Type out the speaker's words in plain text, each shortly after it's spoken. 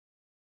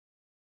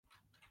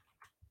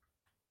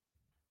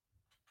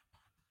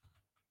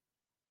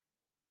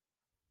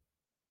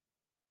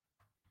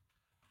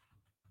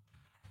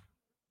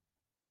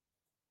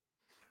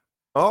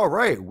All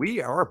right,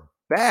 we are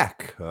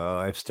back.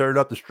 I've started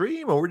up the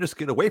stream, and we're just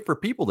going to wait for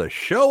people to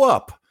show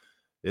up.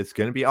 It's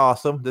going to be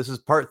awesome. This is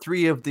part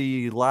 3 of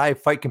the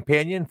live fight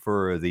companion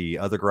for the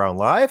OtherGround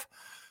Live.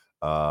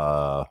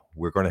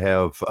 We're going to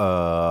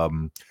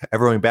have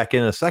everyone back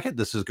in a second.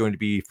 This is going to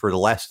be for the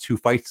last 2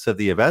 fights of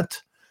the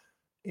event,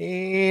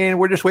 and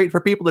we're just waiting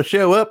for people to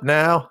show up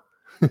now.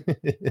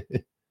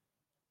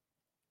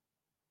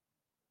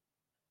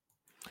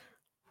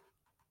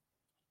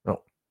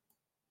 Oh.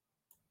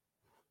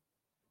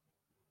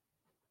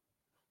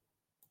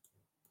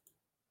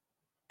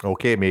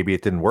 Okay, maybe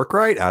it didn't work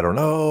right. I don't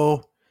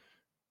know.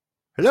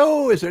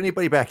 Hello, is there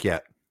anybody back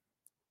yet?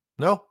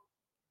 No?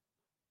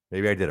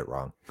 Maybe I did it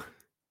wrong.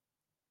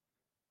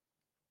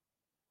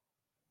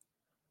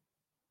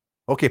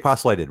 Okay,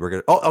 possibly I did. We're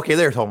gonna. Oh, okay.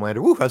 There's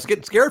Homelander. Woo! I was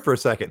getting scared for a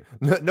second.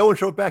 No one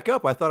showed back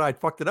up. I thought I'd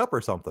fucked it up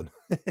or something.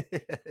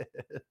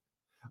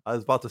 I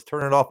was about to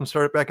turn it off and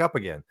start it back up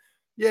again.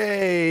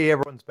 Yay!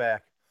 Everyone's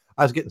back.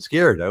 I was getting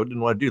scared. I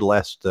didn't want to do the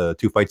last 2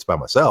 fights by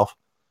myself.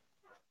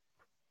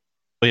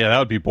 Well, yeah, that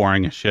would be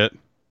boring as shit.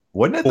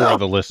 Wouldn't it? For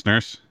the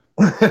listeners.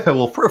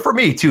 Well, for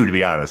me too, to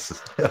be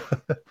honest.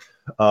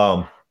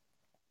 So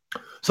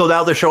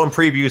now they're showing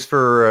previews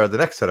for the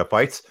next set of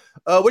fights.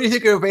 What do you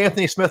think of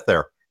Anthony Smith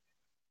there?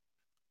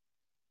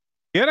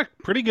 He had a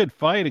pretty good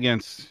fight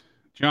against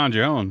John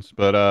Jones,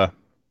 but I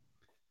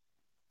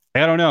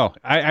don't know.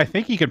 I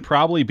think he could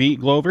probably beat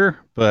Glover,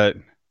 but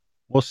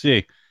we'll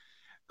see.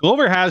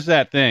 Glover has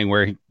that thing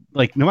where he,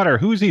 like, no matter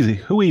who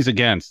he's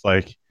against,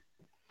 like,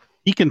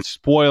 he can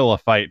spoil a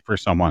fight for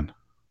someone.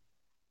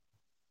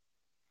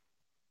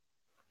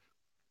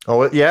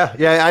 Oh yeah,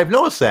 I've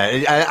noticed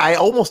that. I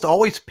almost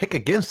always pick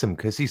against him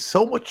because he's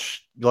so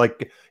much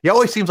like he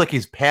always seems like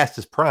he's past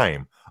his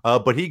prime.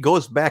 But he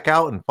goes back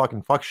out and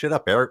fucking fucks shit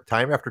up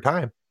time after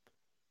time.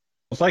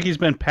 It's like he's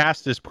been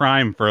past his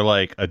prime for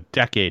like a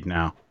decade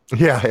now.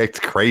 Yeah, it's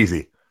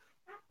crazy.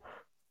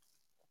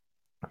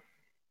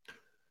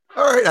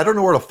 All right, I don't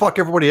know where the fuck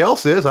everybody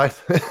else is.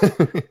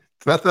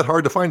 It's not that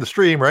hard to find the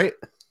stream, right?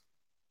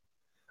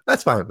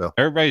 That's fine though.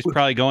 Everybody's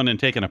probably going and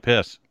taking a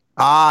piss.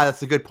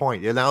 That's a good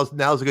point. Yeah,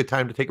 now's a good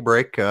time to take a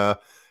break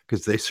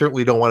because they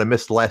certainly don't want to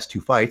miss the last 2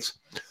 fights.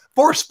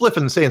 Forrest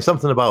Spliffin saying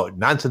something about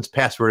nonsense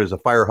password as a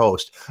fire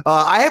host.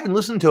 I haven't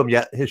listened to him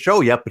yet, his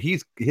show yet, but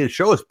his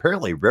show is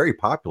apparently very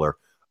popular.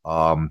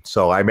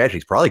 So I imagine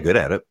he's probably good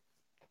at it.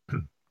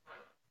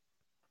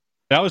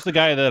 That was the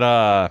guy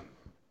that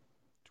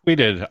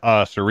tweeted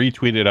us or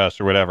retweeted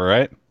us or whatever,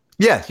 right?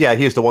 Yeah,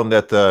 he's the one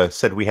that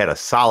said we had a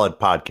solid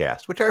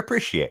podcast, which I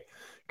appreciate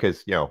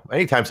because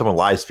anytime someone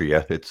lies for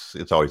you,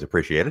 it's always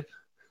appreciated.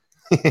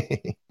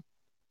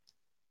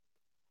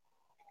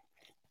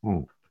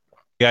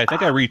 Yeah, I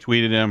think I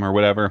retweeted him or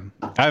whatever.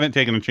 I haven't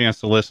taken a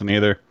chance to listen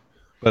either,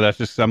 but that's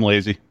just I'm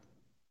lazy.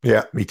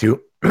 Yeah, me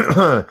too.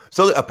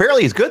 So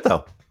apparently he's good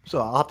though,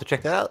 so I'll have to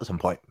check that out at some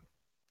point.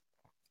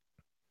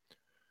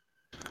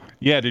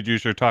 Yeah, did you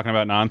start talking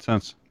about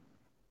nonsense?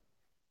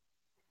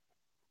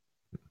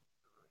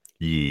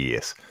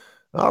 Yes.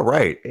 All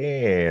right.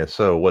 And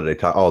so what did they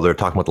talk? Oh, they're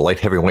talking about the light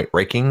heavyweight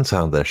rankings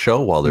on the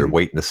show while they're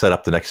waiting to set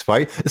up the next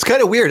fight. It's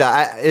kind of weird.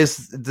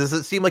 Does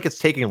it seem like it's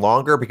taking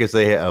longer because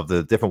they have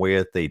the different way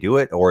that they do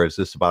it, or is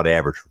this about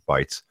average for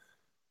fights?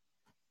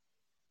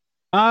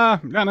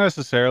 Not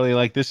necessarily.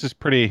 Like, this is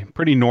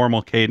pretty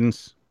normal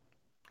cadence.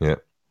 Yeah.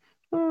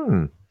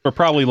 We're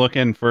probably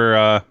looking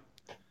for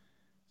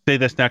say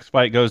this next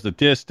fight goes the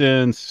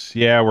distance.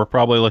 Yeah, we're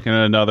probably looking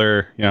at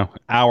another,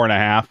 hour and a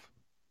half.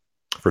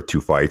 For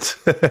 2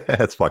 fights.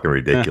 That's fucking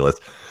ridiculous.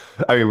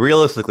 I mean,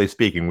 realistically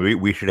speaking,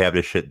 we should have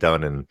this shit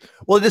done in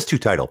it is 2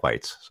 title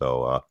fights.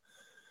 So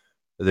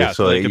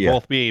so they could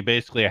both be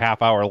basically a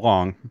half hour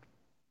long.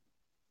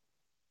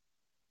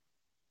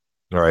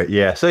 All right.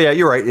 Yeah. So yeah,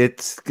 you're right.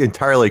 It's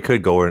entirely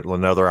could go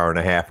another hour and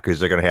a half because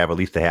they're going to have at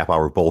least a half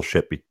hour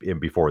bullshit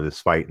before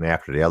this fight and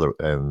after the other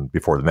and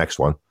before the next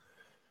one.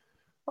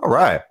 All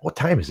right. What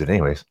time is it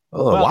anyways?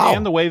 Oh, wow.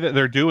 And the way that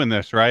they're doing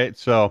this, right?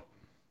 So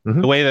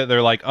the way that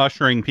they're like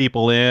ushering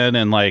people in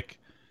and like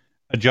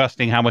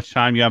adjusting how much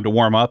time you have to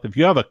warm up. If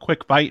you have a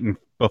quick fight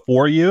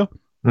before you,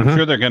 I'm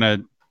sure they're going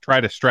to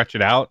try to stretch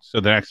it out so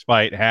the next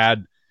fight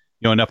had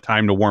enough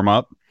time to warm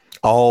up.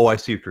 Oh, I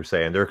see what you're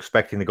saying. They're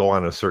expecting to go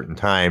on at a certain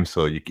time,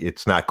 so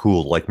it's not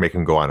cool to like make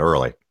them go on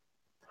early.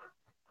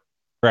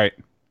 Right.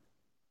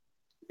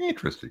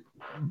 Interesting.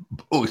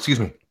 Oh,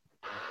 excuse me.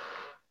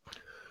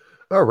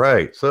 All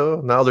right. So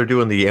now they're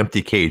doing the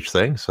empty cage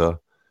thing. So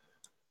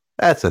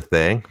that's a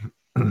thing.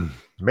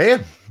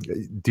 Man,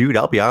 dude,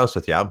 I'll be honest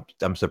with you.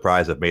 I'm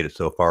surprised I've made it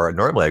so far.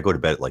 Normally I go to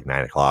bed at like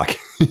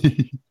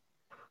 9:00.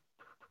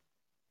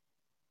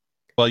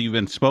 Well, you've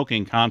been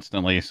smoking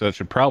constantly, so it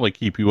should probably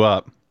keep you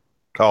up.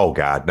 Oh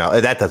God, no,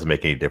 that doesn't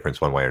make any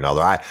difference one way or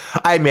another.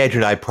 I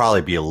imagine I'd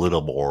probably be a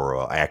little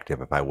more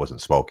active if I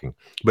wasn't smoking,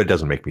 but it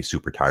doesn't make me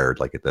super tired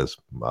like it does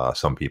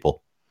some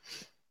people.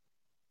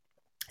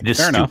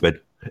 Just Fair stupid.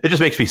 Enough. It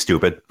just makes me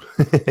stupid.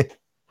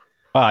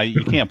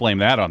 You can't blame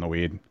that on the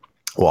weed.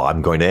 Well,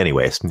 I'm going to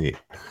anyways.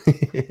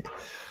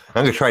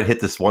 I'm gonna try to hit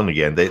this one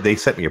again. They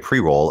sent me a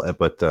pre-roll,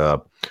 but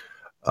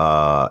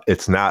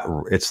it's not.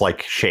 It's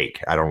like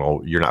shake. I don't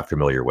know. You're not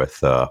familiar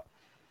with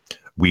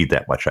weed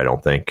that much, I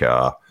don't think.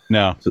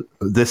 No. So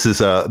this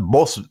is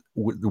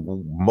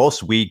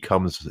most weed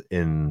comes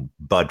in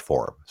bud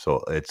form,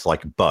 so it's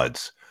like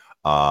buds.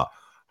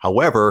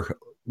 However,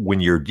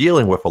 when you're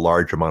dealing with a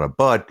large amount of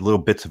bud, little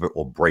bits of it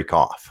will break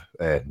off,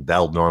 and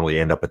that'll normally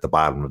end up at the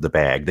bottom of the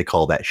bag. They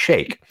call that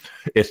shake.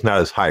 It's not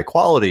as high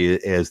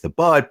quality as the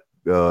bud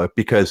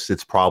because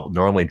it's probably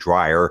normally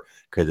drier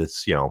because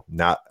it's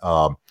not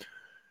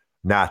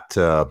what's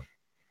the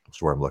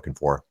word I'm looking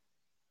for.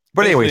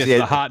 But Basically, anyways,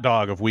 it's the hot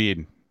dog of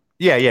weed.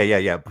 Yeah.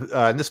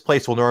 And this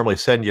place will normally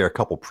send you a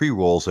couple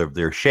pre-rolls of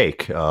their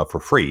shake for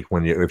free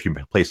if you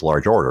place a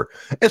large order.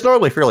 It's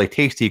normally fairly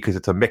tasty because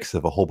it's a mix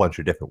of a whole bunch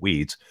of different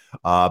weeds,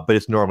 but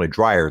it's normally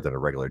drier than a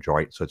regular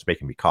joint, so it's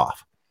making me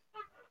cough.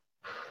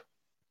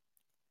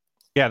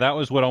 Yeah, that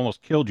was what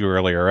almost killed you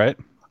earlier, right?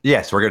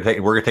 Yes, we're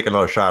gonna take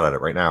another shot at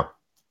it right now.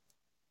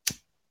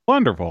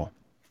 Wonderful.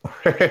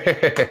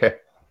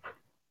 Yep,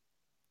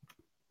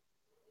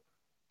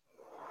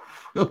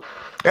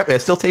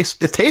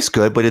 it tastes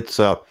good, but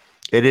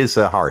it is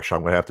harsh.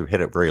 I'm gonna have to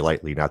hit it very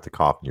lightly, not to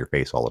cough in your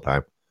face all the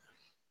time.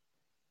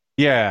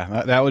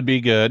 Yeah, that would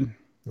be good.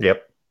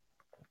 Yep.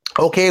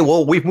 Okay,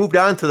 well, we've moved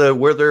on to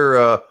where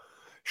they're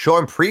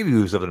showing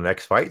previews of the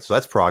next fight, so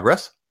that's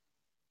progress.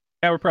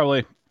 Yeah, we're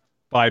probably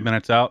 5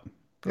 minutes out.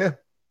 Yeah.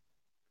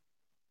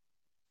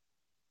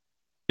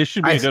 This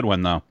should be a good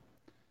one, though.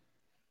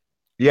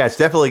 Yeah, it's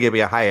definitely gonna be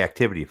a high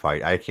activity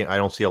fight. I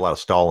don't see a lot of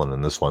stalling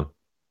in this one.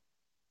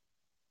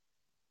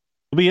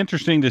 It'll be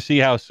interesting to see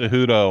how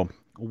Cejudo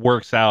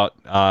works out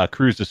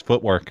Cruz's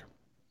footwork.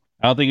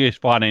 I don't think he's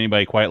fought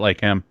anybody quite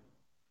like him.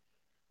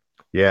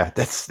 Yeah,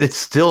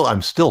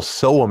 I'm still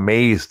so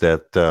amazed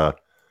that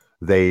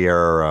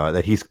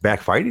that he's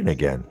back fighting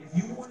again.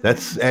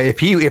 That's if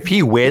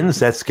he wins,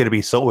 that's going to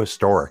be so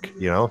historic,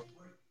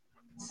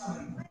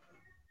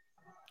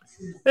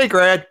 Hey,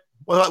 Grad,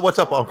 what's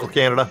up, Uncle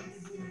Canada?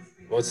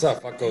 What's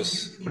up,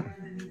 fuckos?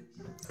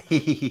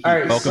 All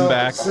right, welcome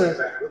back.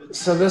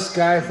 So this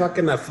guy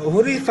fucking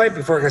who did he fight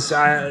before?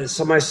 Because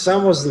so my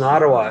son was in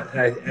Ottawa.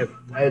 And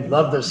I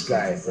love this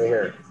guy right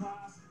here.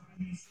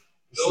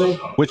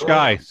 Which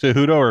guy,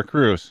 Cejudo or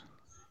Cruz?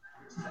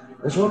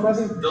 Which one,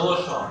 brother?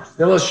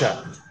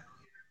 Dillashaw.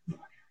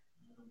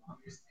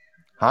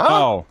 Huh?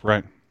 Oh,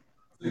 right.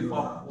 He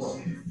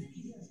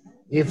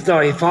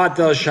fought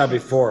Dillashaw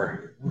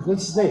before.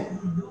 What's his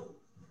name?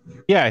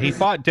 Yeah, he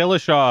fought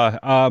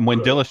Dillashaw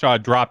when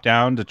Dillashaw dropped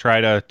down to try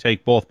to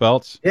take both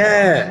belts.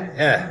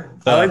 Yeah.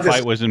 The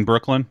fight was in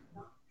Brooklyn.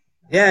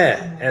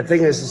 Yeah, and the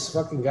thing is, this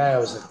fucking guy I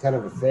was kind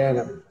of a fan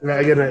of.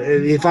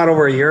 Again, he fought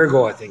over a year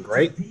ago, I think,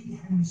 right?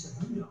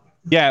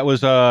 Yeah, it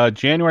was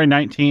January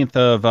 19th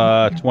of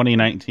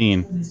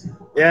 2019.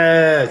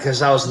 Yeah,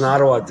 because I was in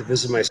Ottawa to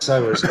visit my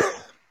son. It was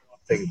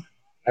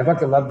I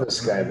fucking love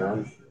this guy,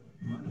 man.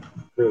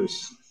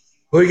 Cruz.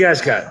 Who you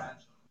guys got?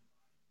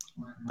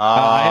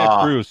 I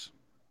had Cruz.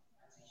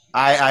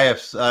 I have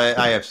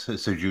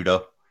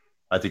Cejudo.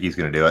 I think he's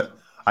going to do it.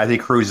 I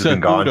think Cruz has been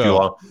gone too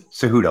long.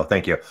 Cejudo,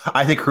 thank you.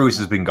 I think Cruz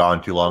has been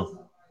gone too long.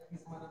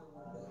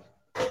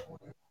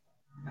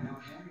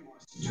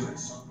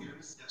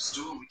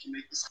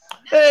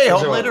 Hey,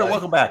 Homelander,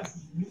 welcome back.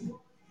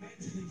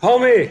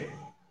 Homie.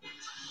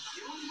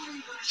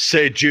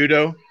 Say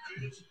judo.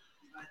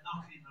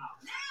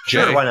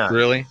 Sure, Jay, why not?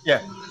 Really?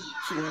 Yeah.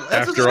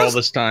 After all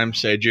this time,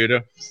 say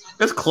judo.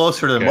 That's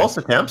closer than most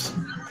attempts.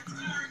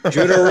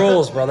 Judo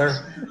rules, brother.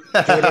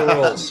 Judo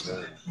rules.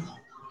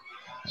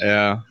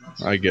 Yeah,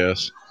 I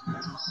guess.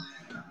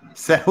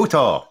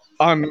 Cejudo.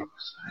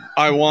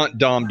 I want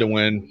Dom to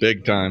win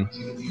big time.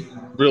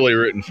 Really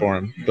rooting for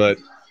him, but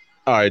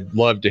I'd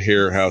love to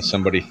hear how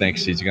somebody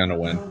thinks he's going to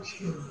win.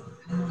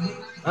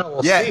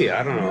 We'll see.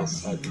 I don't know.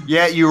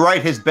 Yeah, you're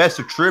right. His best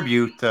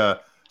attribute,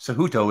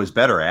 Cejudo is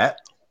better at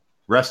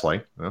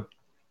wrestling. Huh?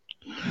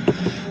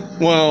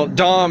 Well,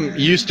 Dom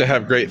used to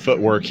have great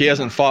footwork. He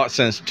hasn't fought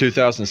since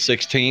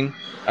 2016,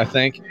 I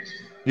think.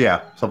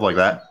 Yeah, something like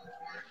that.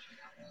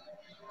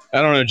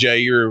 I don't know, Jay.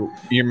 You're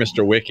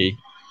Mr. Wiki.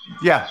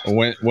 Yeah.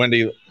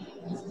 Wendy.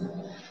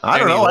 I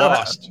don't know.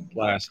 Lost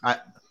last. I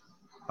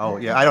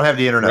don't have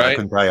the internet. Right? I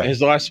couldn't tell you.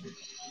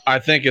 I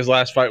think his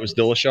last fight was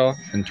Dillashaw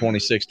in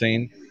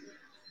 2016.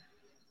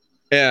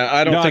 Yeah,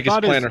 I don't think it's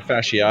plantar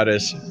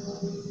fasciitis.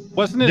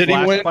 Wasn't his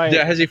last fight?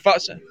 Has he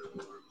fought?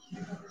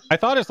 I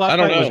thought his last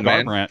fight was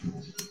Garbrandt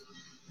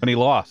when he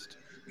lost.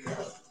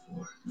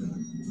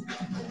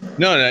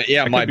 No,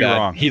 yeah, my bad.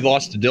 Wrong. He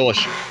lost to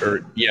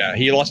Dillashaw.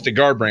 He lost to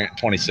Garbrandt in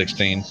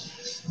 2016,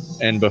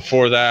 and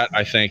before that,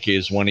 I think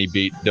is when he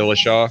beat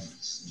Dillashaw,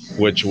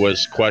 which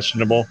was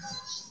questionable.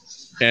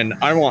 And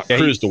I want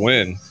Cruz to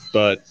win,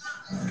 but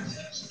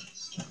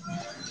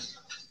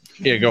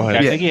yeah, go ahead.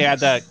 I think he had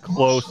that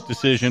close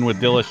decision with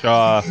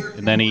Dillashaw,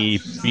 and then he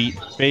beat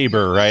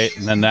Faber, right?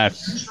 And then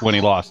that's when he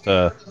lost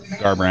to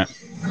Garbrandt.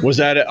 Was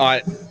that it?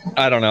 I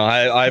don't know.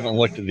 I haven't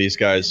looked at these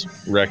guys'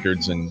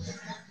 records in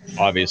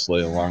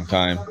obviously a long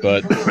time,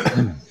 but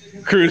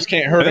Cruz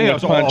can't hurt I think him that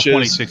with was all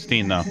punches.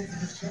 2016 though.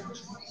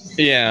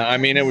 Yeah, I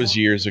mean, it was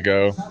years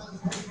ago,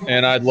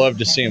 and I'd love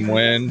to see him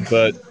win,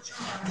 but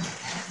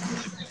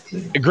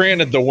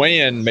granted, the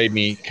weigh-in made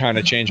me kind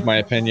of change my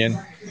opinion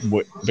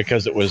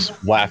because it was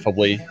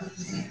laughably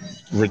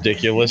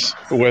ridiculous,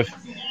 with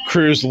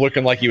Cruz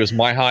looking like he was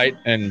my height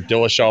and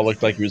Dillashaw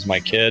looked like he was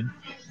my kid.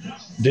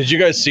 Did you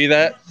guys see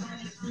that?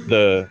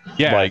 The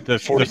The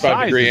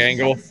 45-degree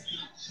angle.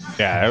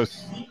 Yeah, it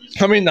was.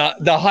 I mean,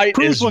 the height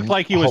Cruz is looked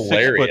like he was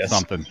hilarious.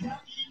 6 foot something.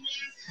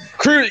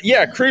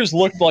 Cruz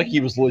looked like he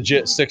was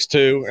legit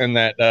 6'2", and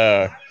that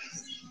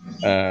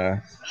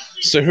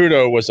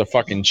Cejudo was a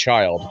fucking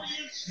child.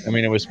 I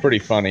mean, it was pretty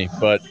funny,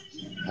 but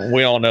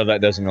we all know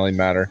that doesn't really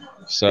matter.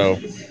 So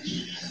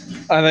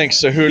I think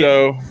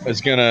Cejudo is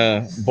going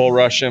to bull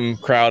rush him,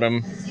 crowd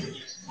him.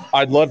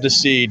 I'd love to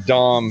see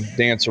Dom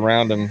dance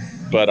around him,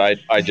 but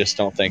I just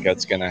don't think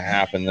that's going to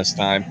happen this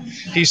time.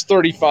 He's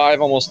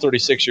 35, almost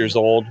 36 years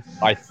old,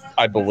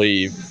 I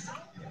believe.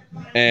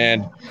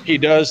 And he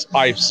does,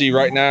 I see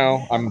right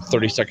now, I'm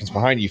 30 seconds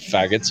behind you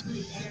faggots,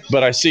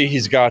 but I see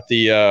he's got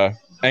the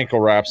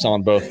ankle wraps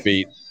on both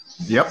feet.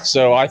 Yep.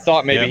 So I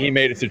thought maybe he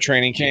made it through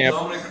training camp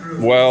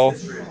well,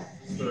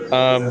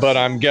 but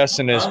I'm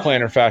guessing his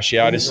plantar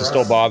fasciitis is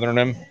still bothering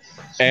him.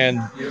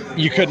 And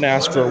you couldn't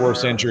ask for a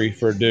worse injury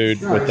for a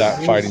dude with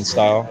that fighting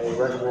style.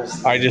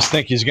 I just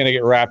think he's going to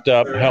get wrapped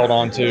up, held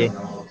onto.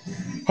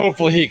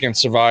 Hopefully he can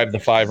survive the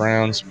 5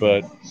 rounds,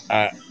 but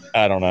I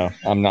don't know.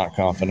 I'm not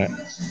confident.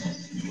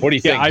 What do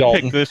you think, Dalton?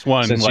 I picked this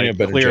one like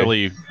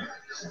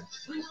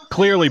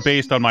clearly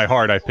based on my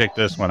heart. I picked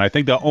this one. I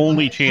think the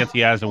only chance he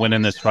has to win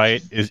in this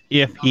fight is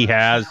if he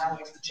has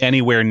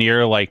anywhere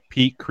near like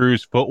peak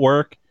Cruz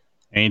footwork,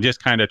 and he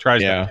just kind of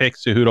tries to pick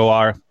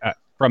Cejudo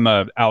from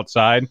the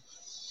outside.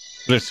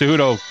 But if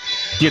Cejudo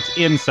gets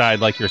inside,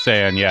 like you're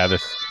saying,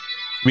 this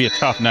will be a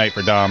tough night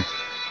for Dom.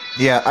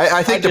 Yeah,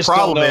 I think the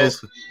problem is.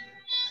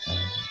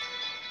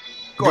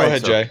 Go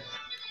ahead, Jay.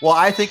 Well,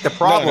 I think the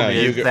problem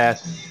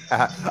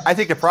I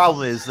think the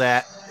problem is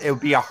that it would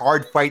be a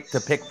hard fight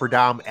to pick for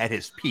Dom at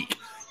his peak.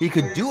 He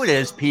could do it at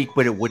his peak,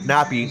 but it would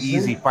not be an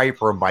easy fight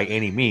for him by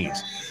any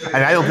means.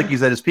 And I don't think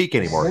he's at his peak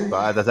anymore.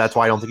 That's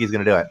why I don't think he's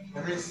going to do it.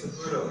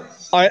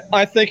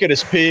 I think at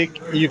his peak,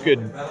 you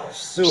could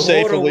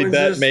safely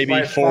bet maybe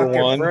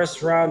 4-1.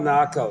 First round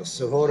knockout.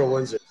 Cejudo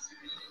wins it.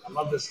 I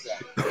love this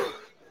guy.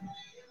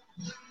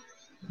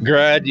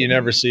 Grad, you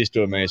never cease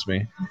to amaze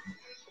me.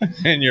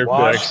 In your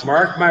picks.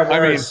 Mark my words. I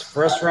mean,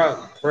 first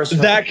round.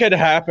 That could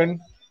happen.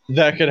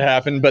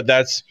 But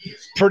that's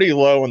pretty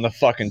low in the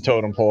fucking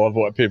totem pole of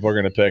what people are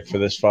going to pick for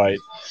this fight.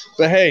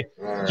 But hey,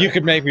 you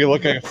could make me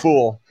look like a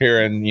fool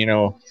here in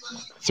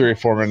 3 or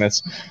 4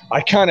 minutes.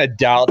 I kind of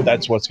doubt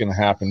that's what's going to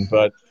happen.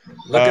 But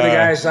look at the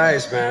guy's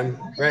eyes, man.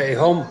 Right,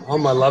 home,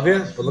 I love you,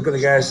 but look at the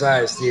guy's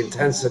eyes, the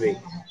intensity.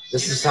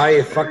 This is how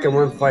you fucking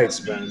win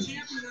fights, man.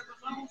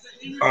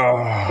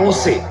 We'll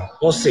see.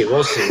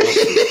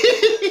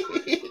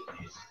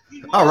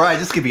 All right,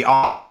 this could be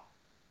awesome.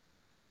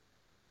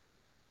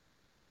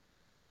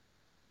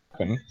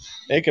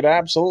 It could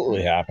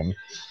absolutely happen.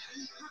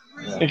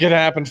 It could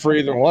happen for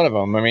either one of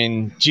them. I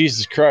mean,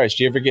 Jesus Christ,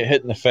 you ever get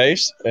hit in the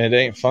face? It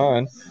ain't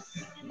fun.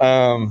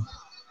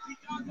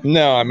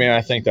 No, I mean,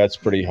 I think that's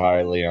pretty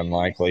highly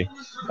unlikely.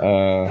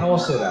 How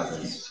else did that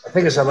happen? I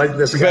think I like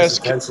this guy's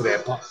intensity.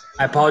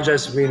 I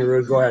apologize for being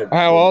rude. Go ahead.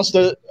 How else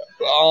did?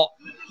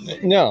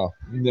 No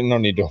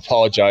need to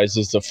apologize.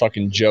 It's a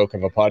fucking joke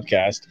of a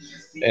podcast,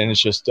 and it's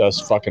just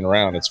us fucking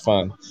around. It's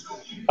fun.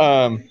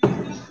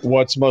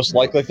 What's most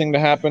likely thing to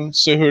happen?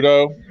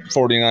 Cejudo,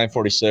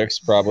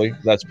 49-46, probably.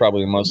 That's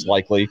probably the most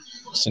likely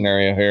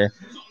scenario here.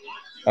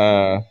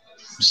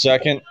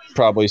 Second,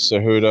 probably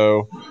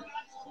Cejudo.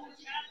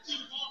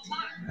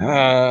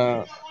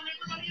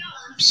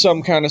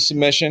 Some kind of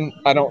submission.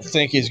 I don't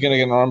think he's going to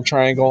get an arm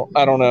triangle.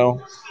 I don't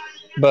know.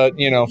 But,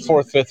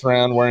 4th, 5th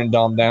round, wearing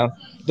Dom down.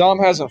 Dom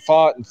hasn't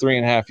fought in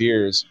 3.5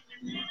 years.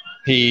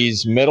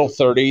 He's middle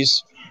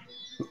 30s,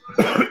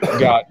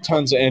 got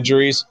tons of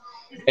injuries,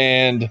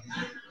 and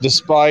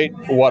despite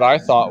what I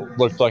thought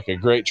looked like a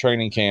great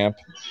training camp,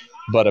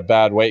 but a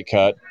bad weight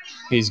cut,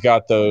 he's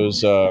got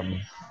those foot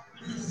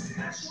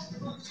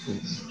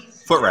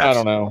wraps. I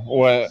don't know.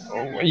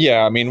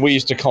 I mean, we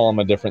used to call him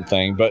a different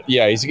thing, but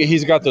yeah,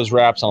 he's got those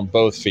wraps on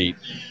both feet,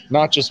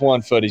 not just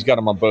one foot. He's got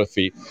them on both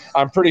feet.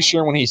 I'm pretty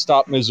sure when he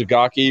stopped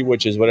Mizugaki,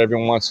 which is what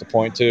everyone wants to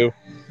point to,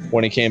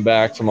 when he came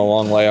back from a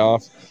long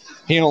layoff,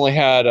 he only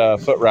had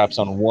foot wraps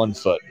on one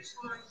foot.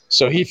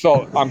 So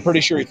I'm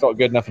pretty sure he felt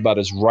good enough about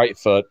his right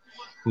foot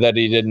that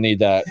he didn't need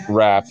that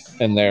wrap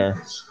in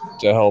there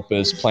to help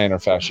his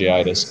plantar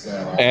fasciitis.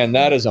 And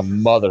that is a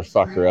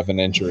motherfucker of an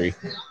injury.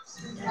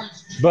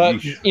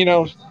 But,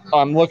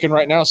 I'm looking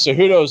right now.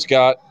 Cejudo's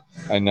got,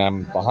 and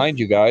I'm behind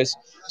you guys,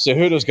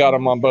 Cejudo's got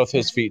him on both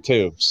his feet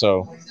too.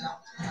 So,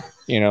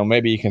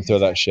 maybe you can throw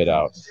that shit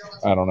out.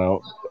 I don't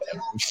know.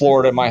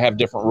 Florida might have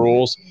different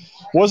rules.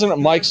 Wasn't it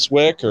Mike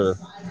Swick or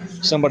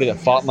somebody that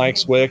fought Mike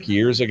Swick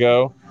years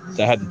ago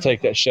that had to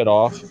take that shit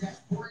off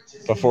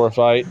before a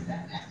fight?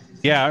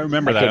 Yeah, I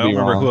remember that. I could don't be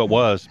remember wrong. who it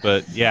was,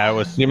 but yeah, it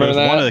was. You It remember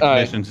was one of that? the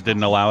commissions that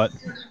didn't allow it.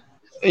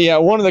 Yeah,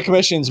 one of the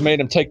commissions made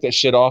him take that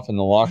shit off in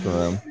the locker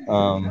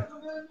room.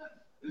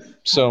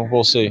 So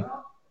we'll see.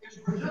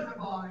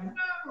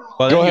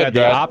 Well, Go then you ahead, had the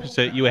Grad.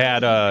 opposite. You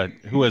had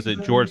who was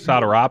it? George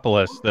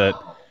Soteropoulos. That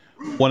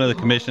one of the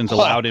commissions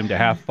allowed him to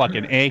have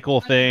fucking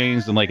ankle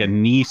things and like a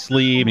knee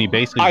sleeve, and he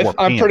basically wore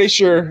I'm pretty pants.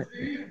 sure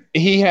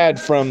he had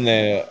from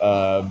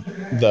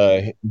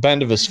the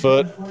bend of his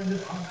foot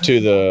to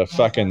the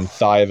fucking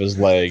thigh of his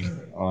leg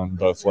on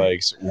both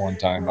legs at one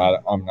time.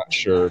 I'm not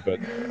sure, but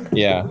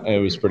yeah, it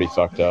was pretty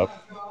fucked up.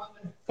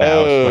 That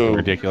was fucking Oh,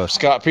 ridiculous.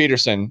 Scott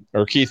Peterson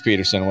or Keith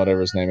Peterson,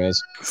 whatever his name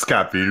is.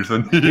 Scott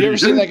Peterson. You ever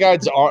seen that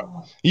guy's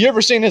arm? You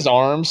ever seen his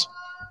arms?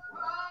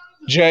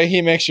 Jay,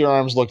 he makes your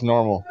arms look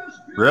normal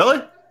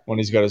Really? when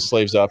he's got his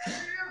sleeves up.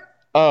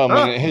 Oh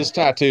man, Huh. his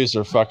tattoos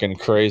are fucking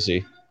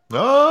crazy.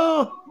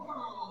 Oh.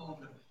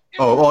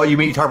 Oh, you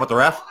mean you talking about the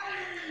ref?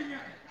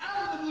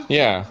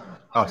 Yeah.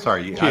 Oh,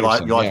 sorry. You Peterson,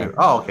 lost yeah. me.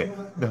 Oh, okay.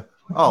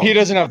 Oh. He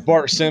doesn't have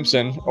Bart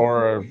Simpson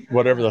or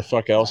whatever the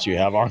fuck else you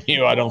have on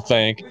you, I don't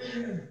think.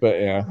 But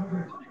yeah.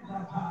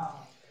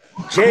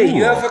 Jay,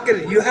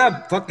 Cool. you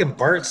have fucking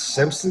Bart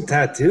Simpson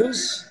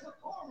tattoos?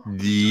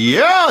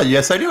 Yeah,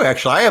 yes, I do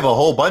actually. I have a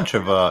whole bunch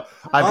of. I've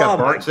got Oh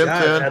my Bart Simpson.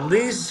 god! At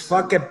least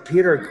fucking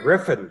Peter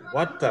Griffin.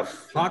 What the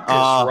fuck is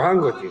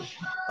wrong with you?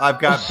 I've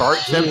got Bart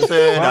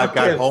Simpson. I've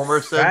got Fucking Homer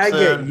faggot,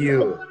 Simpson.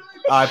 you.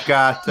 I've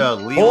got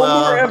Homer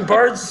Leela. and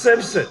Bart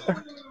Simpson.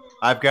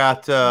 I've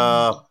got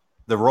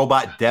the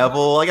Robot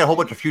Devil. I got a whole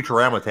bunch of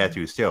Futurama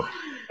tattoos too.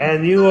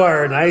 And you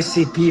are an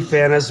ICP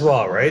fan as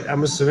well, right?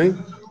 I'm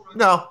assuming.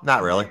 No,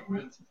 not really.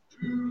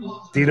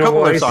 Do you know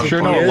Couple what of songs. ICP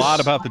Sure know a is? lot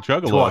about the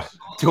Juggalos.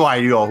 Do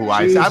I know who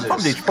ICP? I'm from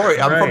Jesus Detroit.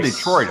 I'm from Christ.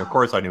 Detroit. Of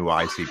course, I knew who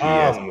ICP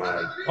Oh is.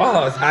 my!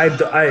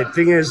 Oh,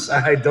 thing is,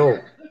 I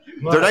don't.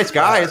 They're nice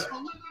guys.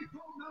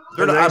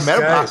 They're nice I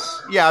met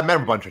guys. them. Yeah, I met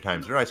them a bunch of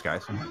times. They're nice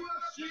guys.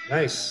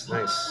 Nice.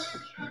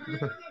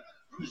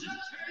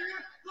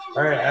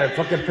 All right, I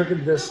fucking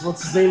picking this.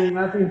 What's his name,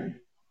 Matthew?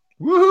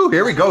 Woohoo!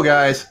 Here we go,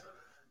 guys.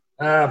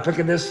 I'm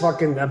picking this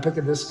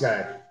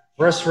guy.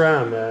 First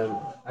round, man.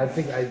 I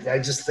think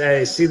I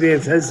see the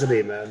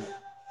intensity, man.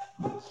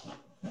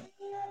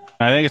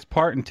 I think it's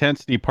part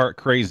intensity, part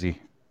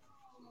crazy.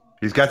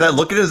 He's got that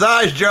look in his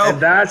eyes, Joe. And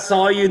that's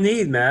all you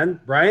need, man.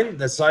 Brian,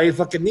 that's all you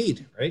fucking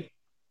need, right?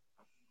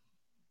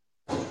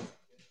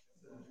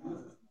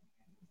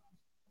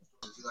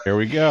 Here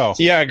we go.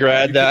 Yeah,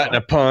 Grad, that and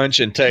a punch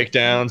and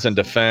takedowns and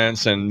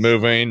defense and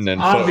moving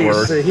and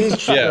Obviously,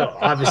 footwork.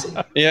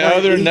 obviously. Yeah, But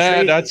other than that,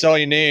 trained- that's all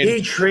you need.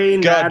 He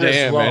trained God that as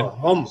damn, well.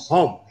 man.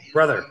 Home,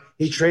 brother.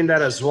 He trained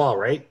that as well,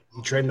 right?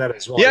 He trained that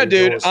as well. Yeah, He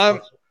dude. knows-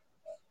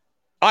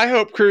 I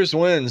hope Cruz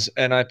wins,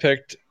 and I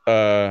picked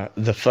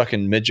the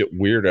fucking midget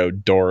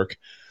weirdo dork.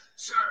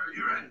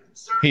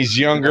 He's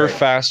younger,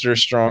 faster,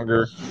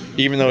 stronger,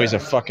 even though he's a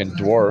fucking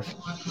dwarf.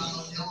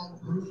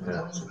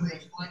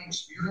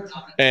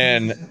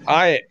 And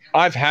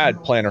I've had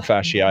plantar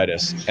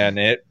fasciitis, and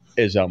it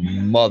is a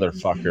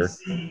motherfucker.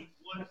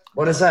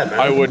 What is that, man?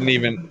 I wouldn't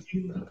even.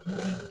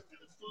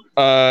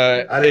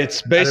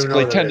 It's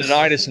basically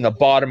tendonitis in the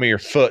bottom of your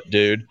foot,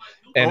 dude,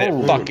 and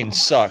it fucking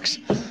sucks.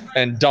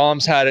 And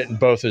Dom's had it in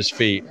both his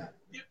feet,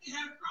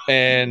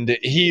 and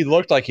he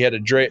looked like he had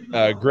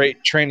a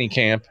great training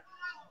camp.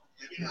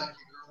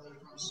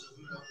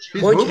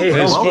 He's moving Hey,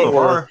 well his so footwork.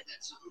 far.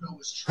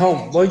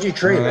 Home, what'd you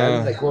train,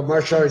 man? Like, what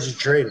martial arts did you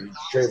train? Did you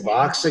train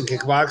boxing,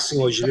 kickboxing?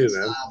 What'd you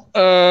do,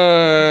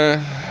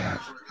 man?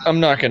 I'm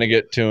not gonna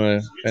get to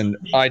it. And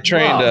I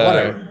trained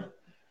Whatever.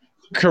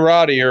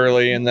 karate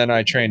early, and then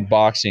I trained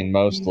boxing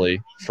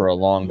mostly for a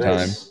long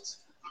time. Nice.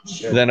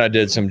 Shit. Then I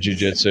did some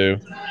jiu-jitsu,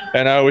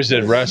 and I always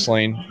did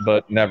wrestling,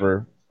 but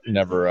never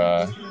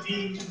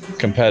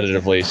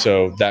competitively.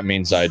 So that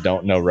means I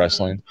don't know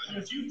wrestling.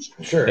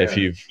 Sure. If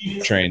you've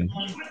trained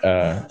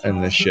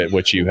in this shit,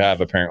 which you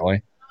have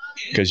apparently,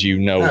 because you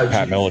know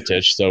Pat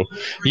Miletich, so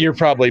you're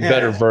probably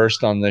better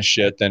versed on this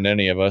shit than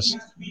any of us,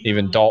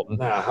 even Dalton.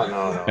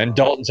 No. And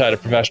Dalton's had a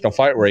professional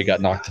fight where he got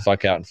knocked the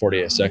fuck out in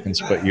 48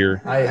 seconds, but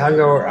you're I hung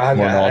out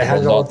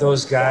with than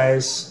those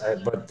guys,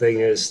 but thing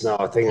is,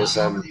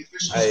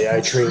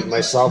 I trained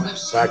myself.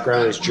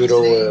 Background is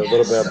judo, a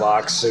little bit of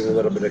boxing, a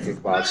little bit of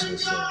kickboxing.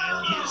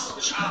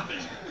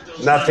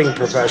 So, nothing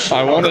professional.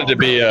 I wanted to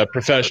be a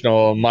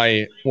professional.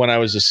 When I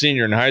was a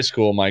senior in high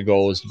school, my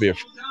goal was to be a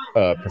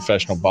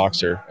professional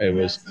boxer.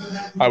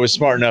 I was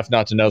smart enough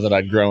not to know that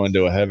I'd grow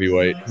into a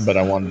heavyweight, but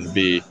I wanted to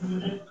be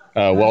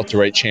a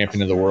welterweight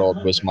champion of the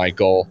world was my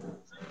goal.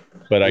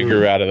 But I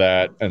grew out of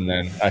that, and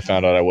then I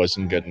found out I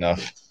wasn't good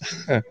enough.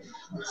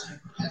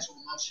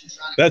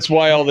 That's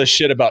why all this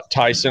shit about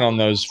Tyson on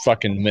those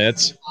fucking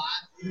mitts.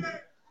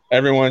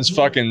 Everyone's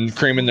fucking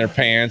creaming their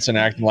pants and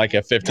acting like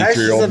a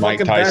 53-year-old Mike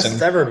Tyson.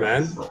 Best ever,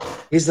 man.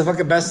 He's the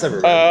fucking best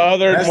ever.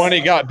 Other than when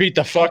he got beat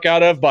the fuck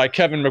out of by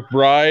Kevin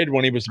McBride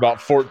when he was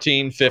about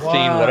 14, 15,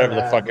 whatever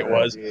the fuck it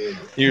was.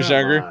 Years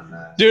younger.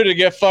 Dude, to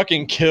get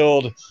fucking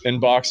killed in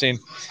boxing.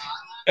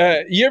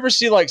 You ever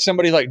see like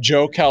somebody like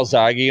Joe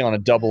Calzaghe on a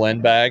double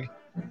end bag?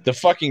 The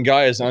fucking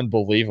guy is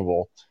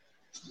unbelievable.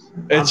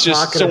 It's I'm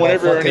just talking so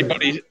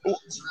about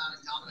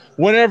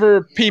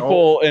whenever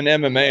people in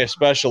MMA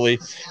especially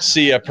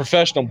see a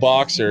professional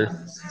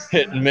boxer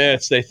hitting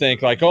mitts, they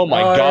think like, oh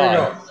my there we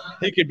God, go.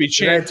 he could be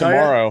Did I champ tell you?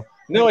 tomorrow.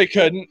 No, he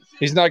couldn't.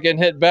 He's not getting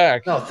hit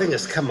back. No, thing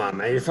is, come on,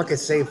 man. You're fucking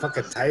saying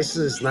fucking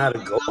Tyson is not a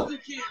goal.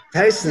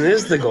 Tyson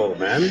is the goal,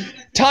 man.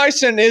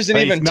 Tyson isn't But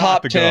he's even not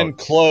top the 10 GOAT.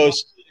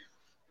 close.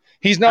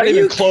 He's Are not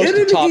even you close to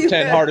kidding top me,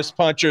 10 man? hardest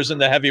punchers in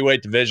the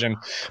heavyweight division.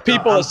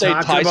 People I'm that say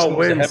talking Tyson about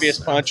was the wins.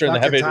 heaviest puncher in the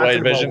I'm fucking heavyweight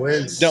talking about division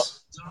wins. don't.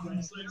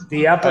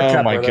 The uppercut,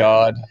 Oh my brother.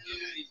 God.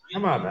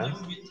 Come on, man.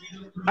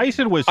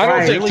 Tyson was I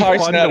don't think really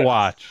Tyson fun had to a-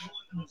 watch,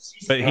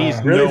 but he's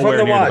Really fun nowhere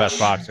to near the watch. best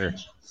boxer.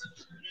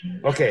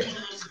 Okay,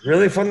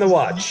 really fun to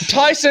watch.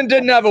 Tyson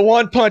didn't have a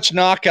one-punch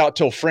knockout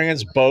till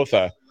Franz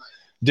Botha.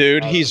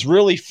 Dude, he's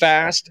really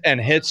fast and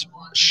hits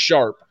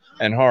sharp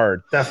and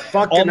hard. The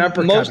fucking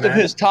uppercut, Most man. of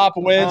his top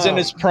wins in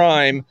his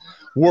prime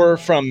were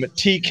from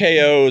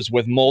TKOs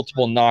with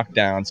multiple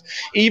knockdowns.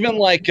 Even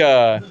like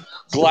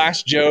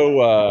Glass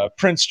Joe,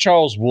 Prince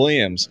Charles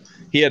Williams,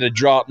 he had to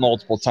drop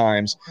multiple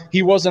times.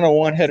 He wasn't a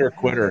one-hitter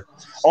quitter.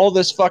 All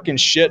this fucking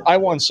shit. I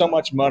won so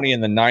much money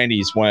in the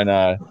 90s when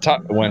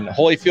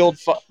Holyfield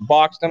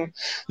boxed him.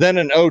 Then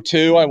in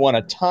 02, I won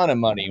a ton of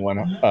money when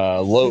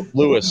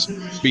Lewis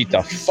beat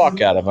the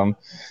fuck out of him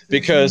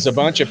because a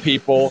bunch of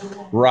people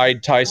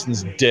ride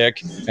Tyson's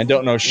dick and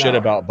don't know shit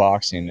about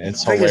boxing.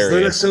 It's hilarious.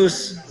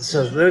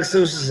 Lennox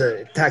Lewis is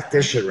a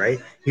tactician, right?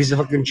 He's a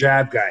fucking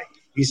jab guy.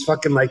 He's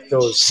fucking like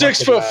those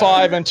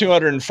 6'5" and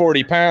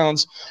 240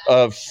 pounds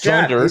of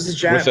thunder He's a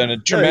jab. with a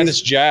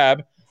tremendous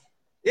jab.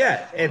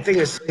 Yeah, and the thing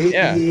is,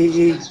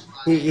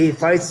 he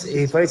fights.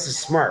 He fights is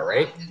smart,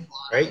 right?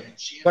 Right.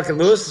 Fucking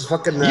Lewis is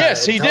fucking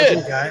Yes, he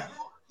intelligent did. guy.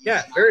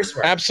 Yeah, very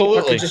smart.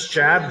 Absolutely. Fucking just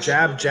jab.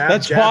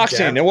 That's jab, boxing.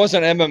 Jab. It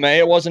wasn't MMA.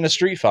 It wasn't a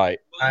street fight.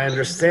 I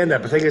understand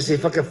that, but the thing is, he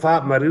fucking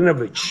fought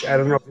Marinovich. I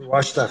don't know if you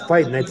watched that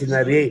fight in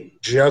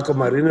 1998. Jelko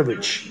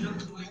Marinovich.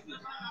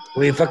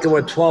 We fucking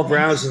went 12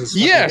 rounds in this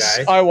fucking Yes,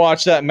 guy. I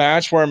watched that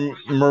match where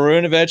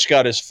Marinovich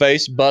got his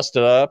face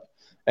busted up,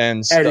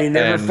 and he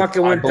never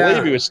fucking went I believe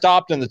down. he was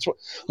stopped in the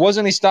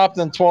wasn't he stopped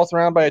in the 12th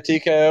round by a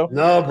TKO?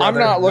 No, brother. I'm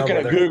not looking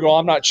at Google.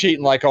 I'm not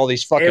cheating like all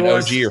these fucking OG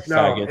or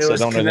faggots that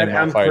don't know anything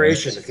about I'm fighting.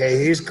 Croatian,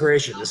 okay? He's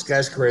Croatian. This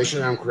guy's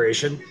Croatian. I'm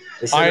Croatian.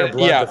 It's in our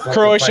blood to fucking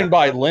Croatian fight.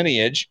 by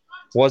lineage,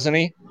 wasn't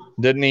he?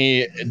 Didn't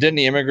he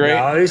immigrate?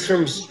 No, he's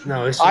from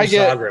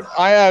Zagreb.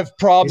 I have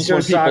problems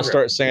when people Zagreb.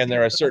 start saying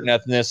they're a certain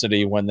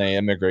ethnicity when they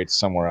immigrate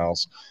somewhere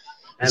else.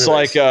 It's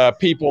Anyways. like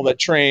people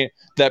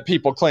that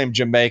people claim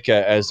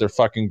Jamaica as their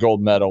fucking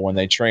gold medal when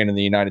they train in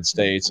the United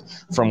States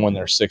from when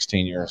they're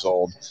 16 years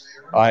old.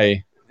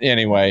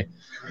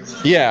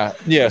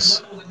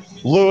 Yes.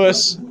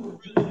 Lewis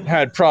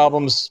had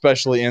problems,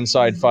 especially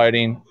inside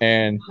fighting,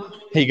 and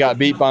he got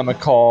beat by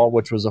McCall,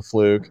 which was a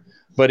fluke.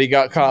 But he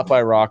got caught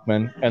by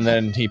Rockman, and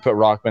then he put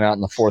Rockman out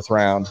in the 4th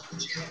round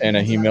in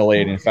a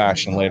humiliating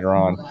fashion later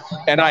on.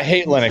 And I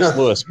hate Lennox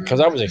Lewis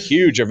because I was a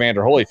huge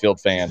Evander Holyfield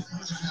fan.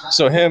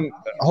 So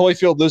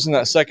Holyfield losing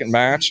that second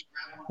match,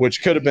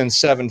 which could have been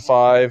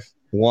 7-5,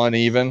 1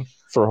 even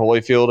for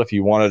Holyfield if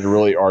you wanted to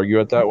really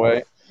argue it that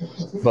way.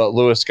 But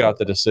Lewis got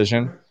the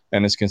decision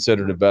and is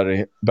considered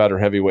a better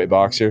heavyweight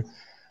boxer.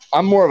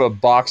 I'm more of a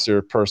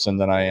boxer person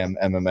than I am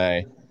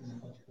MMA.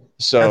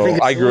 So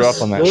I grew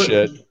up on that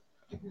shit.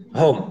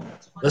 Oh,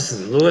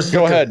 listen, Lewis.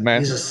 Go ahead,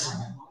 man.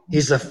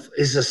 He's a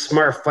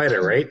smart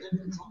fighter, right?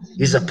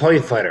 He's a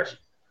point fighter.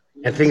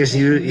 And the thing is,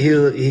 he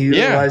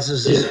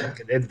utilizes his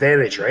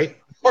advantage, right?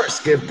 Of course,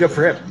 good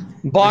for him.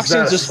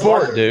 Boxing's a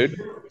sport, dude.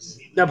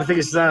 No, but the thing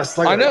is, he's not a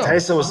slugger. I know.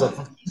 Tyson was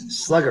a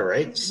slugger,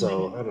 right?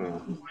 So I don't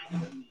know.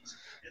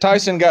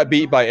 Tyson got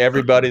beat by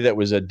everybody that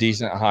was a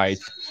decent height,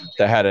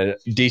 that had a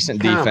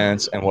decent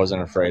defense, and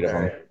wasn't afraid of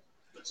him.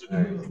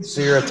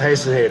 So you're a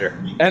Tyson hater.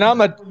 And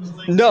I'm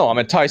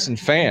a Tyson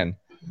fan,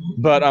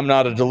 but I'm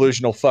not a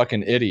delusional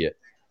fucking idiot.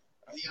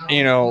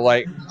 You know,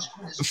 like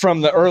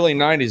from the early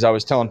 90s, I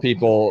was telling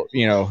people,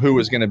 you know, who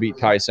was going to beat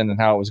Tyson and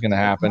how it was going to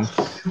happen.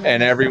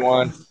 And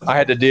I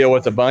had to deal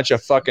with a bunch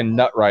of fucking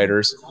nut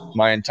riders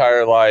my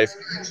entire life.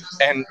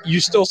 And you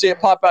still see it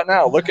pop out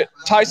now. Look at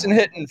Tyson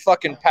hitting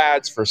fucking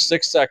pads for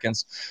 6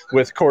 seconds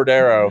with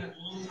Cordero.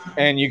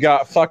 And you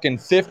got fucking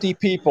 50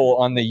 people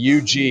on the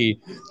UG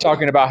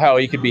talking about how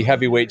he could be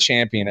heavyweight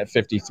champion at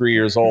 53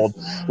 years old.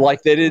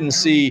 Like they didn't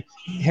see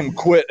him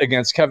quit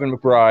against Kevin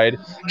McBride,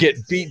 get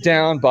beat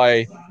down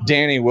by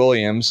Danny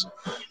Williams,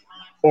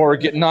 or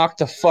get knocked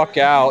the fuck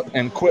out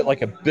and quit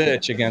like a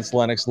bitch against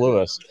Lennox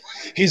Lewis.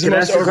 He's the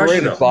most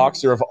overrated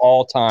boxer of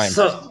all time.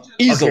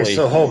 Easily. Okay,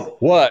 so home.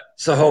 What?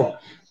 So home.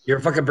 You're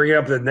fucking bringing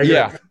up the negative.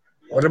 Yeah.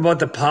 What about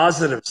the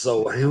positives,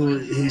 though? Who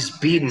he's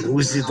beaten?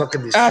 Who's he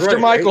fucking destroyed? After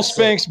Michael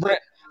Spinks,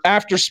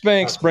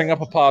 bring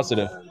up a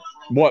positive.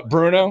 What,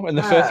 Bruno in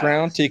the 5th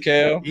round,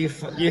 TKO?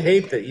 You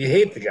hate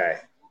the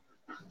guy.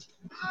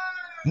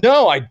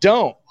 No, I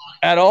don't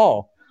at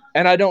all.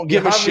 And I don't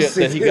give a shit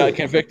that he got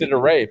convicted of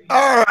rape.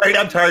 All right,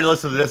 I'm tired of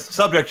listening to this.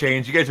 Subject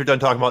change. You guys are done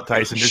talking about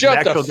Tyson.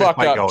 Shut the fuck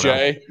up,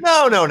 Jay.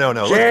 No.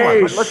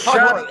 Jay, Let's talk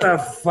shut the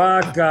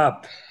fuck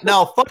up.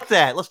 No, fuck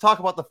that. Let's talk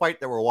about the fight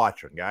that we're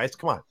watching, guys.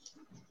 Come on.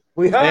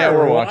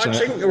 We're watching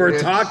it. We're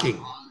talking.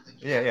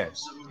 Yeah.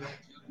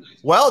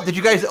 Well, did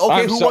you guys?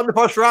 Okay, who won the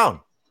first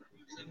round?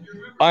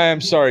 I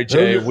am sorry,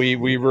 Jay.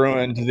 We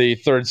ruined the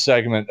third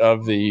segment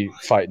of the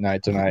fight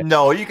night tonight.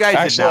 No, you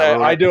guys did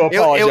not. I do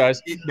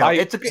apologize.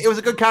 It was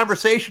a good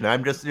conversation.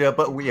 I'm just,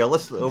 but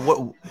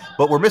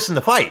we're missing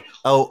the fight.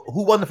 Oh,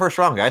 who won the first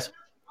round, guys?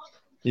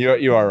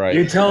 You are right.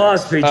 You tell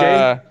us,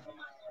 PJ.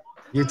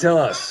 You tell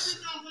us.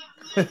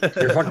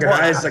 You're fucking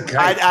high as a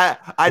kite.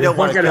 I don't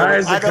want to kill. I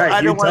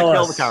don't want to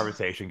kill us. the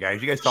conversation,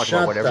 guys. You guys talk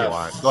about whatever you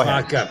want. Go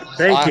ahead. Fuck up.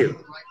 Thank you.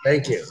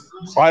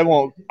 I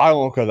won't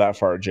go that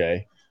far,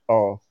 Jay.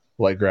 Oh,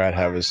 let Grad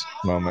have his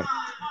moment.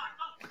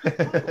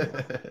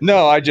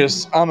 No,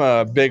 I'm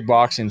a big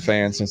boxing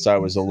fan since I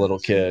was a little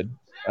kid.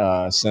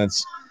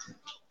 Since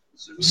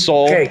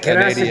Seoul in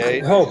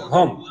 '88.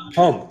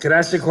 Home. Can I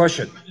ask you a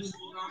question?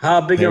 How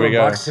big of a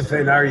boxing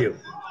fan are you?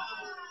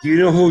 Do you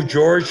know who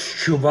George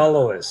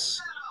Chuvalo is?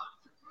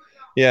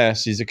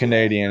 Yes, he's a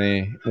Canadian.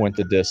 He went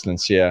the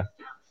distance. Yeah,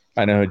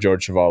 I know who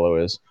George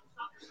Chuvalo is.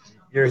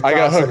 I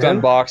got hooked on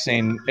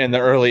boxing in the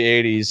early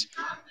 '80s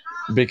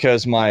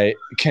because my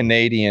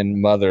Canadian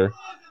mother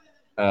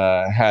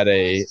had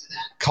a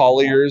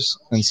Collier's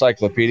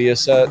encyclopedia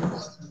set,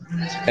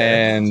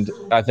 and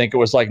I think it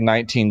was like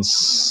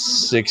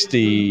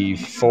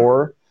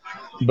 1964.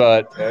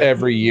 But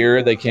every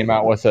year they came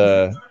out with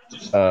a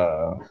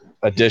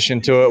addition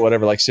to it,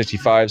 whatever, like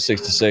 65,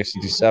 66,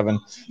 67,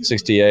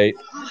 68.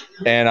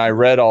 And I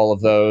read all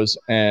of those,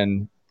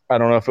 and I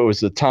don't know if it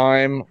was the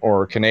Time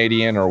or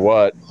Canadian or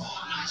what,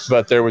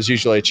 but there was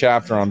usually a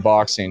chapter on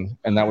boxing,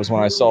 and that was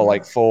when I saw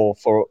like full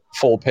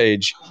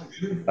page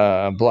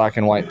black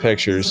and white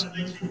pictures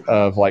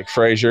of like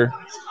Frazier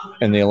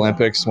in the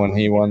Olympics when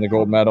he won the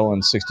gold medal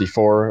in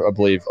 '64. I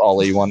believe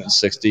Ali won it in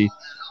 '60,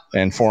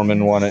 and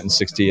Foreman won it in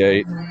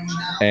 '68,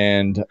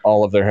 and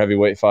all of their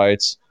heavyweight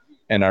fights.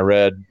 And I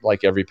read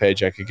like every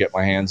page I could get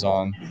my hands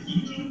on.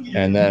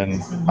 And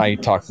then I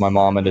talked my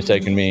mom into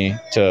taking me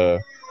to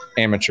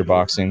amateur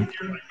boxing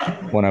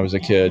when I was a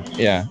kid.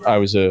 Yeah, I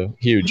was a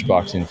huge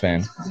boxing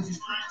fan.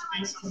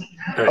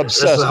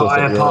 Obsessed with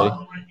it, really.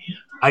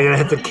 I gotta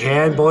hit the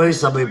can,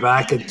 boys. I'll be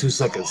back in 2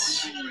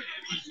 seconds.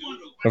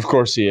 Of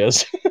course he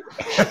is.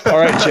 All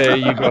right, Jay,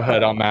 you go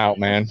ahead. I'm out,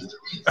 man.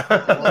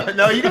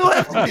 No, you don't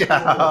have to.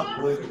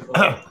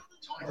 Yeah.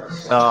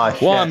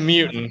 Well, I'm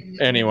muting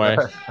anyway.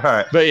 All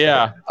right. But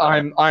yeah,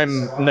 I'm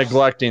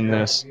neglecting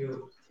this.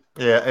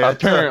 Yeah.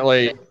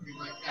 Apparently,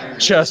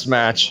 chess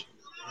match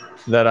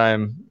that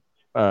I'm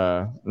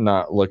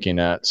not looking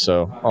at.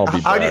 So I'll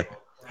be back.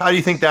 How do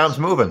you think Dom's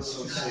moving?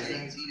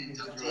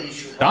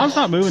 Dom's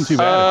not moving too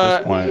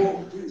bad at this point.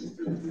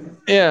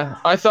 Yeah,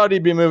 I thought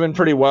he'd be moving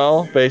pretty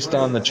well based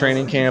on the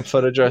training camp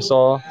footage I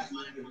saw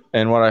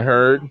and what I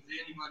heard.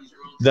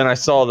 Then I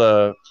saw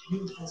the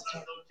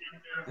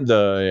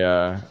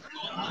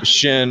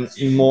shin,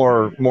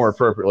 more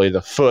appropriately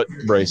the foot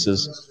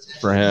braces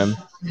for him.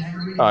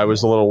 I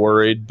was a little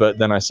worried, but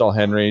then I saw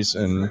Henry's,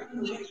 and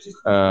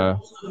why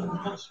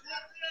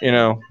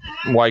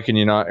can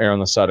you not err on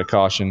the side of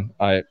caution?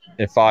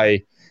 If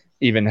I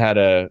even had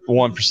a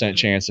 1%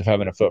 chance of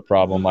having a foot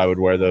problem, I would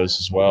wear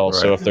those as well.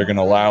 Right. So if they're going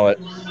to allow it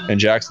in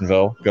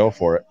Jacksonville, go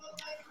for it.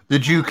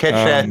 Did you catch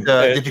that?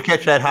 Did you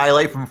catch that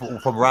highlight from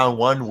round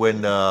one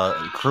when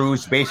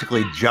Cruz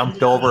basically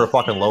jumped over a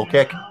fucking low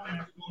kick?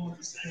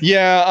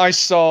 Yeah, I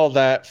saw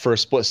that for a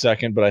split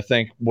second, but I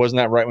think wasn't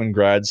that right when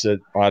Grad said,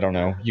 I don't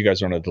know, you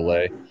guys are on a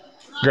delay.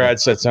 Grad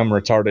said some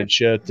retarded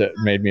shit that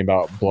made me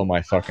about blow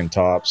my fucking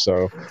top.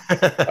 So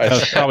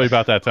that's probably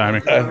about that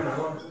timing.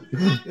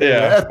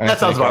 Yeah, that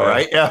sounds about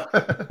right. Yeah.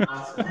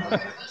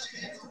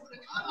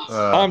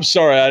 I'm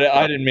sorry,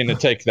 I didn't mean to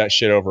take that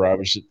shit over.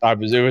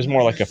 It was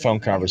more like a phone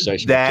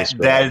conversation.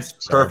 That is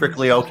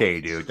perfectly okay,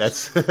 dude.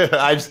 That's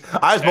I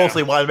was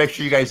mostly wanting to make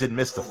sure you guys didn't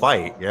miss the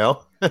fight, you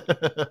know.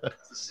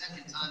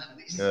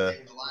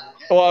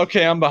 Well,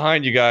 okay, I'm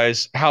behind you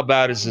guys. How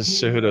bad is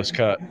this Cejudo's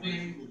cut?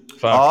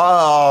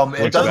 Fuck.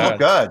 It doesn't look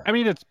good. I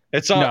mean, it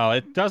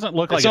doesn't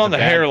look like it's on the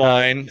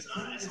hairline.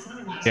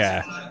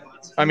 Yeah.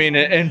 I mean,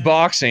 in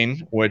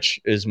boxing, which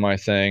is my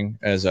thing,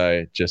 as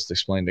I just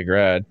explained to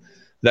Grad,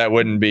 that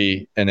wouldn't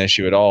be an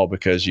issue at all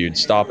because you'd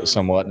stop it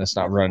somewhat and it's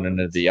not running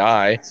into the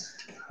eye.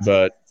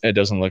 But it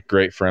doesn't look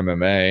great for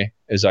MMA.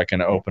 Is that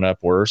going to open up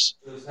worse?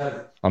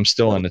 I'm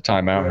still in the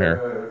timeout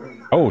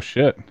here. Oh,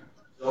 shit.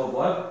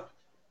 Grad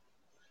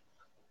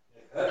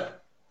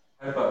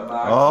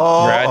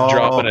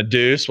dropping a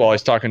deuce while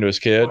he's talking to his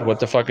kid. What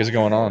the fuck is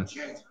going on?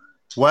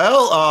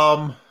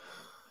 Well,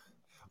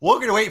 we're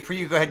going to wait for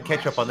you to go ahead and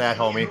catch up on that,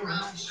 homie.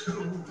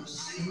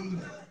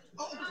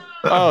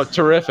 Oh,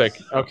 terrific.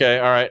 Okay,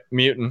 all right.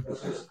 Muting.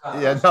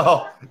 Yeah,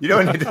 no. You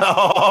don't need to.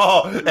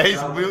 Oh,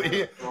 he's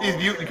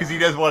muting because he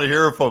doesn't want to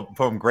hear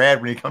from Grad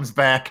when he comes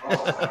back.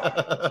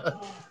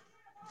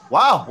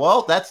 Wow.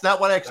 Well, that's not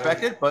what I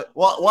expected, but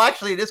well,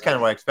 actually, it is kind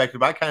of what I expected.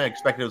 But I kind of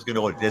expected it was going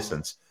to go a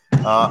distance.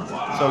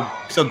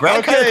 So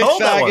Grant kind of Okay,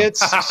 called faggots.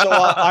 that one. So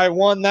I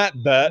won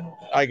that bet,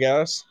 I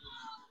guess.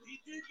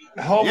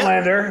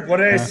 Homelander, what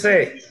did I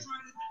say?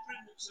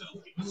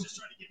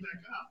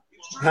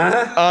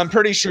 Huh? I'm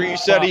pretty sure you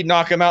said he'd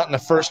knock him out in the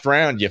first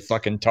round, you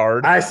fucking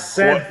tard. I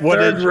said What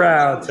third did-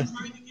 round.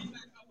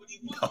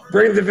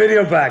 Bring the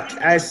video back.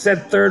 I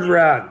said third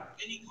round.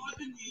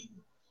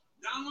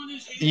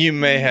 You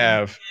may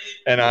have,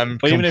 and I'm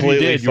Well, even if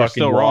completely you did, you're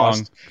fucking still wrong.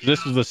 lost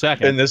This is the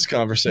second. in this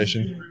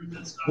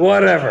conversation.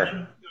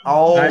 Whatever.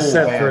 Oh, I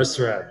said man. first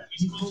round.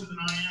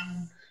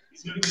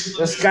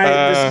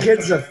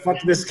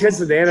 This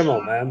kid's an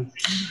animal, man.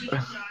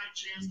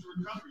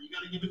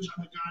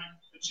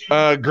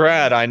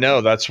 Grad, I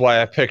know. That's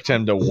why I picked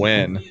him to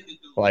win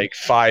like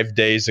 5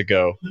 days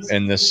ago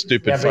in this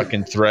stupid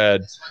fucking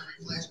thread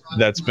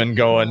that's been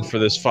going for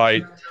this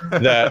fight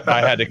that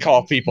I had to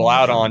call people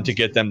out on to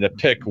get them to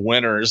pick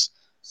winners.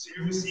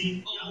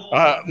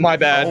 My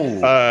bad.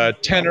 Oh.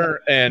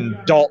 Tenor and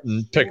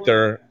Dalton picked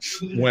their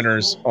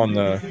winners on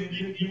the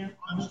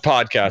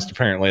podcast,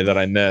 apparently, that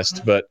I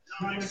missed. But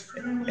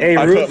Hey,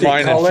 I Ruthie, put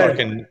mine in call in.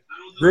 fucking.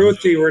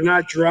 Ruthie, we're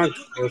not drunk.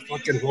 We're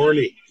fucking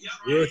horny.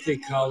 Ruthie,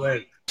 call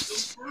in.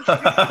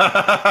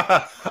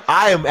 I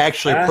am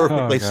actually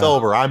perfectly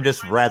sober. I'm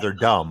just rather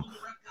dumb.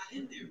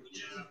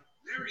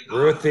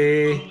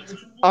 Ruthie.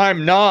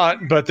 I'm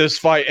not, but this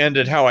fight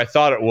ended how I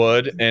thought it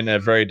would, in a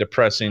very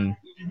depressing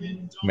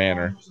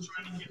manner.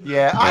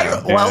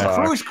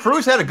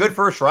 Cruz had a good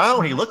first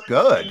round. He looked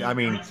good. I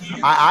mean,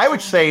 I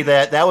would say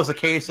that was a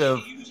case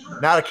of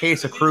not a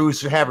case of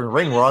Cruz having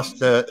ring rust.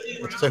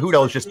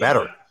 Cejudo is just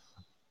better.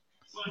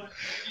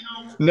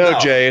 No,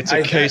 Jay, it's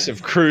a case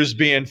of Cruz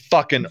being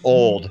fucking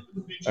old.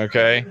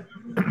 Okay.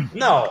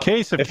 No.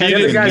 Case of If taking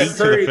you a knee to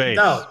the face.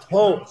 No,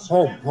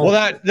 home. Well,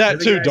 that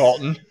too,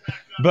 Dalton.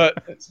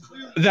 But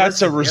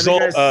that's a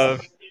result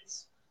of.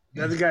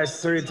 The other guy's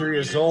 33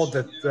 years old.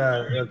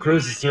 That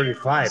Cruz is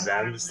 35.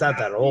 Man, it's not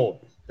that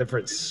old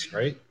difference,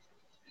 right?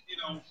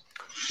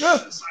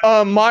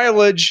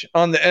 Mileage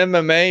on the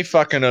MMA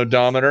fucking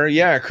odometer.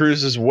 Yeah,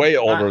 Cruz is way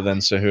older than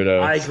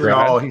Cejudo. I agree.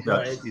 No,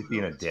 he's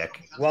being a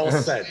dick. Well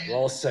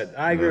said.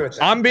 I agree with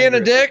that. I'm being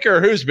a dick,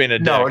 or who's being a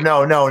dick?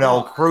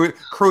 No.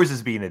 Cruz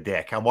is being a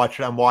dick. I'm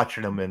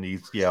watching him, and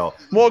he's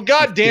Well,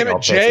 god damn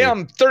it, Jay!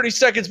 I'm 30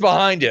 seconds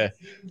behind you.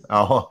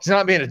 Oh, he's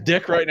not being a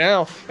dick right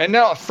now, and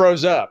now it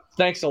froze up.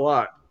 Thanks a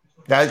lot.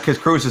 That's because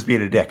Cruz is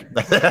being a dick.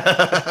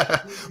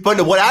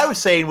 But what I was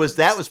saying was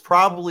that was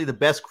probably the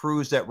best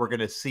Cruz that we're going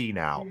to see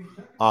now.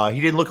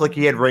 He didn't look like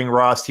he had ring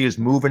rust. He was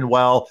moving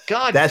well.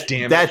 God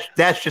damn it.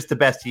 That's just the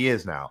best he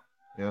is now.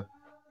 Yeah.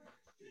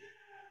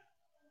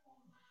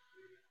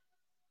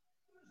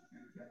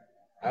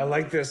 I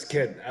like this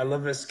kid. I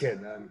love this kid.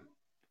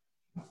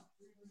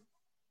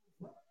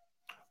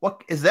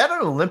 What is that,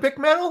 an Olympic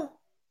medal?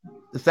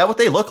 Is that what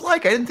they look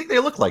like? I didn't think they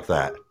looked like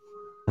that.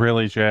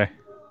 Really, Jay?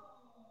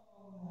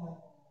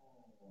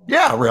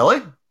 Yeah,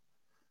 really?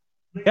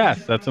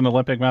 Yes, that's an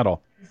Olympic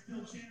medal.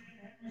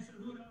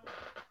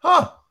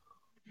 Huh.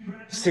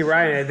 See,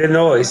 Ryan, I didn't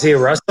know. Is he a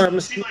wrestler?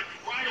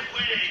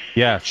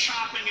 Yes.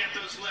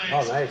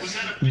 Oh, nice.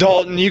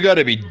 Dalton, you got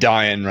to be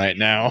dying right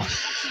now.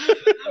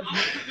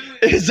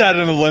 Is that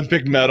an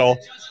Olympic medal?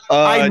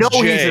 I know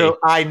Jay.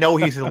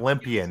 he's an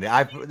Olympian.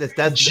 I've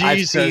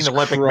Jesus seen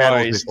Olympic Christ.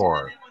 medals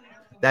before.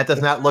 That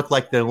does not look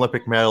like the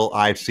Olympic medal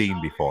I've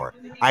seen before.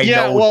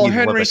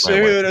 Henry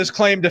Cejudo's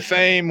claim to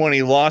fame when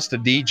he lost to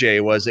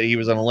DJ was that he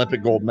was an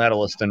Olympic gold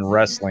medalist in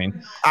wrestling.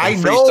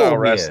 Freestyle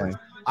wrestling.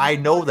 I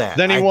know that.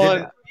 Then he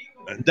won.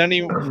 Then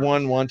he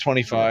won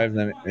 125.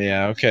 Then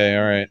okay,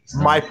 all right.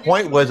 My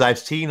point was I've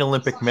seen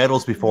Olympic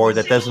medals before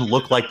that doesn't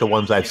look like the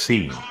ones I've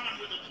seen.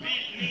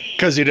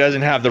 Because he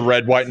doesn't have the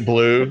red, white, and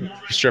blue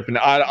stripping.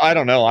 I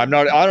don't know. I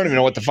don't even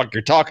know what the fuck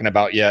you're talking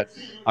about yet.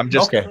 I'm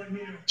just. Okay.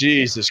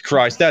 Jesus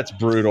Christ, that's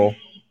brutal.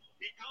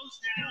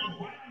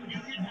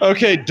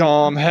 Okay,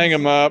 Dom, hang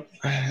him up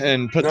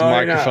and put the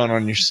microphone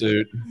on your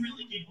suit.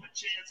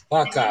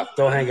 Fuck off.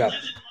 Don't hang up.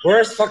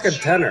 Where's fucking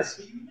Tenor?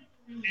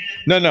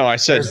 No, I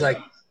said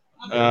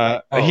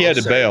he had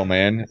to bail,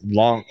 man,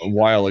 a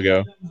while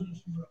ago.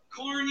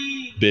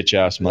 Bitch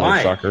ass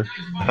motherfucker.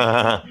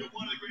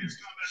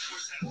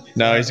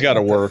 No, he's got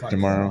to work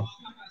tomorrow.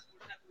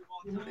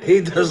 He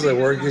doesn't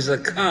work. He's a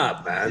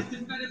cop, man.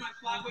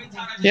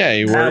 Yeah,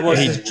 he worked. That was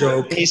a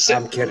joke.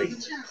 I'm kidding.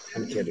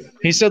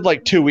 He said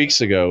like 2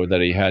 weeks ago that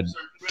he had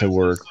to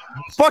work.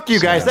 Fuck you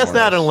guys. That's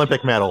not an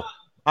Olympic medal.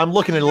 I'm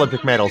looking at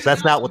Olympic medals.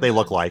 That's not what they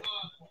look like.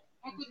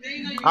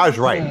 I was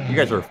right. You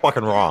guys are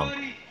fucking wrong.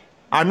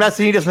 I'm not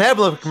saying he doesn't have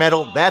an Olympic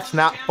medal. That's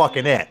not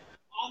fucking it.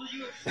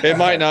 It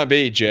might not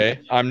be, Jay.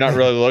 I'm not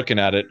really looking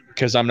at it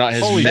because I'm not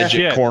his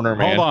midget corner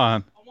man. Hold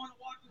on.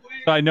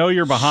 I know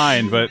you're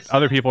behind, but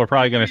other people are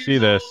probably going to see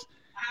this.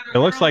 It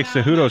looks like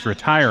Cejudo's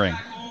retiring.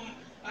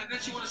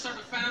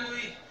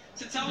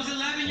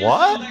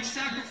 What?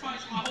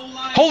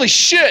 Holy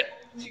shit!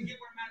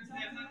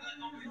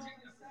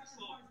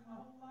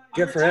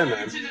 Good for him,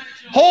 man.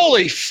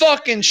 Holy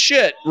fucking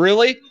shit!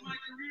 Really?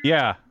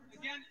 Yeah.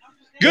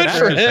 Good That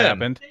for just him.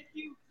 happened.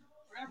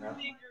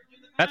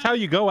 That's how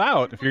you go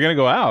out if you're gonna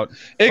go out.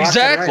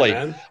 Exactly.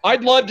 Fucking right, man.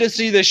 I'd love to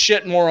see this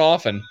shit more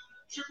often.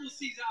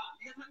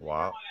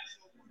 Wow.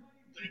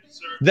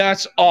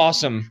 That's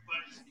awesome.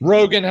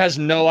 Rogan has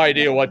no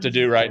idea what to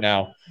do right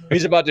now.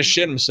 He's about to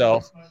shit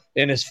himself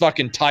in his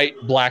fucking tight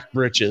black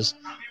breeches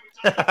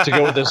to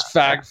go with his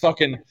fag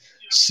fucking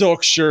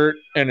silk shirt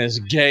and his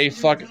gay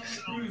fucking.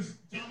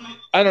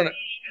 I don't know.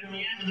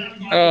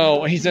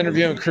 Oh, he's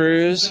interviewing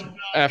Cruz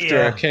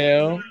after a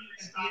KO.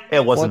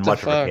 It wasn't What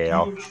the much of a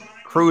fuck? KO.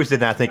 Cruz did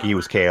not think he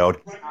was KO'd.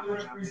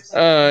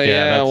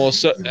 Yeah. Well,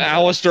 so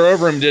Alistair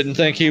Overeem didn't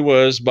think he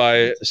was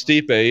by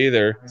Stipe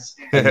either,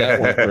 and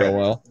that worked real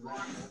well.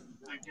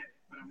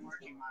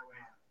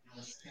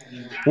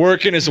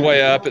 Working his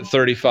way up at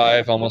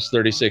 35, almost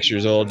 36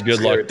 years old. Good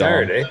luck, Dom.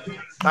 Retired, eh?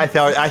 I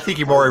think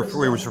he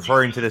was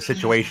referring to the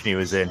situation he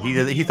was in.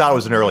 He thought it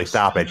was an early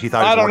stoppage. He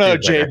thought. I don't know,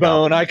 J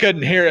Bone. I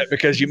couldn't hear it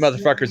because you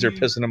motherfuckers are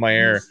pissing in my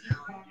ear.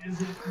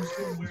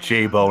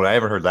 J Bone. I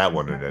haven't heard that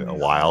one in a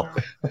while.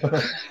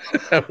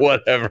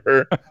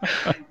 Whatever.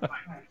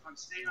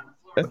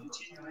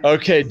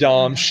 Okay,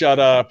 Dom, shut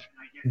up.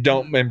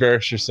 Don't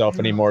embarrass yourself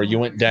anymore. You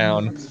went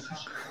down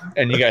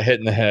and you got hit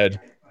in the head.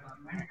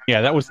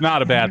 Yeah, that was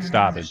not a bad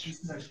stoppage.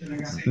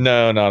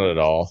 No, not at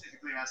all.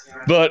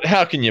 But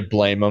how can you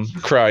blame him?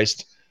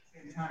 Christ.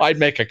 I'd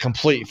make a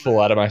complete fool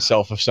out of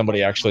myself if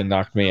somebody actually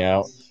knocked me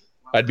out.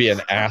 I'd be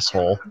an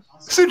asshole.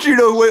 Since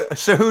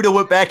Cejudo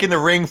went back in the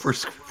ring for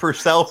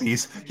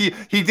selfies,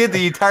 he did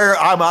the entire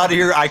 "I'm out of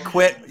here, I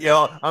quit,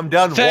 I'm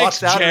done."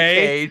 Thanks, walked out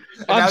Jay. of the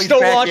cage. I'm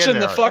still watching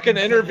the fucking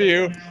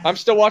interview. I'm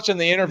still watching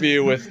the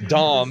interview with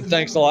Dom.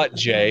 Thanks a lot,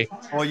 Jay.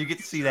 Well, you get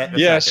to see that. In a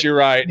Yes, second. you're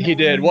right. He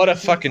did. What a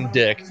fucking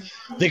dick.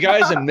 The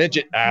guy's a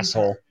midget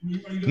asshole.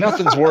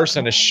 Nothing's worse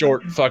than a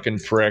short fucking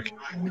prick.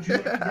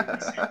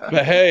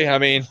 But hey, I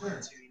mean,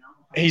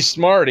 he's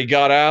smart. He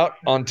got out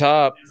on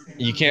top.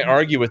 You can't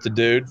argue with the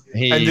dude.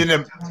 And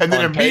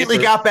then immediately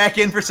got back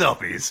in for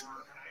selfies.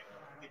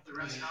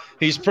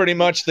 He's pretty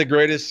much the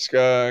greatest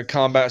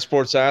combat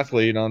sports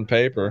athlete on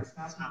paper,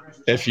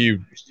 if you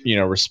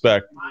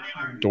respect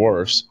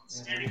dwarfs.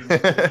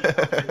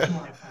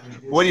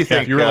 What do you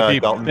think? If you really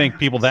Dalton? think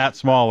people that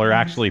small are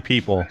actually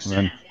people,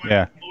 then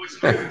yeah.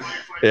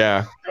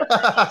 Yeah.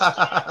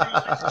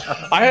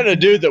 I had a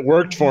dude that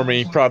worked for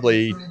me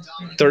probably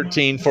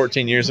 13,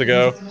 14 years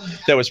ago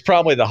that was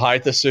probably the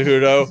height of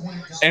Cejudo.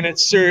 And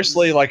it's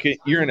seriously like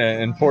you're in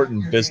an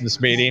important business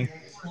meeting.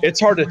 It's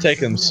hard to take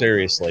them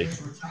seriously.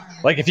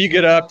 Like if you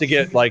get up to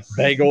get like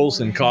bagels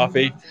and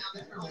coffee,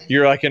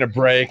 you're like in a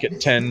break at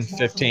 10,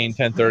 15,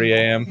 10:30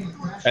 a.m.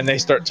 and they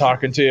start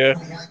talking to you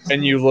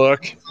and you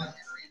look.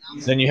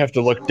 Then you have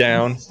to look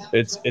down.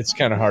 It's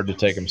kind of hard to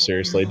take him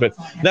seriously. But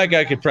that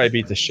guy could probably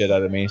beat the shit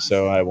out of me,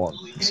 so I won't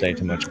say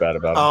too much bad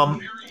about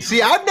him.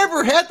 See, I've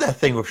never had that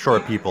thing with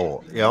short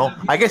people.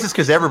 I guess it's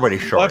because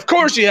everybody's short. Well, of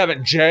course you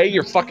haven't, Jay.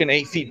 You're fucking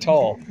 8 feet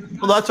tall.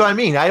 Well, that's what I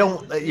mean. I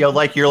don't,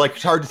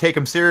 it's hard to take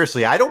them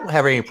seriously. I don't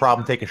have any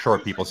problem taking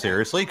short people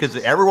seriously because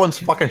everyone's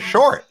fucking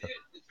short.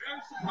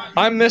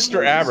 I'm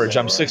Mr. Average.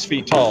 I'm 6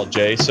 feet tall,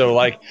 Jay. So,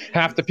 like,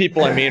 half the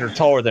people I meet are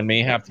taller than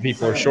me. Half the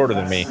people are shorter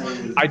than me.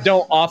 I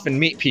don't often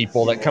meet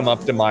people that come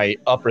up to my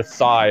upper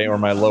thigh or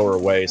my lower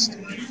waist.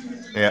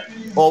 Yeah.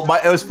 Well,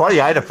 it was funny.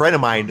 I had a friend of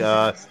mine,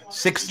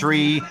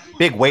 6'3",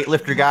 big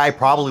weightlifter guy,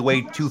 probably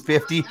weighed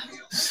 250,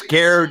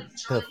 scared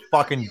to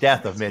fucking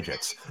death of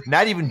midgets.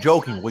 Not even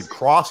joking, would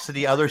cross to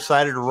the other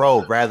side of the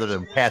road rather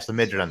than pass the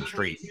midget on the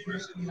street.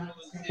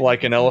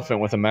 Like an elephant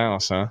with a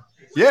mouse, huh?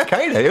 Yeah,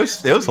 kind of. It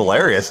was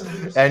hilarious,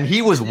 and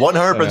he was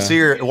 100%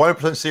 serious.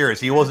 100% serious.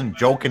 He wasn't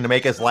joking to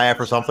make us laugh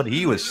or something.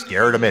 He was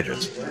scared of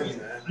midgets.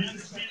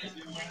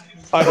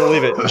 I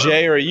believe it.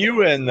 Jay, are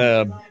you in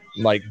the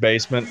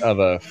basement of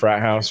a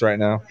frat house right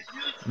now?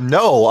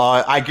 No,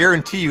 I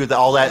guarantee you that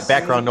all that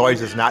background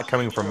noise is not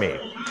coming from me.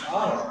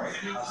 Oh.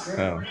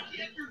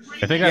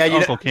 I think that's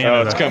Uncle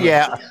Canada. It's coming.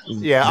 Yeah.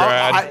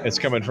 Grad. It's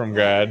coming from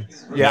Grad.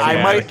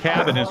 Yeah, The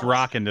cabin is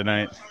rocking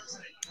tonight.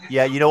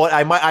 Yeah, you know what?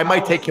 I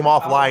might take him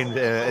offline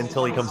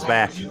until he comes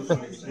back.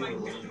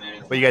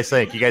 What do you guys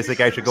think? You guys think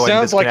I should go ahead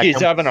and disconnect Sounds like he's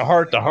him? having a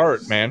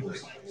heart-to-heart, man.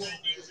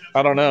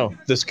 I don't know.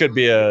 This could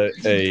be a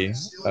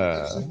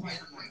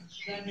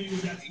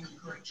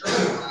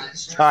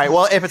All right.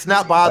 Well, if it's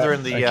not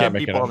bothering the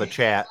people in the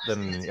chat,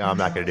 then I'm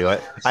not going to do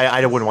it.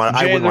 I wouldn't want.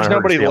 Jay, there's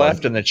nobody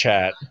left in the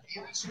chat.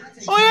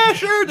 Oh yeah,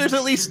 sure. There's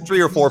at least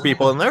 3 or 4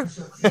 people in there.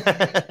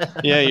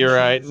 Yeah, you're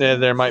right.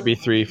 There might be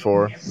 3,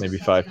 4, maybe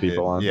 5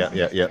 people on. Yeah.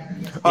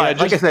 All right,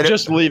 like I said,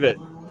 just leave it.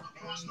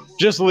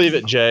 Just leave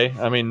it, Jay.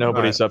 I mean,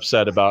 nobody's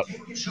upset about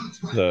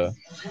the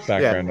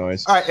background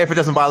noise. All right. If it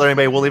doesn't bother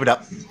anybody, we'll leave it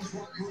up.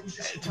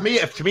 To me,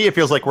 it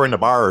feels like we're in the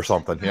bar or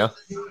something. Yeah.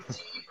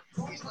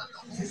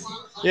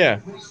 Yeah.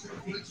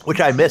 Which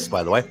I miss,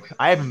 by the way.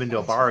 I haven't been to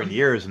a bar in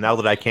years, and now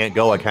that I can't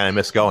go, I kind of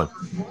miss going.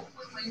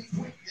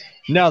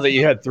 Now that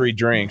you had 3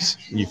 drinks,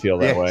 you feel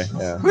that way.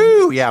 Yeah.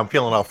 Woo! Yeah, I'm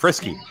feeling all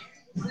frisky.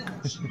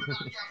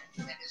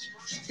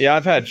 Yeah,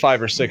 I've had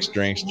 5 or 6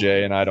 drinks,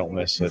 Jay, and I don't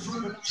miss it.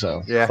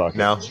 So Yeah, fuck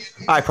no, it.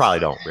 I probably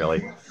don't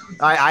really.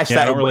 I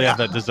Yeah, I don't really have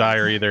that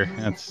desire either.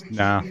 That's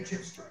nah.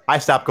 I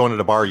stopped going to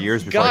the bar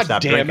years before I God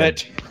stopped damn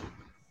drinking. it!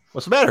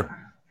 What's the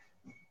matter?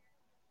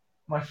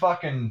 My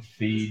fucking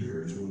feed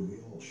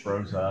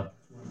froze up.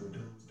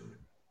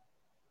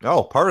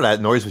 Oh, part of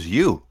that noise was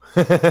you.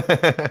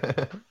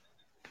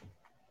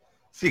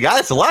 See, God,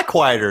 it's a lot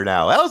quieter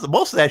now. That was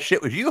most of that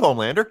shit was you,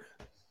 Homelander.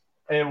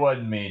 It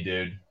wasn't me,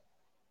 dude.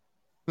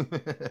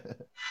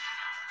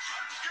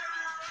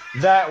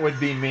 That would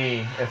be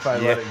me if I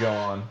let it go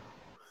on.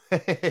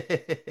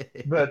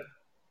 But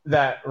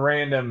that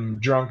random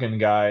drunken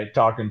guy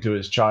talking to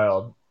his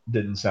child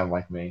didn't sound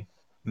like me.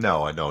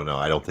 No, I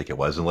don't think it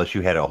was, unless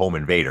you had a home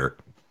invader.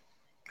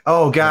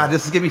 Oh, God,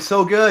 this is going to be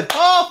so good.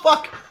 Oh,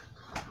 fuck.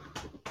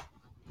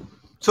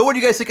 So what do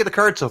you guys think of the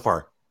card so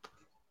far?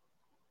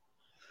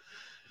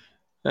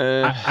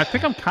 I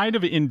think I'm kind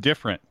of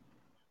indifferent.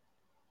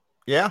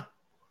 Yeah?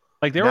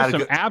 Like, there was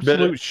some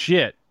absolute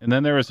shit, and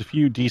then there was a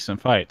few decent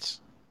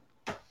fights.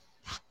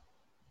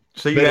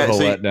 So you bit of a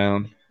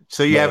letdown.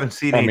 So you haven't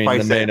seen any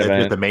fights that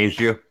just amazed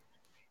you?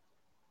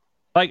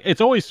 Like,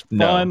 it's always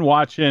fun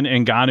watching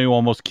Ngannou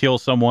almost kill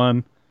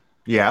someone.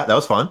 Yeah, that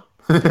was fun.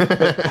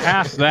 But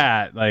past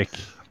that, like,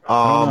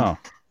 I don't know.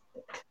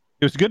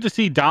 It was good to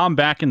see Dom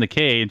back in the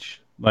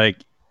cage, like,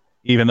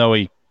 even though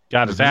he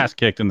got his ass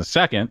kicked in the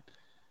second.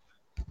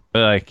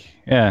 But, like,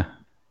 yeah.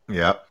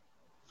 Yeah.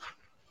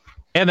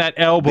 And that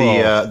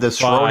elbow the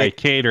by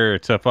Cater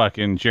to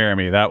fucking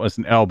Jeremy. That was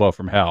an elbow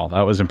from hell.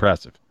 That was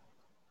impressive.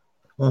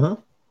 Yeah,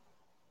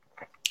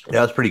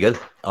 that's pretty good.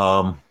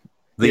 Well,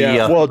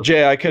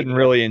 Jay, I couldn't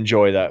really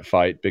enjoy that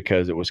fight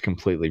because it was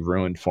completely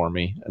ruined for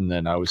me, and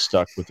then I was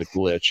stuck with a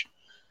glitch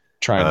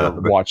trying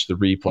to watch the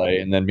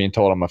replay, and then being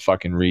told I'm a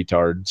fucking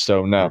retard.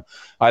 So no,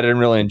 I didn't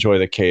really enjoy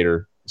the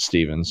Cater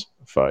Stevens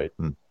fight.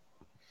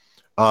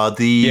 I'll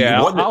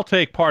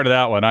take part of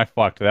that one. I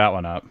fucked that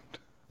one up.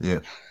 Yeah,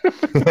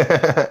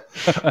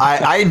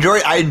 I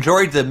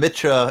enjoyed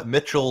the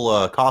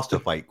Mitchell Costa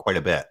fight quite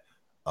a bit.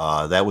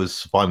 That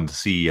was fun to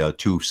see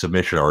two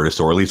submission artists,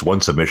 or at least one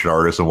submission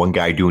artist, and one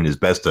guy doing his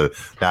best to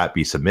not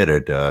be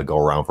submitted, go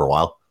around for a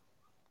while.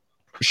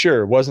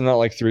 Sure, wasn't that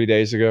like 3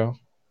 days ago?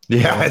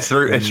 Yeah,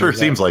 it sure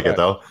seems like it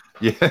though.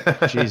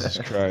 Yeah, Jesus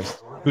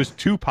Christ, it was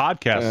 2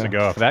 podcasts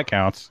ago, if that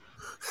counts.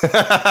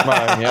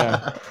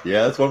 Yeah,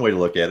 that's one way to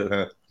look at it,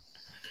 huh?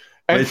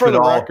 And for the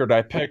record,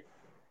 I picked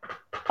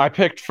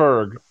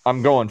Ferg.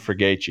 I'm going for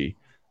Gaethje.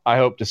 I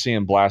hope to see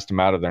him blast him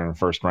out of there in the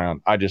first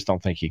round. I just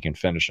don't think he can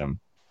finish him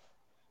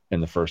in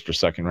the first or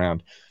second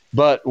round.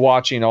 But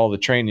watching all the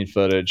training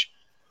footage,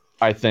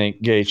 I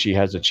think Gaethje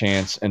has a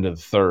chance into the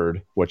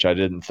third, which I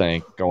didn't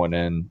think going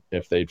in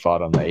if they'd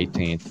fought on the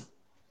 18th.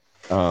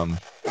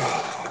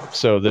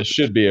 So this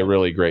should be a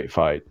really great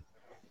fight.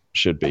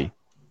 Should be.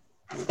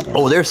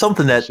 Oh, there's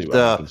something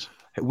that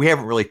we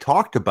haven't really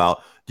talked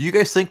about. Do you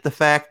guys think the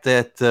fact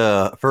that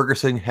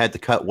Ferguson had to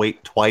cut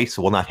weight twice,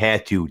 well, not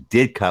had to,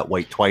 did cut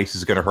weight twice,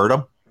 is going to hurt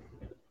him?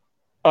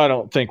 I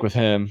don't think with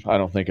him. I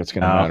don't think it's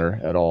going to matter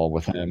at all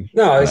with him.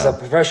 No, he's a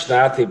professional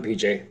athlete,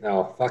 PJ.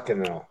 No,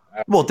 fucking no.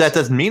 Well, that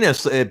doesn't mean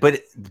us,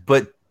 but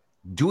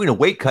doing a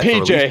weight cut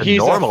PJ, for at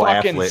least a normal a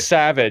fucking athlete.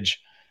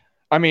 Savage.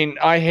 I mean,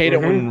 I hate it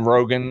when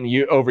Rogan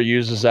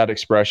overuses that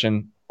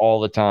expression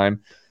all the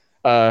time.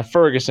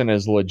 Ferguson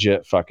is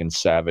legit fucking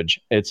savage.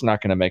 It's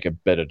not going to make a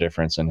bit of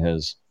difference in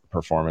his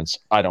performance,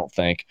 I don't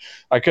think.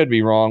 I could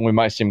be wrong. We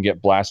might see him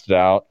get blasted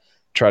out,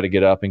 try to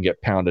get up and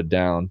get pounded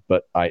down,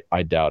 but I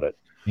doubt it.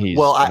 He's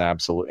an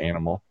absolute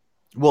animal.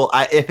 Well,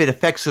 if it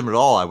affects him at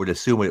all, I would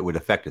assume it would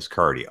affect his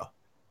cardio.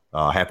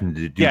 Having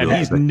to do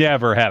he's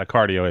never had a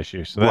cardio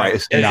issue, so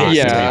that's not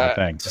the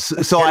thing.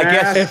 So I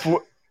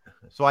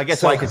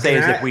guess what I can say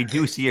is if we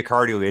do see a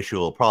cardio issue,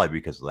 it'll probably be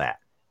because of that.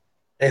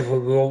 If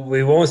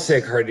we won't see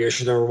a cardio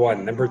issue, number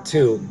one. Number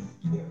two,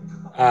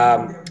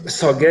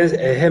 so against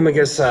him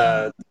against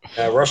a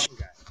Russian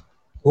guy,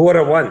 who would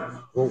have won?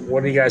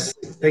 What do you guys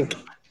think?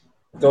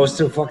 Those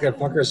two fucking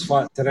fuckers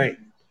fought tonight.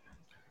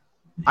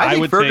 I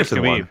would take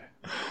Khabib.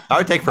 I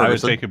would take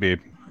Ferguson. I would take Khabib.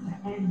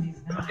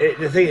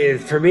 The thing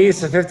is, for me,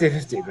 it's a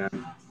 50-50, man.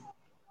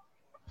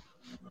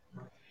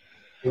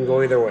 You can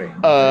go either way.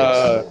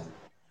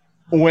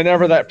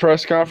 Whenever that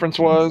press conference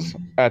was,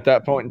 at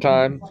that point in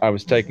time, I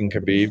was taking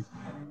Habib,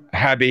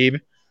 not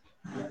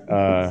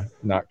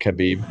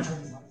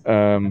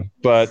Khabib.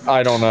 But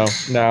I don't know.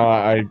 Now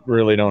I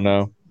really don't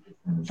know.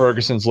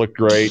 Ferguson's looked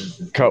great,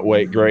 cut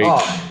weight great. Oh,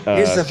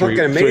 he's fucking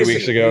amazing. 3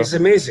 weeks ago. He's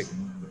amazing.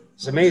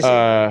 It's amazing.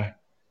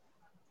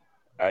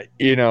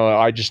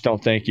 I just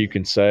don't think you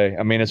can say.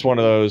 I mean, it's one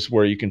of those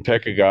where you can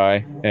pick a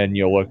guy and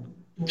you'll look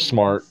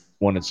smart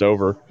when it's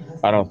over.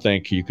 I don't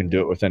think you can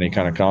do it with any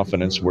kind of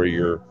confidence where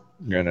you're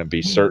going to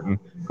be certain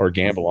or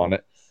gamble on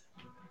it.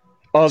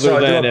 Other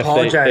than if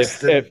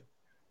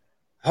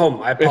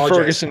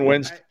Ferguson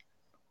wins.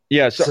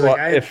 Yeah,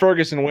 if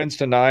Ferguson wins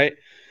tonight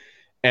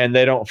and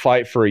they don't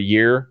fight for a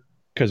year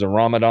because of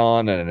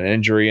Ramadan and an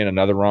injury and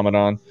another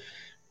Ramadan,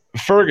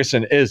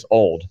 Ferguson is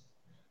old.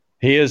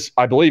 He is.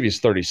 I believe he's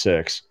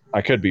 36.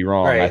 I could be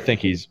wrong. Right. I think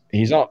he's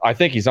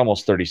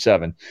almost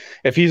 37.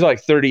 If he's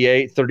like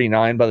 38,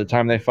 39 by the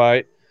time they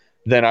fight,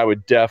 then I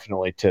would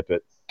definitely tip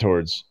it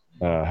towards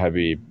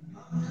Habib.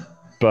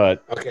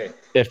 But Okay.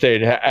 if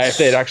they'd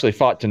actually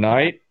fought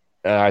tonight,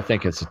 I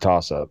think it's a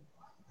toss up.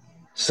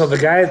 So the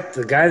guy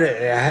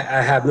that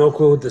I have no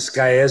clue who this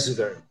guy is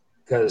either,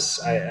 because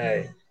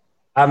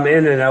I'm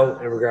in and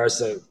out in regards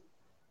to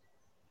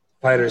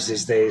fighters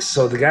these days.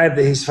 So the guy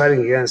that he's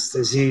fighting against,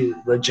 is he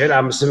legit?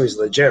 I'm assuming he's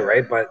legit,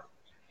 right? But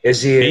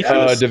is he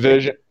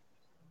Division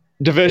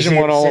Is he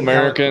One the All same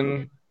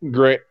American?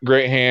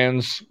 Great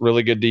hands,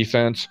 really good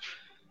defense.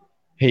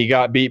 He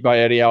got beat by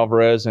Eddie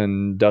Alvarez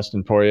and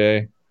Dustin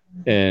Poirier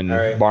in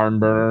barn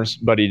burners,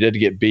 but he did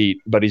get beat.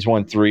 But he's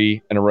won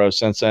 3 in a row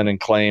since then, and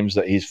claims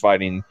that he's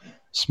fighting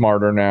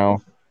smarter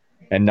now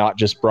and not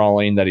just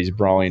brawling. That he's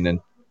brawling in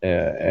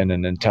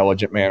an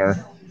intelligent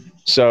manner.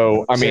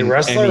 So I mean,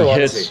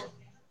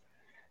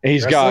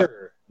 he's got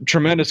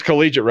tremendous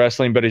collegiate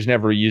wrestling, but he's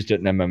never used it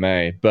in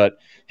MMA. But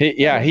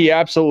he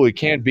absolutely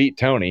can beat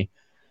Tony.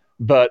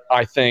 But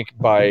I think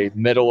by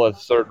middle of the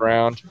third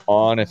round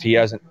on, if he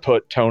hasn't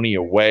put Tony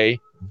away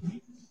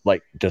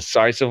like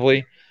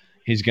decisively,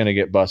 he's going to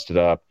get busted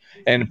up.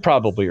 And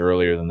probably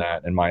earlier than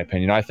that, in my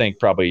opinion. I think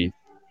probably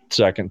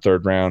second,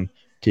 third round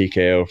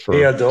TKO for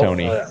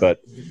Tony.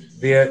 But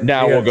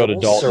now we'll go to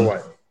Dalton. Or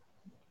what?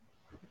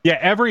 Yeah,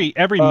 every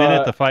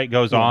minute the fight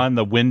goes on,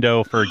 the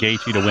window for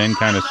Gaethje to win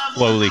kind of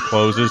slowly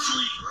closes.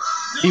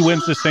 He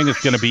wins this thing,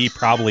 it's going to be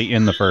probably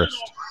in the first.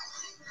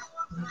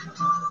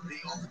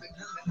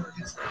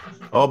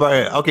 Oh,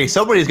 but okay,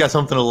 somebody's got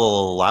something a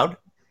little loud.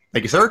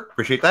 Thank you, sir.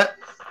 Appreciate that.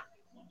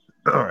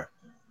 All right.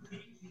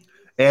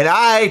 And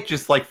I,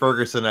 just like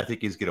Ferguson, I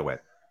think he's going to win.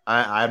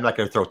 I'm not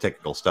going to throw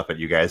technical stuff at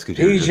you guys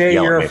because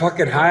you're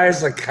fucking high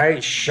as a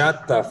kite.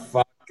 Shut the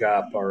fuck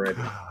up already.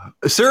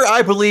 Sir,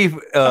 I believe,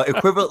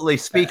 equivalently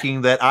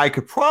speaking, that I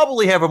could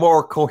probably have a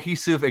more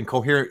cohesive and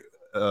coherent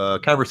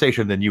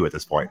conversation than you at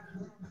this point.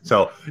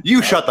 So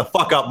you shut the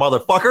fuck up,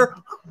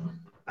 motherfucker.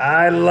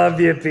 I love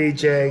you,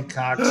 PJ,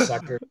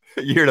 cocksucker.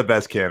 You're the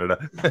best,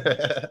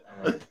 Canada.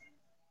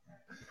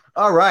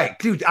 All right,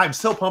 dude, I'm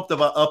so pumped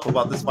up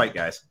about this fight,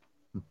 guys.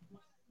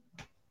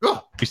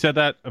 You said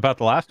that about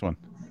the last one.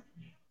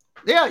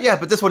 Yeah,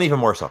 but this one even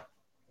more so.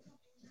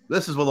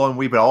 This is the one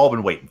we've all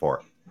been waiting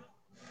for.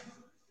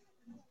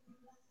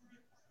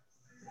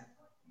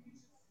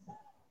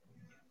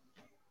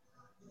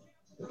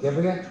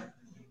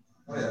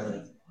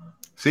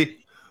 See,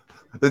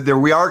 there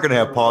we are going to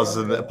have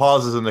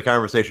pauses in the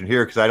conversation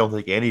here because I don't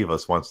think any of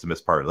us wants to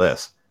miss part of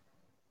this.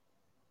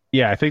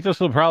 Yeah, I think this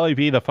will probably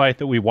be the fight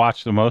that we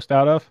watch the most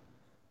out of.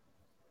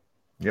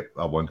 Yep,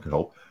 one could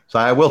hope. So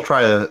I will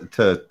try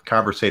to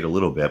conversate a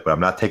little bit, but I'm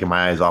not taking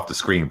my eyes off the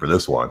screen for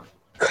this one.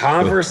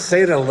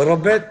 Conversate a little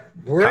bit?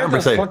 Where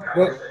the fuck?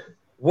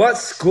 What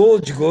school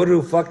did you go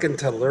to fucking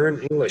to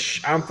learn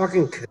English? I'm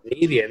fucking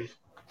Canadian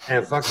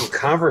and fucking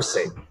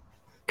conversate.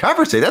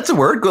 Conversate, that's a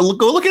word. Go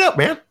look it up,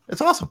 man.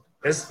 It's awesome.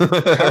 Is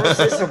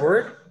conversate a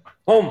word?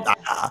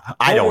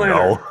 I don't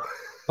know.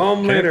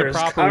 Home leaders.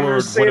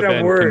 Conversate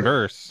a word.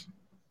 Converse.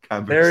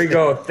 There you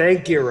go.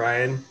 Thank you,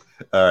 Ryan.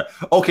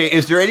 Okay,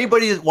 is there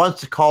anybody that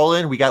wants to call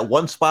in? We got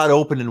one spot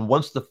open, and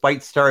once the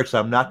fight starts,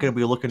 I'm not going to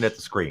be looking at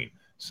the screen.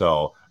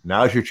 So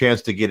now's your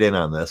chance to get in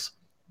on this.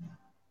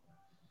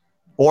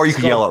 Or you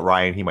can yell at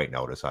Ryan. He might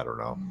notice. I don't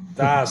know.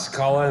 Das,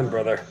 call in,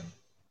 brother.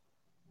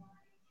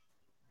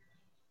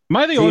 Am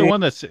I the only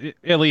one that's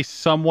at least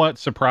somewhat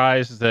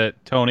surprised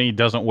that Tony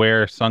doesn't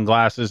wear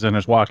sunglasses in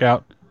his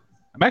walkout?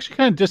 I'm actually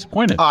kind of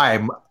disappointed. I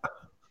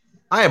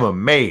am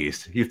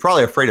amazed. He's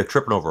probably afraid of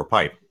tripping over a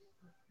pipe.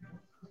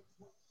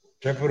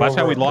 That's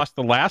how we lost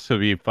the last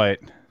Habib fight.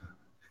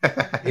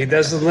 He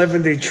doesn't live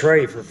in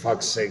Detroit, for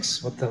fuck's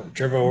sakes. What the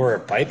tripping over a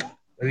pipe?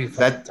 What are you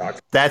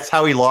talking? That's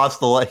how he lost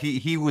the.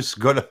 He was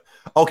gonna.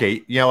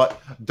 Okay, you know what,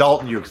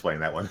 Dalton, you explain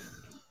that one.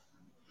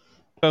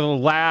 So the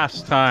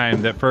last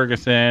time that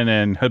Ferguson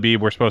and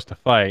Habib were supposed to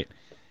fight,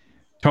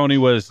 Tony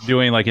was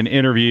doing like an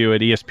interview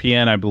at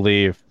ESPN, I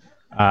believe,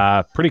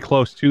 pretty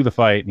close to the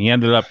fight, and he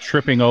ended up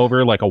tripping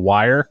over like a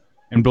wire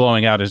and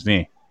blowing out his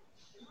knee.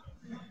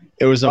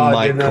 It was a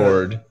mic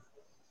cord.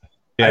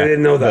 Yeah. I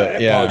didn't know that.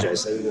 I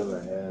apologize. I didn't know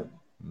that.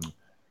 Yeah.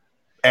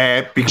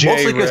 And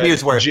mostly because he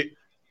was wearing.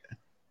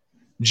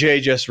 Jay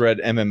just read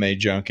MMA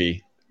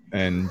Junkie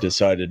and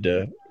decided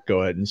to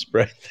go ahead and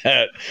spread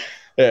that.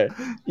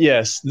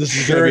 Yes, this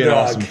is going to be an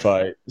awesome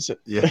fight. So,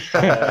 yeah.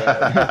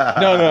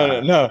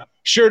 No.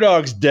 Sure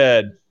Dog's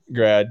dead,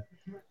 Grad.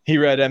 He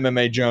read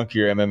MMA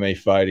Junkie or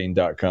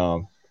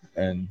MMAfighting.com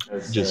and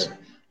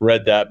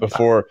read that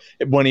before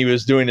when he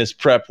was doing his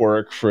prep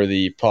work for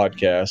the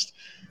podcast.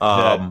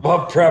 Prep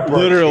work.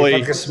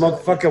 Literally,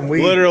 smoke fucking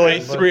weed. Literally,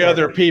 3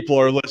 other people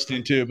are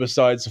listening to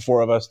besides the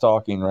 4 of us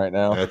talking right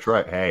now. That's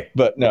right. Hey,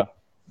 but no. All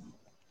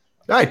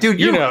right, dude.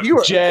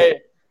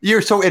 Jay.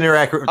 You're so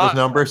inaccurate with those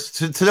numbers.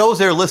 To those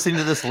that are listening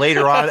to this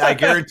later on, I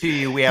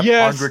guarantee you we have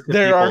hundreds of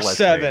people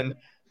listening.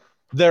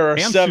 There are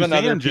 7 Suzanne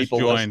other people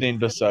listening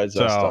besides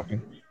us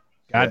talking.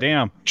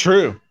 Goddamn.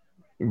 True.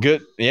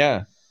 Good,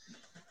 yeah.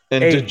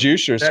 And Hey,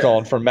 DeJuicer's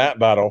calling for Matt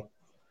Battle.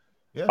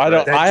 Yeah,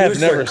 I have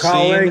never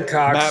seen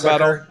Matt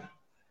Battle.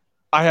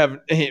 cocksucker. I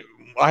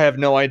have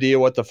no idea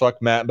what the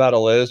fuck Matt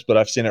Battle is, but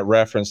I've seen it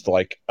referenced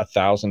like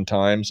 1,000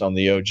 times on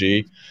the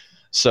OG.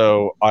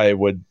 So I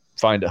would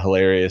find it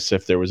hilarious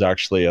if there was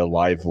actually a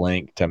live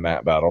link to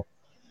Matt Battle.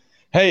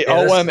 Hey,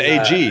 Yeah,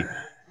 OMAG.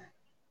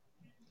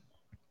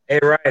 Hey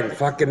Ryan,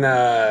 fucking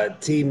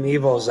Team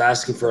Evil's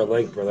asking for a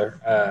link, brother.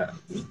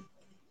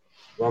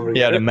 Want me to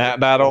Yeah, get to it? Matt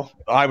Battle.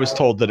 I was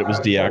told that it was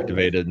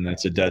deactivated and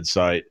it's a dead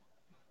site.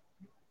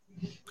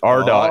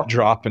 RDOT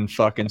dropping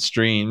fucking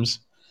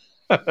streams.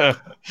 I've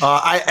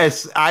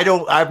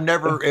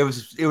never. It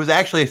was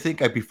actually, I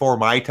think, before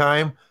my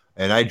time,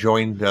 and I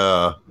joined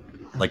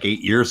like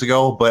 8 years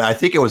ago. But I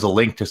think it was a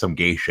link to some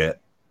gay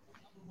shit.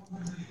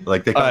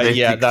 Like they claimed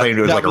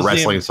it was like a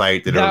wrestling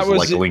site that it was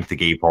like a link to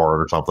gay porn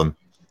or something.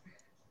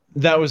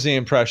 That was the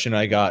impression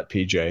I got,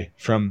 PJ,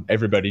 from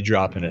everybody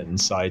dropping it in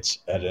sites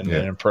at an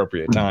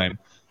inappropriate time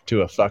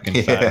to a fucking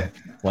fag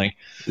link.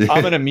 I'm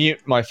going to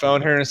mute my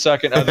phone here in a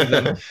second. Other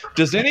than,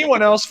 does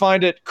anyone else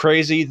find it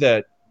crazy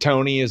that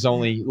Tony is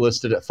only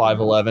listed at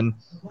 5'11",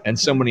 and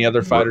so many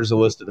other fighters are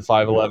listed at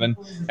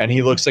 5'11", and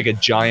he looks like a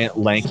giant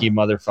lanky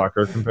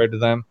motherfucker compared to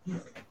them?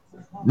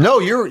 No,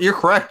 you're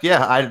correct.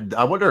 Yeah,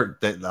 I wonder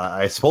that.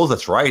 I suppose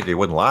that's right. They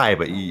wouldn't lie,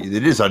 but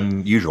it is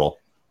unusual.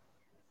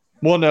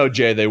 Well, no,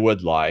 Jay, they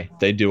would lie.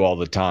 They do all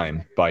the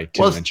time by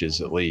 2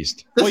 inches at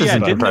least. This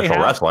isn't professional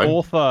wrestling.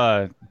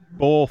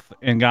 Both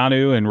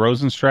Ngannou and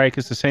Rosenstrike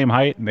is the same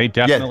height, and they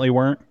definitely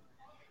weren't.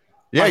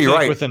 Yeah, you're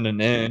right. Within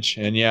an inch,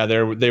 and yeah,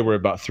 they were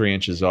about 3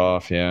 inches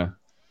off. Yeah,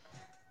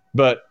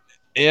 but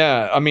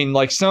yeah, I mean,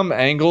 like some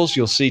angles,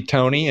 you'll see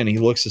Tony, and he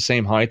looks the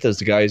same height as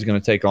the guy he's going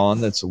to take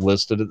on that's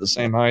listed at the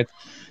same height,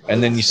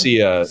 and then you see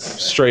a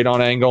straight on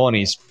angle, and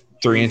he's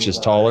 3 inches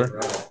taller.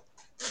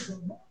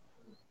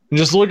 And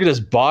just look at his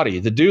body.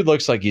 The dude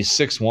looks like he's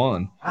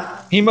 6'1".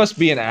 He must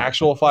be an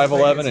actual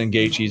 5'11", and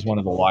Gaethje's one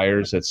of the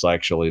liars that's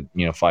actually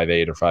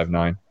 5'8" or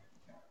 5'9".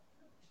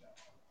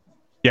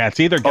 Yeah, it's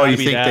either got to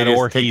be that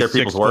or he's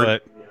 6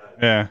 foot.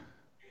 Yeah.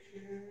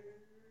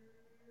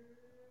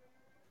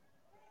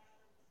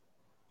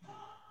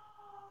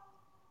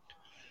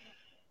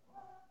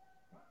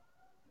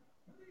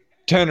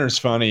 Tanner's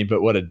funny,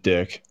 but what a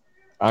dick.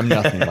 I'm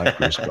nothing like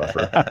Bruce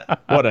Buffer.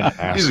 What an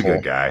asshole. He's a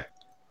good guy.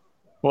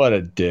 What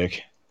a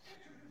dick.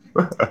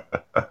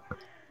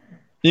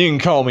 You can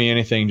call me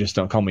anything, just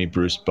don't call me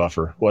Bruce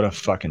Buffer. What a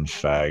fucking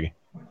fag.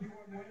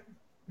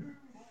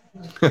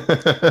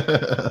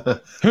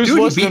 Who's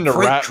listening to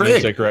rap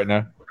music right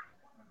now?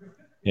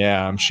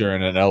 Yeah, I'm sure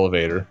in an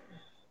elevator.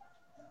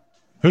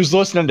 Who's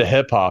listening to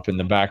hip hop in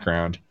the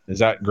background? Is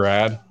that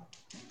Grad?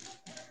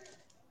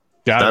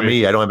 Not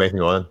me. I don't have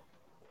anything on.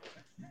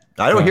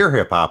 I don't hear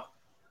hip hop.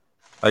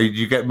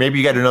 Maybe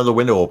you got another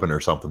window open or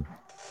something.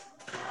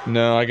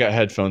 No, I got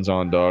headphones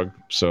on, dog.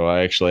 So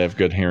I actually have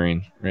good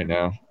hearing right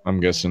now. I'm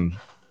guessing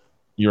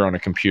you're on a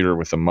computer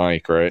with a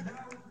mic, right?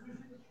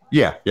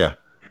 Yeah.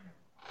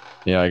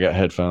 Yeah, I got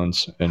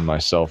headphones in my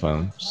cell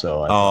phone.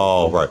 So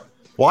right.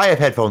 Well, I have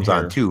headphones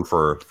on too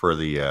for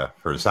the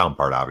sound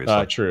part,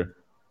 obviously.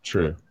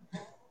 True.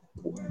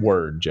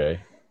 Word, Jay.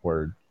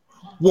 Word,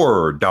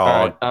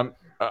 dog. Right,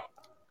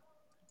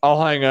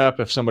 I'll hang up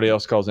if somebody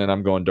else calls in.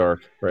 I'm going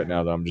dark right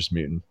now, though. I'm just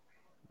muting.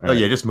 All right.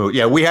 Just move.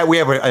 Yeah, we have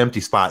an empty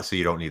spot, so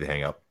you don't need to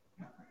hang up.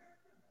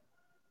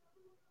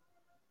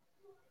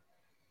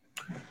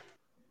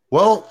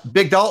 Well,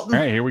 Big Dalton.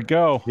 All right, here we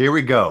go.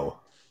 Let's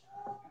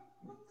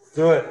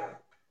do it.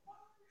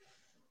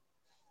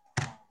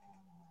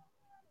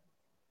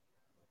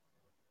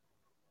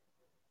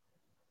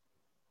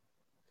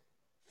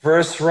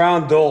 First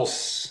round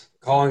dose.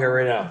 Calling it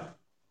right now.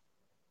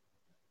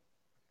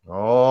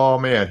 Oh,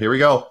 man. Here we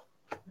go.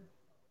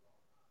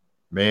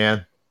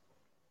 Man.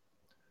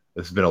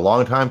 This has been a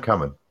long time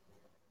coming.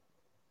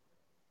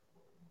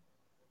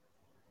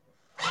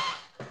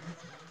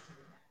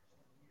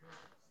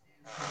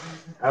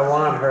 I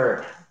want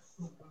her.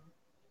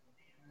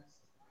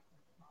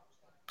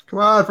 Come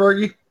on,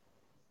 Fergie.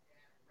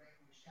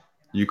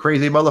 You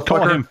crazy motherfucker.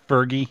 Call him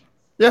Fergie.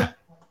 Yeah,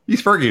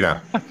 he's Fergie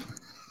now.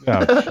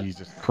 Oh,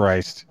 Jesus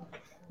Christ.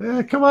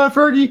 Yeah, come on,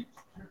 Fergie.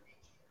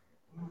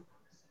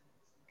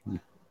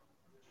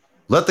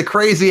 Let the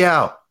crazy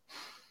out.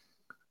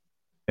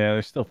 Yeah,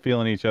 they're still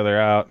feeling each other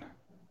out.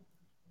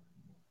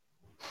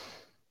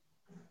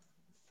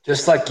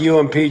 Just like you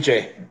and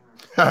PJ.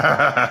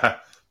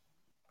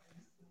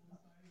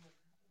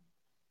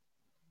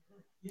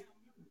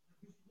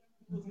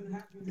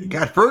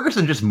 God,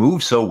 Ferguson just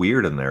moves so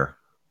weird in there.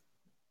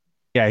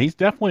 Yeah, he's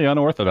definitely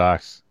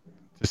unorthodox,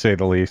 to say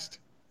the least.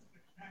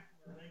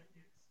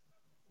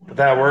 But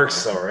that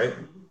works, though, right?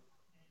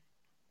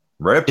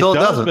 Right up till it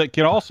doesn't. But it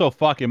can also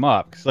fuck him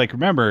up. Because,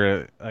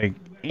 remember,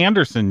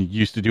 Anderson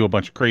used to do a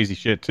bunch of crazy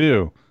shit,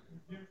 too.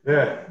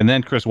 Yeah. And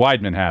then Chris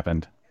Weidman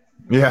happened.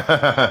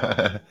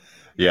 Yeah.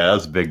 Yeah, that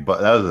was a big,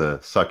 that was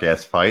a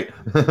suck-ass fight.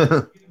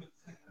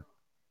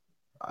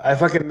 I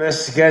fucking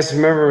miss. You guys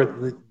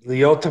remember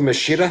Lyoto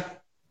Machida?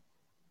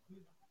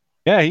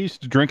 Yeah, he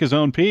used to drink his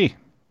own pee.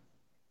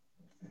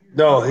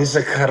 No, he's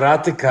a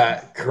karate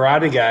guy.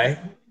 That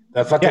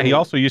Yeah, he fucking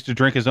also used to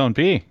drink his own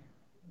pee.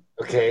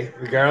 okay.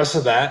 Regardless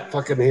of that,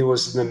 fucking, he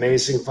was an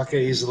amazing fucking.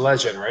 He's a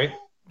legend, right?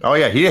 Oh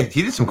yeah,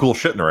 he did some cool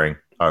shit in the ring,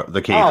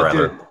 the cage Oh,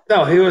 rather. dude,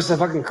 no, he was a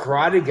fucking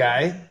karate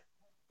guy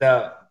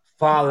that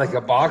fought like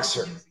a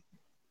boxer.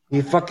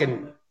 He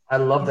fucking, I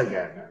love that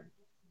guy, man.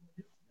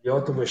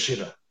 Yota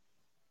Mashida.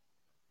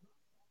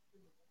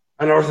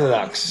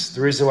 Unorthodox.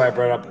 The reason why I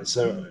brought up is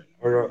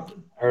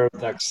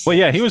unorthodox Well,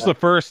 yeah, he was the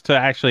first to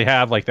actually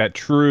have like that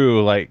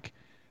true like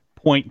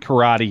point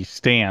karate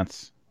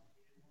stance.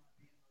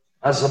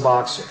 as a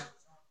boxer,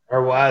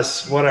 or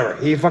was whatever.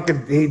 He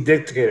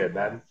dictated,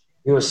 man.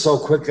 He was so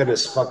quick on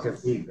his fucking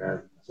feet,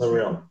 man. So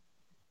real.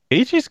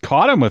 Gaethje's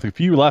caught him with a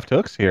few left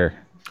hooks here.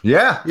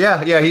 Yeah.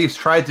 He's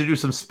tried to do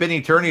some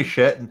spinny turny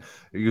shit, and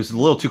he was a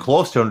little too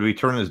close to him to be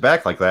turning his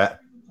back like that.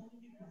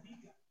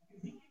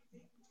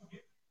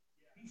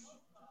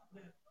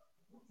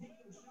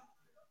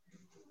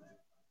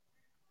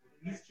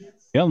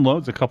 He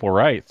unloads a couple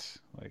rights.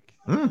 Like,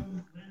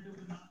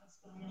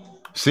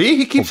 See,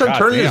 he keeps on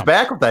turning his damn.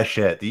 back with that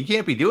shit. You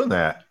can't be doing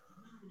that.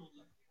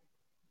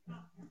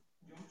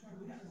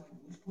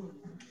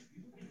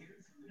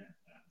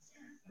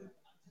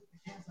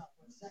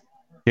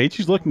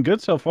 Gaethje's looking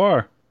good so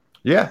far.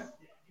 Yeah.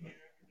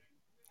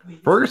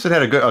 Ferguson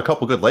had a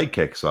couple good leg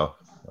kicks, though.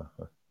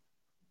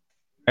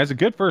 Has a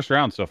good first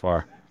round so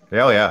far.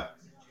 Hell yeah.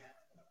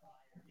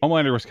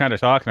 Homelander was kind of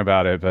talking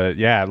about it, but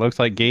yeah, it looks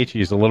like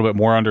Gaethje's a little bit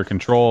more under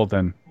control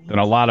than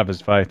a lot of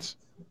his fights.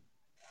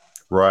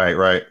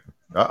 Right.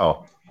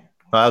 Uh-oh.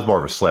 That was more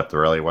of a slip,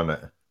 really,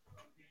 wasn't it?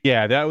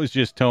 Yeah, that was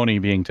just Tony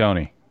being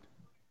Tony.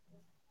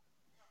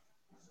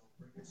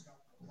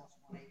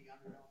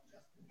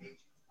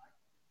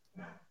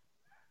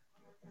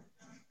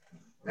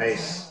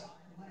 Nice.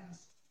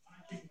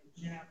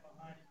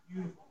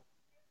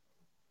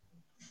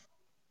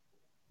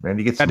 Man,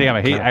 he gets. God damn,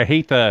 I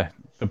hate the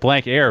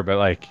blank air, but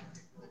like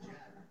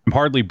I'm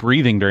hardly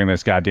breathing during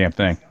this goddamn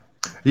thing.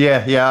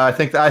 Yeah. I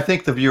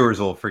think the viewers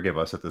will forgive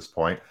us at this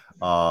point.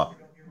 Yeah,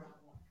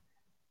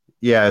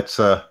 it's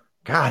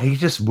God, he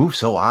just moves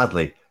so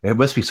oddly. It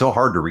must be so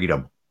hard to read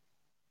him.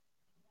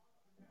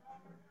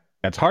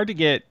 It's hard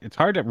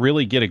to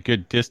really get a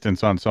good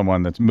distance on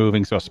someone that's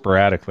moving so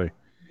sporadically.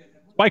 That's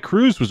why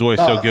Cruz was always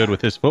so good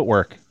with his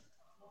footwork.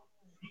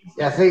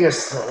 Yeah, I think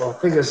it's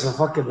the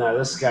fucking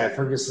this guy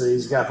Ferguson.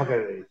 He's got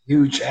fucking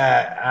huge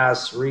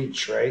ass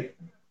reach, right?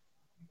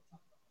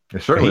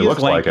 It certainly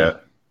looks like it.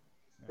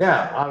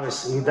 Yeah,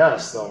 obviously he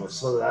does though.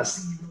 So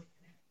that's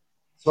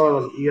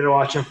you gotta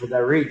watch him for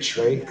that reach,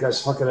 right?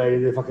 Because fucking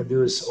they fucking do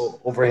his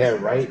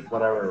overhead right,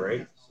 whatever,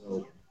 right?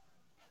 So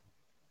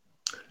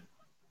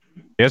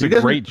he has a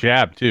great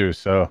jab too,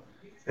 so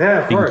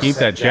yeah, he can keep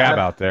that jab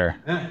out there.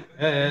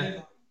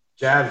 Yeah.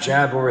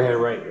 Jab, overhead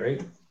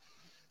right?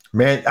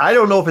 Man, I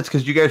don't know if it's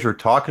because you guys were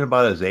talking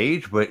about his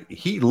age, but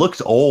he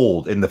looks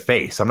old in the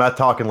face. I'm not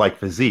talking like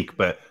physique,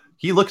 but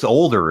he looks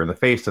older in the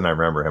face than I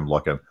remember him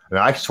looking. And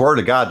I swear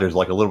to God, there's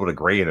like a little bit of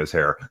gray in his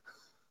hair.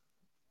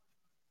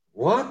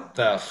 What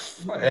the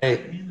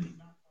Hey,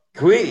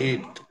 can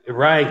we,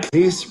 Ryan,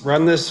 can you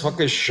run this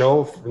fucking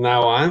show from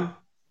now on?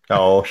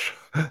 Oh,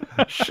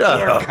 shut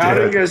up,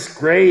 cutting dude. his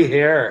gray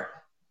hair.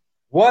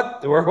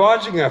 What? We're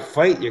watching a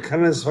fight. You're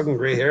cutting his fucking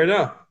gray hair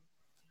now?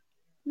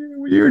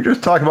 You were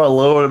just talking about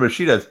Low and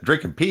Machida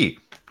drinking pee.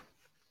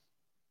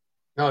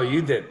 No,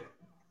 you did.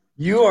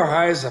 You are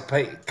high as a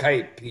kite,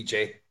 PJ.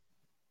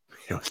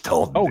 It was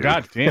told. Oh,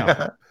 God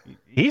damn.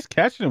 He's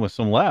catching him with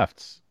some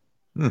lefts.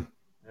 Yeah.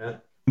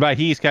 But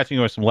he's catching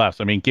him with some lefts.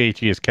 I mean,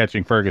 Gaethje is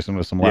catching Ferguson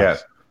with some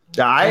lefts.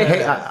 Yeah.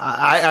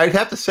 I'd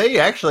have to say,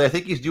 actually, I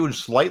think he's doing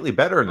slightly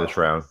better in this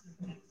round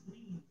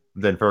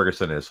than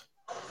Ferguson is.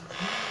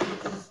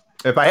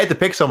 If I had to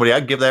pick somebody,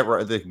 I'd give that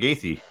the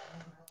Gaethje.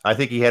 I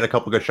think he had a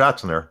couple good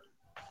shots in there.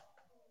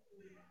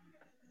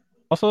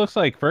 Also looks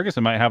like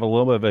Ferguson might have a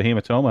little bit of a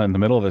hematoma in the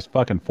middle of his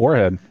fucking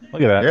forehead.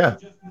 Look at that.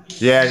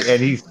 Yeah,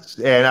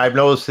 and I've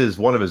noticed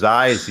one of his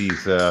eyes.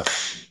 He's at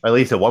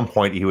least at one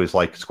point he was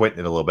like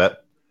squinting a little bit.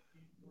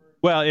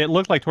 Well, it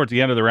looked like towards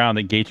the end of the round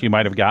that Gaethje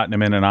might have gotten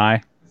him in an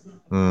eye,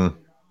 and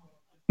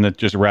that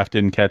just ref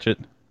didn't catch it.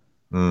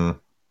 Yeah,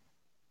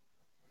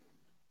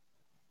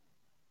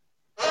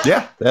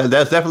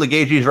 that's definitely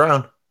Gaethje's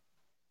round.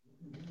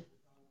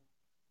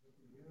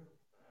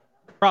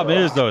 Problem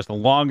is, though, is the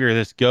longer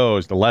this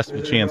goes, the less of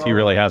a chance he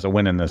really has of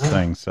winning this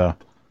thing. So,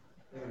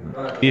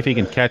 see if he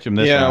can catch him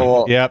this round.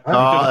 Well, yep.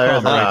 Right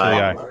to the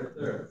eye.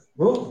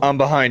 I'm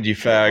behind you,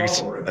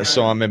 fags.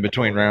 So I'm in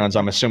between rounds.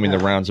 I'm assuming the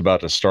round's about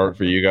to start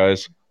for you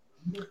guys.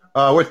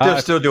 We're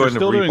still doing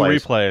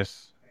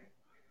replays.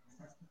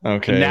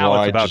 Okay. And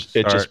now it's about to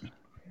start.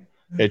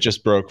 It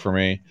just broke for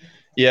me.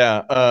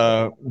 Yeah,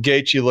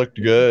 Gaethje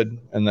looked good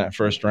in that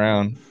first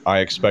round. I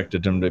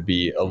expected him to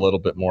be a little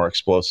bit more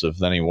explosive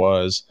than he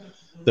was.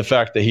 The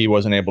fact that he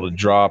wasn't able to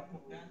drop,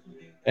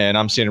 and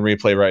I'm seeing a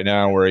replay right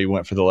now where he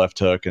went for the left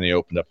hook and he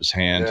opened up his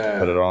hand to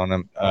put it on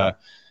him.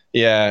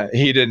 Yeah,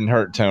 he didn't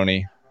hurt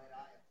Tony.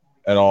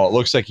 at all. It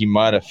looks like he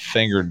might have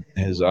fingered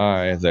his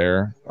eye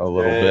there a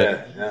little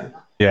bit.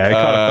 Yeah, he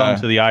caught a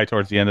thumb to the eye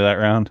towards the end of that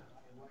round.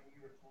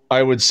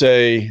 I would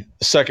say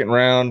second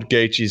round,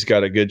 Gaethje's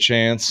got a good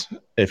chance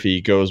if he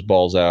goes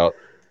balls out.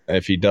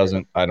 If he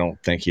doesn't, I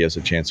don't think he has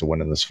a chance of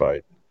winning this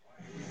fight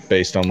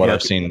based on what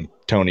I've seen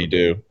Tony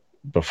do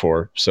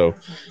before. So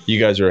you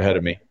guys are ahead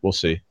of me. We'll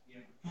see.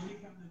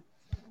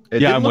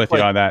 Yeah, I'm with you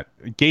on that.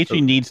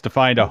 Gaethje needs to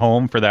find a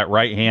home for that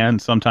right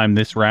hand sometime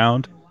this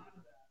round.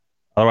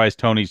 Otherwise,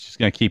 Tony's just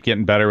going to keep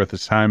getting better with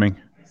his timing.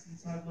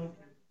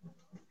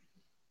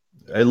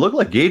 It looked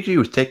like Gaethje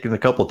was taking a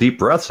couple deep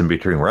breaths in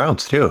between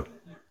rounds, too.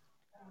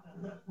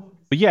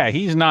 But yeah,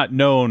 he's not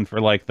known for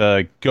like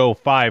the go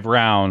 5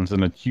 rounds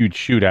and a huge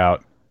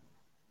shootout.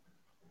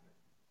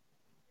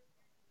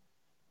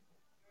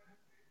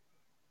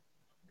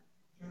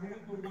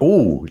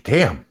 Oh,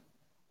 damn.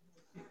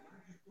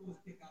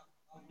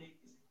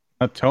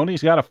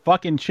 Tony's got a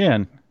fucking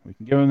chin. We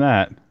can give him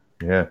that.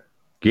 Yeah.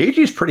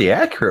 Gaethje's pretty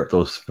accurate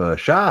with those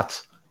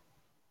shots.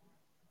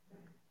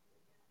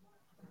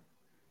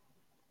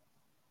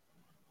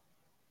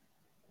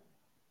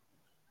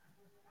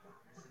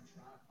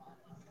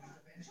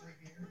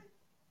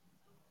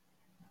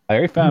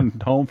 Larry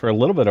found home for a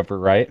little bit of her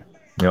right.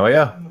 Oh,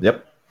 yeah.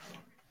 Yep.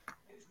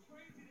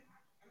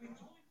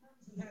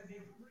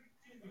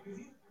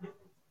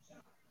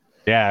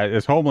 Yeah,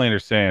 as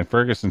Homelander's saying,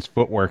 Ferguson's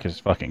footwork is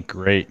fucking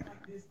great.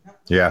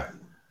 Yeah.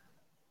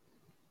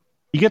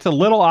 He gets a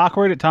little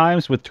awkward at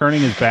times with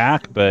turning his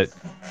back, but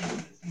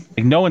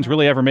like, no one's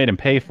really ever made him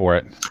pay for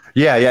it.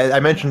 Yeah. I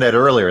mentioned that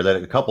earlier, that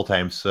a couple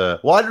times. I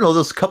don't know.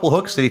 Those couple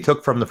hooks that he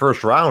took from the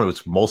first round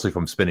was mostly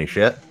from spinning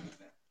shit.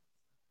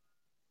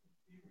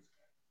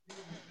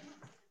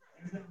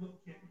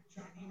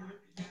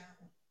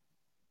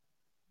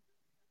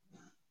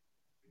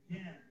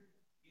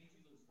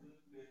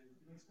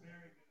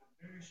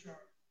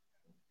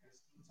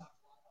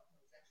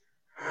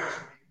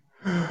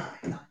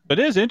 But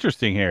it is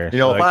interesting here. You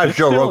know, if I was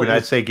Joe Rogan,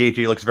 I'd say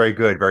Gaethje looks very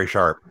good, very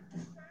sharp.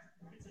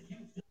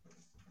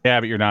 Yeah,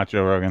 but you're not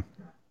Joe Rogan.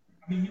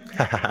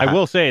 I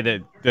will say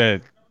that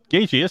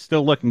Gaethje is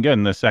still looking good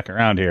in the second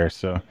round here.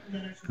 So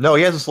no,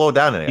 he hasn't slowed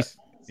down in it.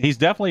 He's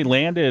definitely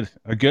landed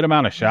a good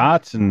amount of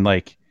shots, and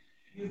like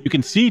you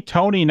can see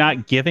Tony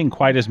not giving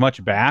quite as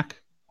much back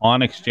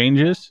on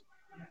exchanges.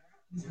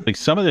 Like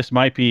some of this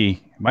might be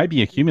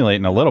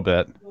accumulating a little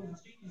bit.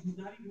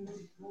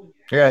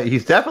 Yeah,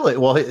 he's definitely.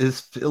 Well,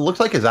 it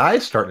looks like his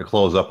eyes starting to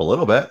close up a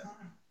little bit.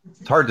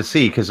 It's hard to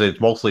see because it's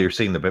mostly you're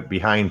seeing the bit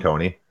behind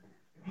Tony,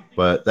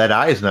 but that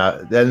eye is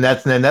not. Then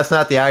that's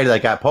not the eye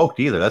that got poked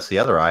either. That's the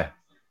other eye.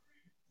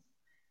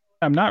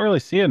 I'm not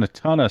really seeing a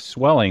ton of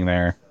swelling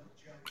there.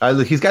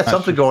 He's got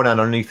something going on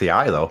underneath the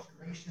eye, though.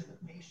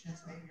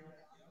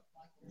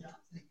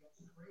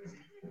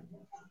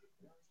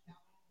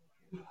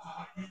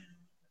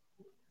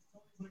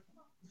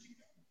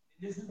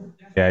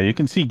 Yeah, you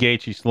can see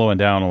Gaethje slowing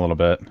down a little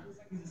bit.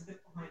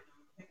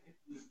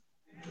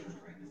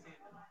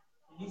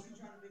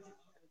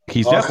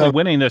 He's definitely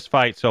winning this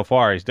fight so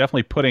far. He's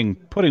definitely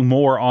putting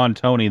more on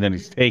Tony than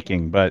he's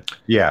taking. But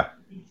yeah,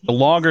 the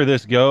longer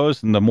this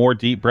goes and the more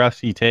deep breaths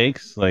he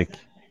takes, like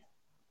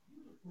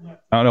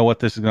I don't know what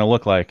this is going to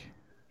look like.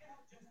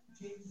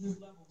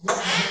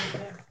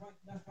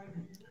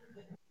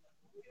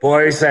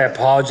 Boys, I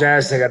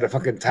apologize. I got to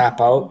fucking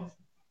tap out.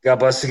 God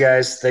bless you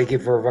guys. Thank you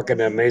for fucking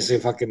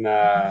amazing fucking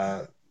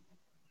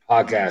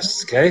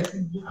podcasts. Okay.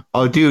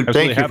 Oh, dude,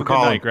 thank you for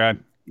calling. Night, Grad.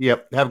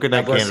 Yep. Have a good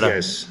night, Canada. You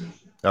guys.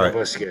 All right. God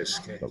bless you guys.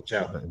 Okay.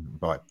 Ciao.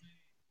 Bye.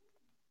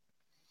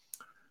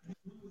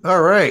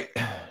 All right.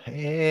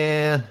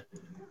 And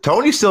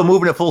Tony's still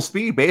moving at full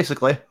speed,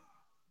 basically.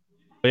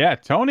 But yeah,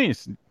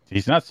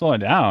 he's not slowing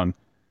down.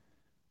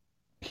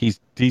 He's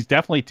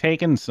definitely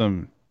taken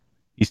some.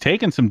 He's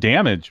taken some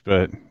damage,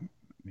 but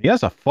he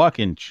has a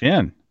fucking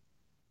chin.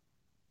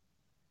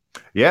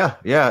 Yeah.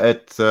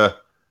 It's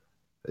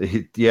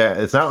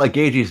it's not like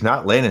Gaethje's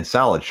not landing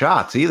solid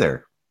shots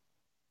either.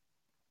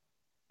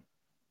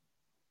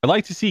 I'd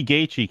like to see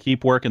Gaethje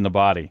keep working the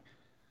body.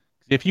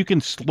 If you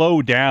can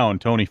slow down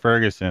Tony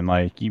Ferguson,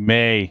 like you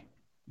may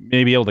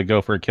be able to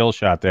go for a kill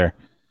shot there.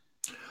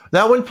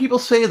 Now, when people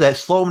say that,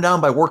 slow him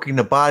down by working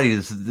the body,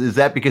 is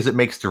that because it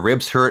makes the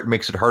ribs hurt,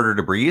 makes it harder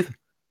to breathe?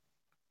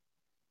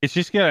 It's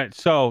just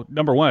so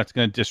number one, it's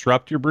gonna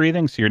disrupt your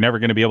breathing, so you're never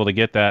gonna be able to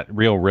get that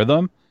real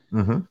rhythm.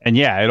 Mm-hmm. And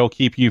yeah, it'll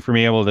keep you from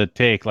being able to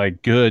take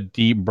like good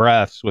deep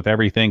breaths with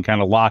everything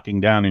kind of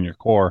locking down in your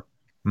core.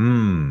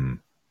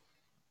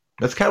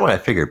 That's kind of what I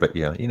figured, but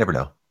yeah, you never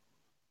know.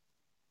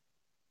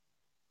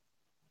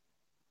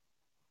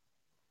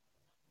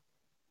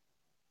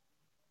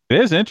 It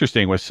is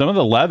interesting with some of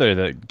the leather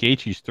that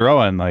Gaethje's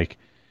throwing. Like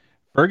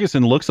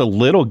Ferguson looks a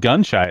little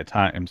gun shy at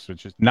times,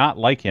 which is not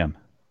like him.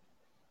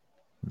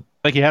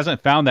 Like he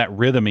hasn't found that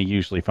rhythm he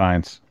usually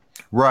finds.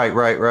 Right.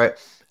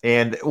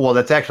 And well,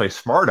 that's actually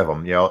smart of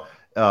him. You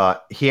know,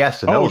 he has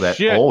to know that.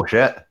 Shit. Oh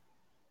shit!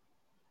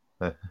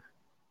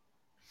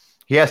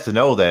 He has to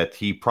know that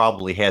he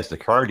probably has the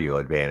cardio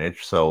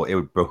advantage, so it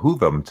would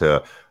behoove him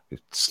to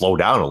slow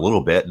down a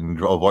little bit and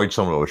avoid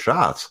some of those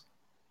shots.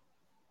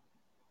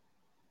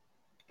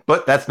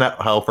 But that's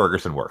not how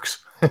Ferguson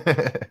works.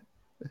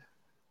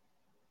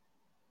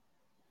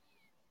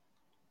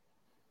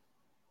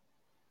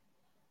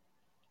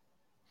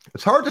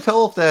 It's hard to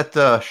tell if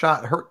that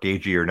shot hurt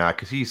Gagey or not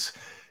because he's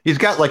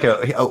got like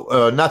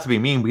a not to be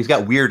mean, but he's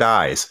got weird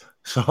eyes,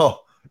 so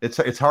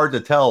it's hard to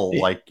tell.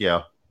 Like,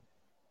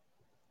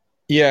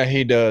 yeah,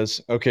 he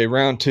does. Okay,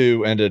 round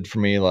 2 ended for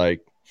me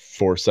like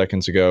 4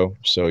 seconds ago,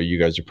 so you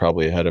guys are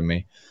probably ahead of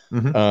me.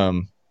 Mm-hmm.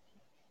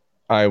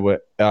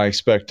 I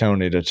expect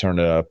Tony to turn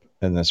it up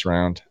in this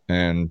round,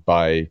 and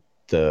by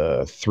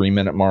the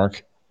 3-minute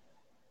mark,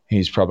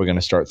 he's probably going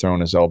to start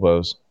throwing his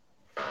elbows,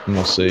 and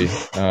we'll see.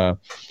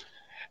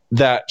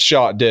 That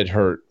shot did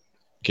hurt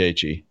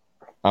Gaethje.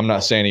 I'm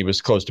not saying he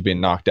was close to being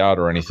knocked out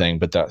or anything,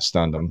 but that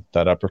stunned him.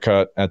 That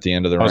uppercut at the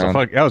end of the round.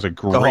 That was a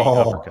great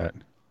uppercut.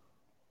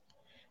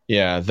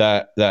 Yeah,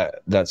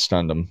 that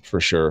stunned him for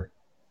sure.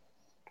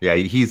 Yeah,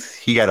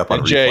 he got up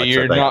on Jay,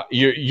 reflex,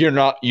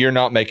 you're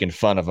not making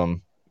fun of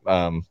him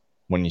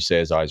when you say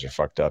his eyes are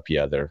fucked up.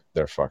 Yeah,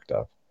 they're fucked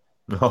up.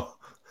 No.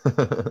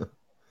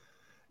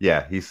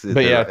 Yeah,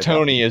 But yeah,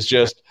 Tony is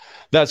just.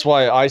 That's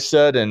why I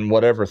said in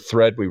whatever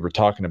thread we were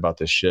talking about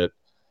this shit.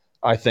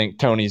 I think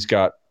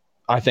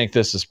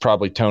this is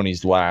probably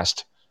Tony's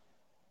last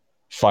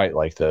fight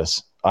like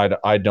this.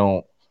 I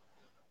don't,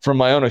 from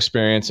my own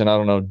experience, and I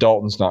don't know,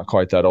 Dalton's not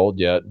quite that old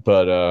yet,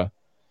 but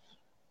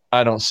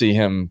I don't see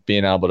him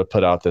being able to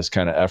put out this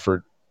kind of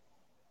effort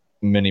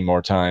many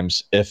more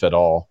times, if at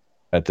all,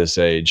 at this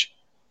age.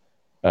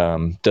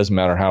 Doesn't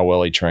matter how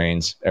well he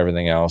trains,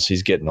 everything else.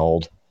 He's getting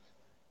old.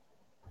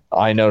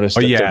 I noticed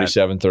at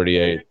 37,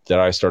 38 that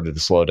I started to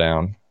slow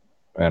down,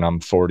 and I'm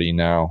 40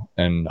 now,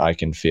 and I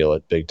can feel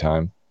it big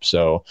time.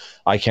 So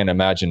I can't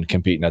imagine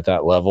competing at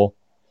that level.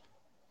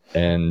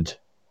 And,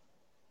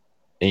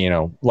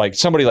 like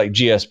somebody like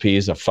GSP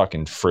is a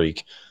fucking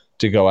freak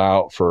to go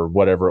out for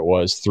whatever it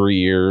was, 3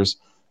 years,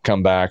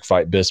 come back,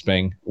 fight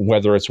Bisping.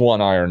 Whether it's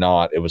one eye or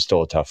not, it was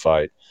still a tough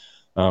fight.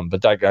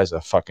 But that guy's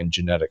a fucking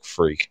genetic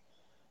freak.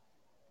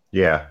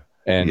 Yeah.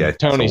 And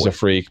Tony's a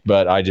freak,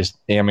 but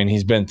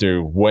he's been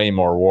through way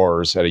more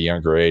wars at a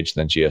younger age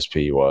than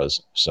GSP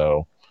was.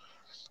 So,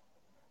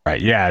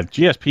 right, yeah,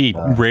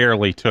 GSP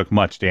rarely took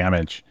much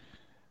damage.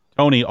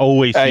 Tony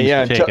always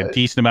seems to take a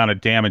decent amount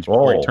of damage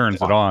before he turns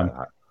it on.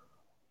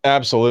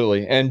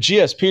 Absolutely, and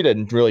GSP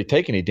didn't really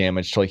take any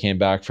damage till he came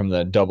back from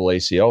the double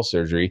ACL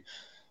surgery.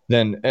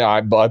 Then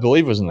I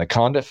believe it was in the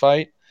Condit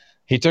fight.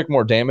 He took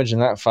more damage in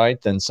that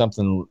fight than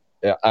something,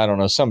 I don't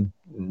know, some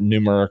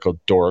numerical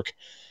dork.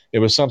 It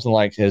was something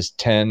like his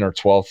 10 or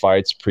 12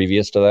 fights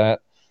previous to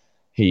that.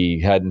 He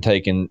hadn't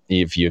taken,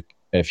 if you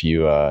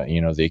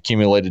the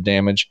accumulated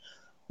damage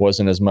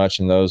wasn't as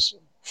much in those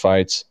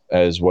fights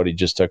as what he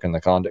just took in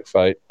the Condit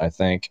fight, I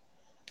think.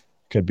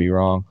 Could be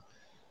wrong.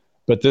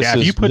 But this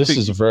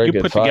is a very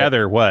good fight. You put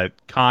together what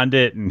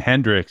Condit and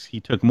Hendricks,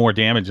 he took more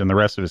damage than the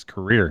rest of his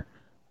career.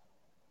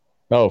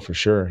 Oh, for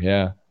sure,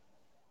 yeah.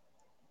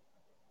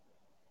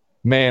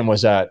 Man,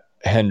 was that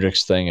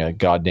Hendricks thing a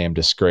goddamn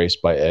disgrace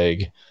by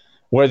Egg.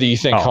 Whether you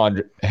think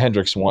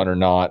Hendricks won or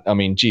not, I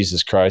mean,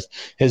 Jesus Christ,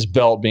 his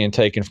belt being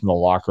taken from the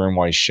locker room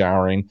while he's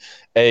showering,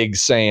 Egg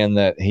saying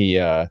that he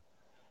had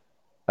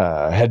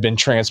been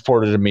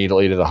transported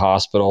immediately to the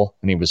hospital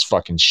and he was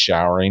fucking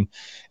showering.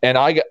 And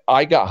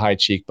I got high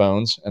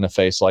cheekbones and a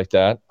face like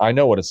that. I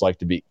know what it's like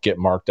to get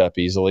marked up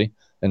easily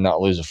and not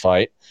lose a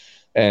fight.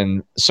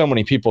 And so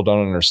many people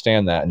don't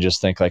understand that and just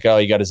think like, oh,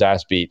 he got his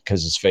ass beat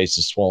because his face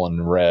is swollen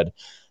and red.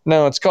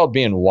 No, it's called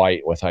being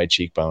white with high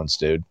cheekbones,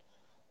 dude.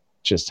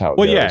 Just how it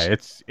goes. Yeah,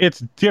 it's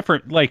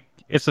different. Like,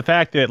 it's the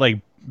fact that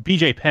like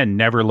BJ Penn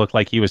never looked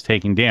like he was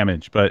taking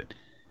damage, but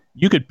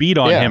you could beat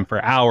on him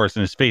for hours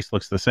and his face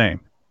looks the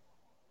same.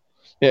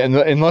 Yeah, and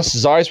unless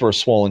his eyes were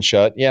swollen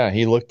shut, yeah,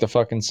 he looked the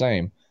fucking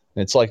same.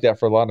 And it's like that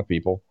for a lot of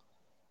people.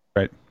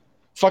 Right.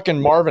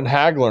 Fucking Marvin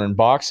Hagler in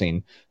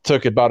boxing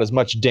took about as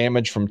much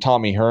damage from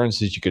Tommy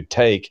Hearns as you could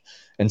take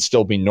and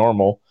still be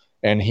normal,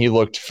 and he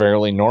looked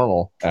fairly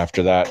normal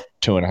after that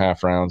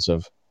 2.5 rounds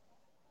of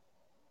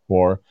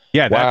war.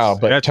 Yeah, wow,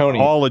 but that's Tony,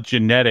 all a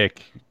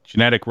genetic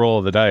roll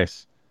of the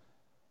dice.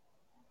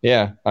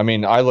 Yeah, I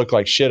mean, I look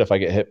like shit if I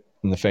get hit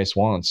in the face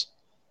once,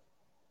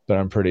 but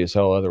I'm pretty as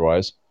hell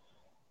otherwise.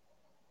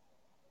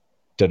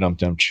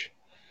 Da-dum-dum-ch.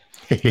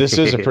 This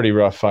is a pretty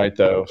rough fight,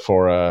 though,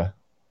 for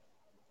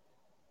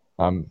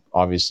I'm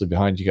obviously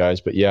behind you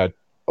guys, but yeah,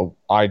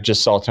 I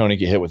just saw Tony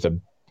get hit with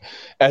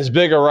as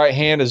big a right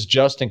hand as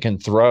Justin can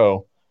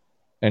throw,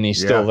 and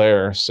he's still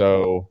there,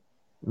 so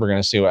we're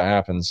going to see what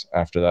happens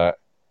after that.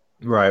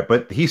 Right,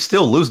 but he's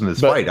still losing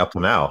this fight up to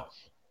now.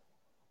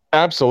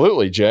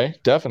 Absolutely, Jay,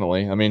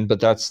 definitely. I mean,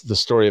 but that's the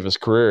story of his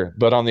career.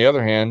 But on the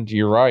other hand,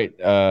 you're right.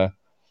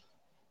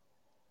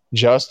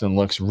 Justin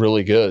looks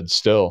really good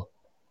still.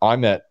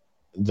 I'm at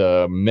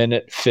the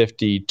minute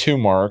 52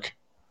 mark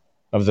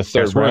of the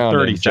third round.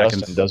 30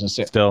 seconds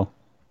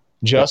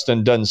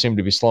Justin doesn't seem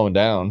to be slowing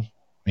down.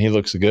 He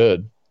looks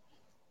good.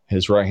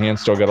 His right hand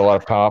still got a lot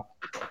of pop.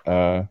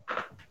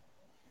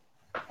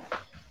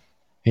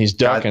 He's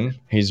ducking.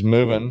 He's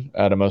moving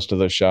out of most of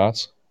those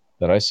shots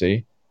that I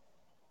see.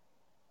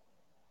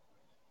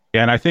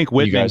 Yeah, and I think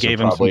Whitman guys are gave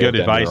him some probably good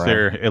at the end of the advice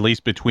there, at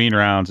least between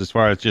rounds, as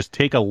far as just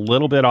take a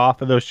little bit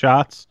off of those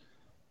shots,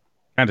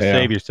 kind of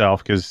save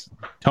yourself, because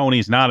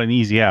Tony's not an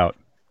easy out.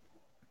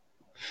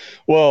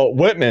 Well,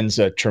 Whitman's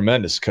a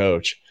tremendous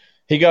coach.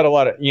 He got a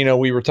lot of,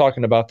 we were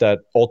talking about that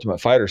Ultimate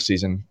Fighter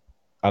season,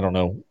 I don't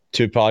know,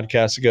 2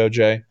 podcasts ago,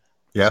 Jay,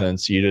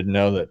 since you didn't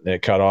know that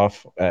it cut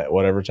off at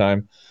whatever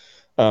time.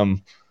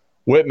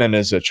 Whitman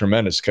is a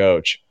tremendous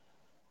coach.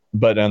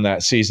 But on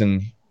that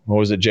season, what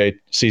was it, Jay?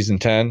 Season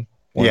 10?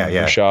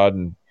 Rashad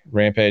and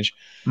Rampage.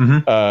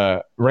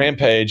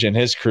 Rampage and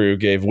his crew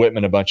gave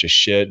Whitman a bunch of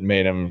shit and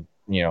made him,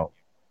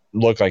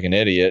 look like an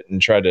idiot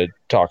and tried to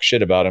talk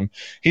shit about him.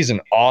 He's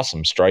an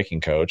awesome striking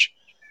coach.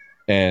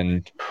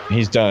 And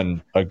he's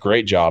done a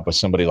great job with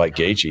somebody like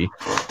Gaethje,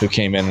 who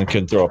came in and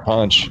couldn't throw a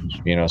punch,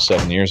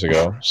 7 years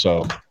ago.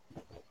 So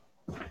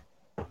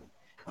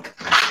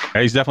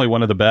he's definitely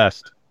one of the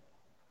best.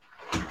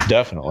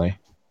 Definitely.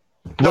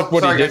 Look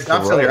what he did.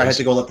 I'm still here. I had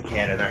to go let the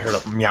cat in. I heard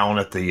him meowing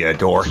at the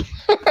door.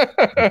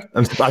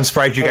 I'm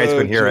surprised you guys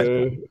couldn't hear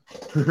it.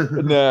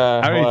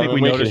 Nah, I don't even think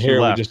we noticed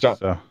you left. We just don't.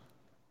 So.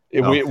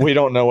 We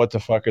don't know what the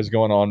fuck is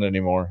going on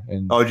anymore.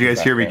 Did you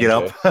guys hear me get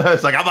up?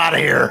 It's like, I'm out of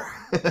here.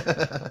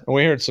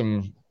 We heard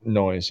some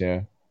noise.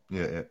 Yeah.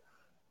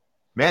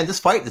 Man, this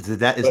fight is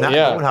not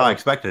going how I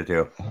expected it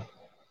to.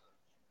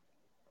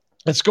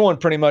 It's going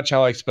pretty much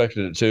how I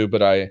expected it to,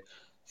 but I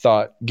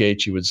thought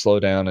Gaethje would slow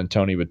down and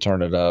Tony would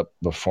turn it up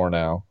before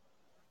now.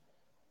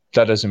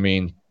 That doesn't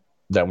mean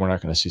that we're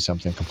not going to see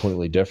something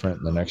completely different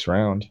in the next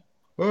round.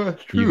 Well,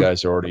 that's true. You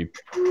guys are already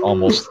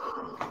almost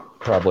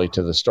probably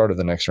to the start of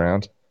the next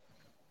round.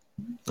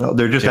 Oh,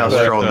 they're just now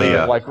showing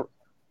the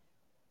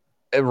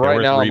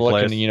right now. I'm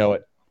looking,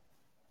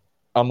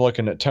 I'm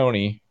looking at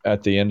Tony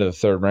at the end of the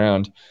third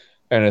round,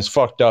 and as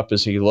fucked up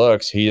as he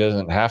looks, he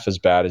isn't half as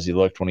bad as he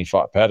looked when he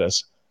fought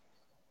Pettis.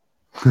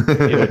 He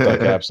looked like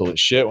absolute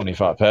shit when he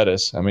fought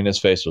Pettis. I mean, his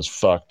face was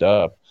fucked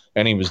up,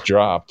 and he was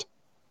dropped.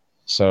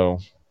 So,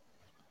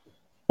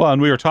 well,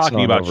 and we were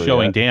talking about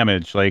showing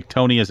damage. Like,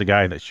 Tony is a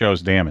guy that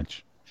shows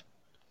damage.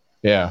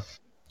 Yeah.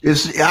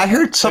 I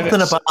heard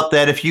something about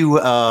that. If you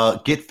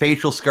get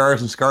facial scars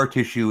and scar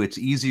tissue, it's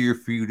easier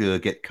for you to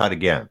get cut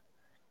again.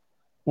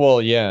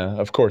 Well, yeah,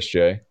 of course,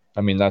 Jay.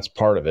 I mean, that's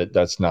part of it.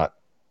 That's not,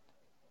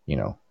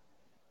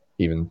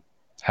 even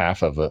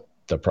half of it.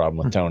 The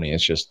problem with Tony,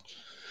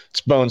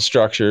 it's bone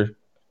structure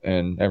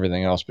and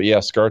everything else. But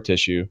yeah, scar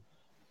tissue.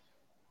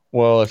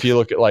 Well, if you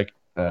look at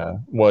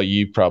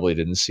you probably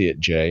didn't see it,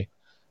 Jay,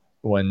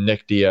 when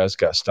Nick Diaz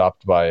got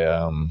stopped by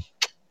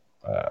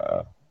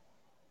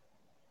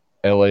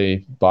LA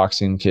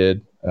boxing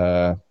kid,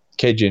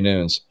 KJ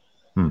Noons.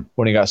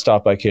 When he got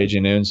stopped by KJ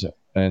Noons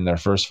in their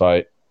first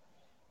fight,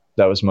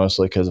 that was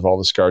mostly because of all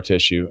the scar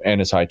tissue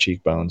and his high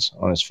cheekbones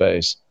on his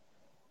face.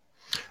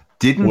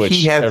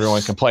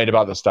 Everyone complained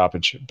about the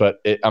stoppage, but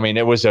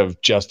it was a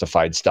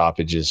justified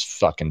stoppage. His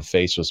fucking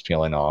face was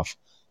peeling off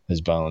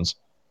his bones.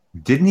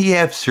 Didn't he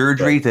have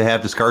surgery to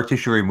have the scar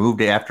tissue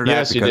removed after that?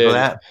 Yes, because of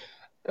that?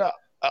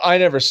 I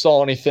never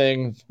saw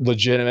anything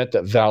legitimate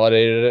that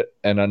validated it,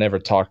 and I never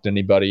talked to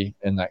anybody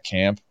in that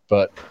camp.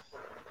 But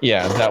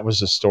yeah, that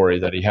was a story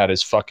that he had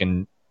his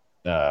fucking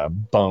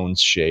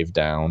bones shaved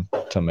down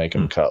to make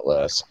him cut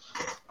less.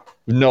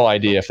 No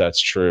idea if that's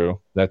true.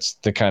 That's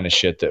the kind of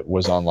shit that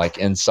was on like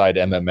Inside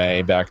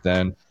MMA back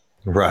then.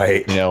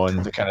 Right.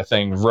 And the kind of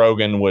thing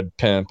Rogan would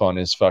pimp on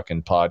his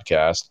fucking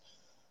podcast.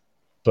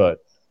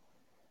 But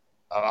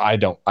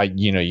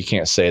you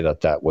can't say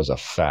that was a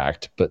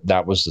fact, but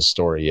that was the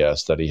story.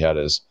 Yes. That he had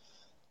his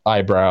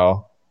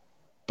eyebrow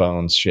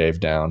bones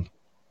shaved down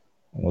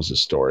was the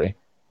story.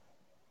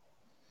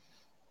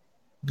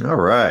 All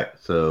right.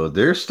 So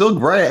they're still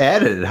right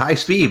at it at high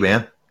speed,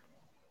 man.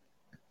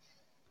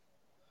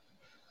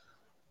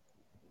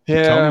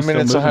 Yeah. Tony's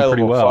it's a high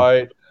level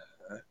fight.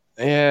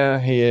 Yeah,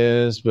 he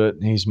is, but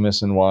he's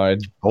missing wide.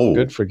 Oh,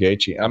 good for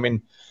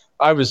Gaethje.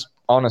 I was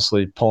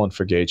honestly pulling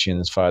for Gaethje in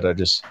this fight.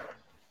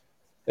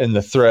 In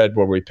the thread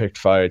where we picked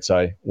fights,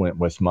 I went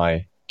with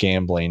my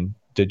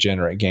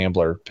degenerate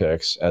gambler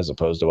picks as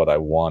opposed to what I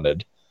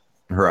wanted.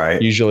 Right.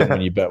 Usually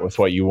when you bet with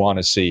what you want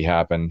to see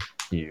happen,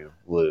 you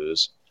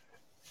lose.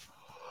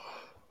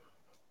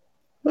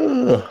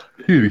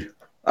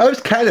 I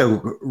was kind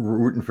of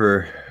rooting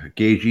for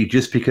Gaethje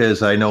just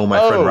because I know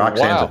my friend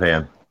Roxanne's a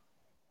fan.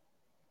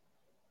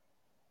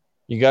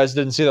 You guys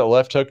didn't see that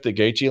left hook that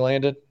Gaethje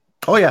landed?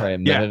 Oh, yeah. A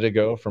minute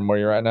ago from where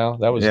you're at now?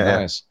 That was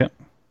nice. Yeah.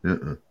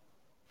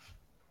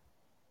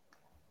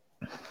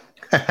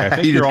 I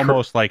think you're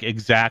almost like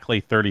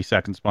exactly 30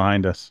 seconds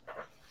behind us.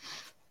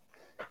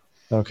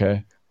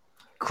 Okay.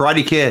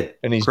 Karate Kid.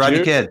 And he's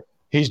Karate Kid.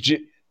 He's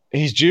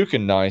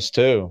juking nice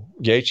too.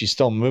 Gaethje's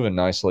still moving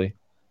nicely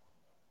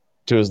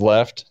to his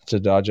left to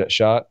dodge that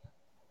shot.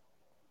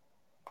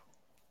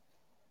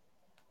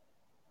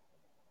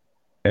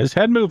 His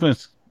head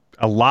movement's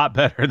a lot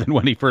better than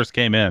when he first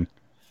came in.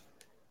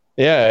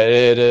 Yeah,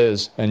 it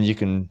is. And you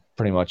can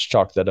pretty much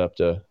chalk that up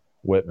to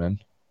Whitman.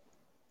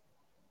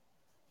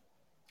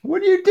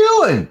 What are you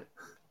doing?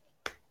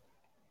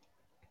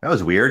 That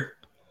was weird.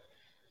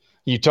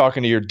 You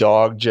talking to your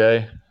dog,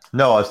 Jay?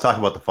 No, I was talking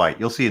about the fight.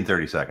 You'll see in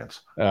 30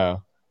 seconds.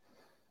 Oh.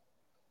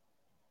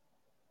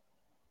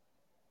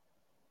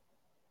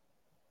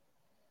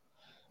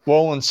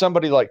 Well, when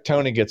somebody like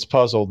Tony gets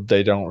puzzled,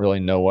 they don't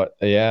really know what.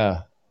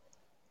 Yeah.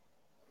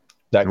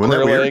 That Wasn't that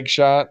clear weird? leg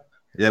shot.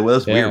 Yeah, well,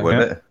 that's weird,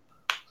 wasn't it?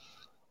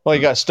 Well,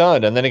 he got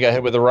stunned, and then he got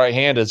hit with the right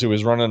hand as he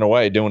was running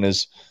away, doing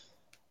his.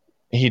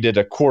 He did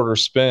a quarter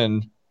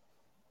spin,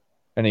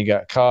 and he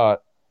got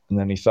caught, and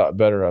then he thought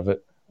better of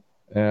it.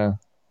 Yeah.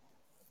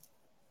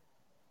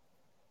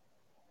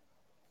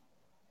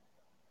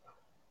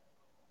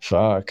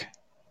 Fuck.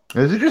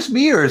 Is it just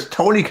me, or is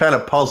Tony kind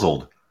of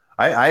puzzled?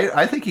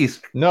 I think he's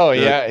No,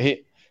 yeah,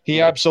 he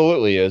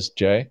absolutely is,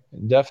 Jay.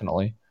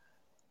 Definitely.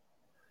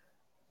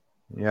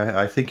 Yeah,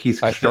 I think he's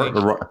starting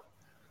to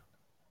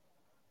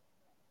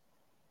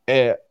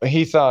run.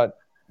 He thought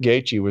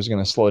Gaethje was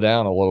going to slow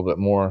down a little bit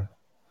more.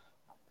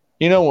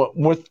 You know,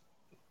 with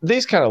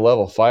these kind of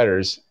level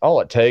fighters, all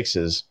it takes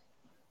is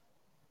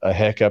a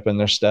hiccup in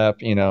their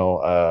step,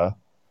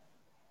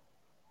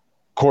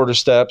 quarter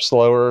step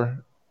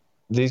slower.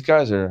 These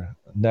guys are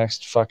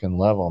next fucking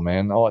level,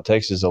 man. All it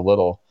takes is a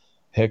little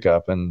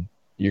hiccup and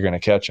you're going to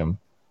catch them.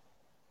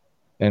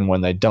 And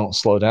when they don't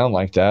slow down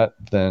like that,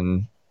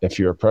 then if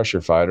you're a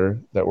pressure fighter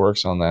that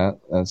works on that,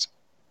 that's,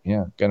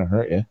 going to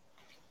hurt you.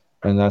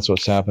 And that's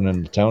what's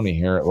happening to Tony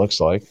here, it looks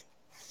like.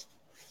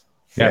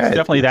 Yeah, it's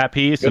definitely that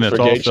piece. And it's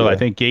also, I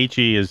think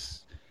Gaethje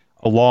is,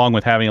 along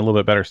with having a little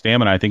bit better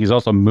stamina, I think he's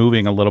also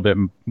moving a little bit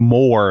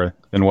more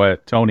than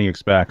what Tony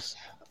expects.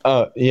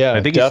 Yeah,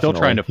 I think he's still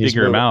trying to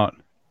figure him out.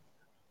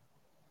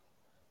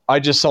 I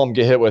just saw him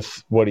get hit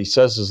with what he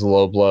says is a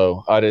low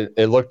blow.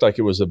 It looked like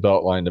it was a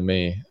belt line to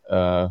me.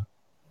 I'd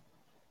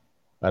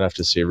have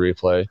to see a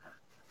replay.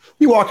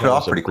 He walked it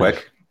off pretty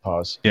quick.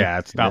 Pause. Yeah,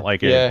 it's not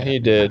like it. Yeah, he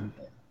did.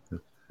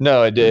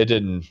 No, it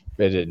didn't.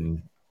 It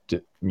didn't.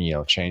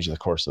 Change the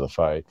course of the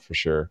fight for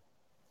sure.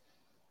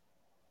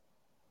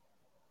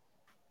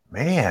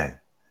 Man,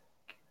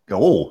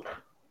 oh.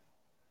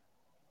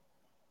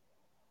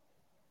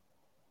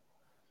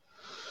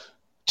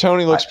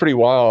 Tony looks pretty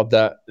wild.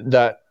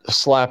 That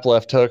slap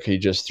left hook he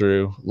just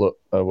threw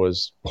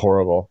was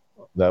horrible.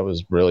 That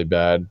was really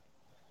bad.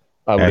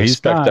 I would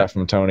expect that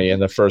from Tony in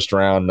the first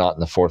round, not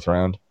in the fourth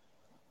round.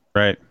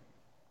 Right.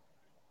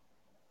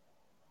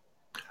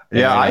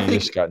 Yeah, I think he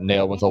just got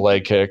nailed with a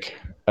leg kick.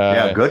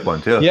 Yeah, good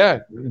one too. Yeah,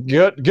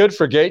 good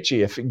for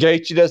Gaethje. If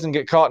Gaethje doesn't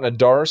get caught in a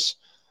darce,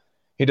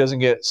 he doesn't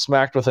get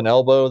smacked with an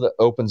elbow that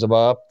opens him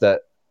up,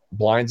 that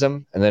blinds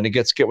him, and then he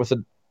gets caught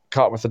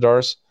with the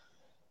darce.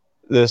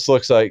 This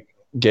looks like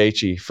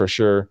Gaethje for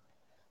sure,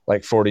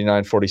 like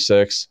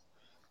 49-46,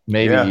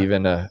 maybe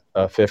even a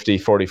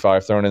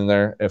 50-45 thrown in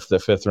there if the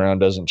fifth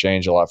round doesn't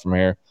change a lot from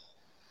here.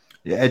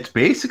 Yeah, it's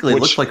basically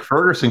looks like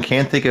Ferguson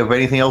can't think of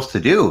anything else to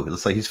do.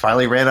 It's like he's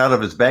finally ran out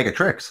of his bag of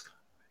tricks.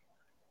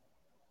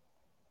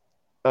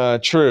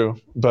 True,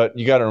 but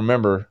you got to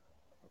remember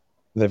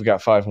they've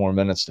got 5 more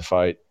minutes to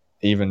fight,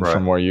 even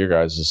from where your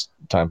guys'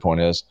 time point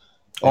is.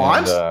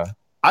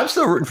 I'm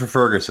still rooting for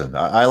Ferguson.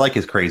 I like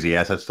his crazy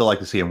ass. I'd still like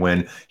to see him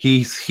win.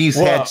 He's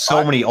had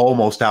so many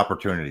almost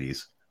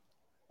opportunities.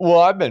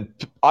 Well, I've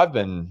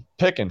been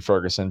picking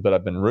Ferguson, but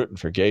I've been rooting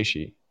for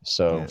Gaethje.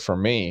 So for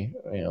me,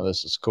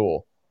 this is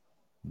cool.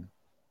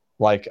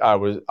 Like I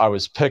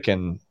was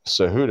picking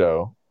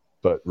Cejudo,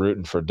 but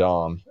rooting for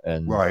Dom,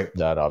 and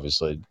that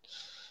obviously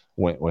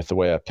went with the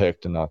way I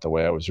picked and not the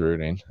way I was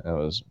rooting.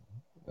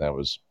 That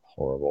was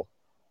horrible.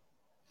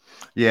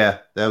 Yeah,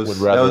 would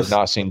rather have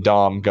not seen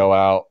Dom go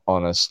out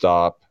on a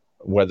stop,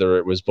 whether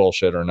it was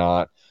bullshit or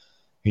not.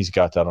 He's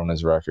got that on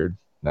his record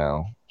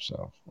now,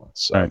 so that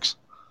sucks. Thanks.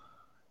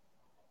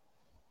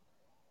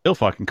 Still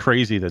fucking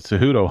crazy that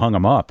Cejudo hung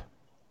him up.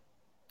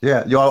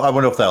 Yeah, I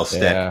wonder if that'll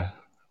stick. Yeah.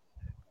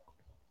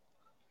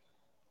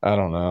 I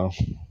don't know.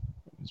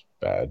 It's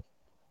bad.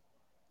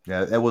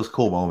 Yeah, that was a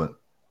cool moment.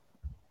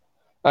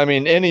 I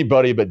mean,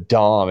 anybody but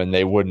Dom, and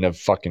they wouldn't have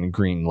fucking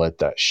greenlit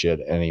that shit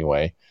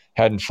anyway.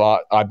 Hadn't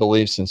fought, I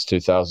believe, since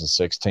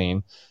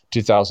 2016.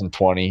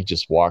 2020,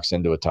 just walks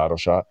into a title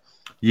shot.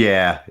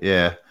 Yeah.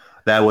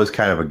 That was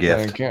kind of a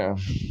gift.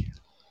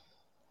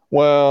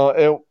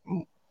 Well,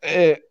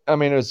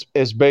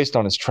 it's based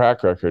on his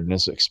track record and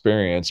his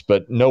experience,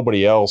 but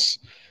nobody else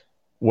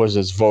was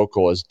as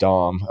vocal as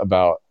Dom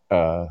about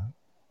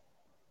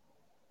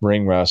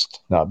ring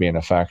rust not being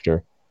a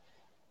factor.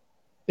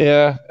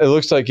 Yeah, it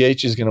looks like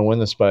Gaethje is going to win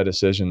this by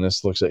decision.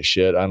 This looks like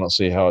shit. I don't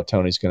see how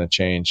Tony's going to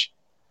change.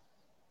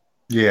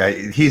 Yeah,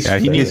 he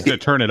needs to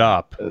turn it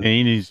up, and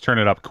he needs to turn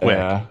it up quick.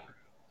 And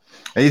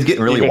he's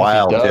getting really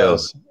wild too.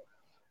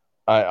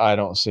 I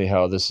don't see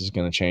how this is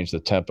going to change the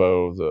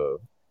tempo, the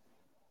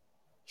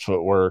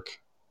footwork,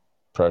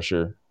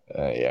 pressure.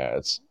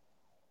 It's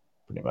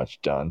pretty much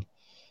done.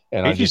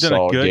 And I just done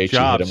a good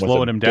job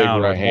slowing him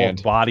down with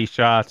both body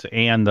shots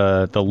and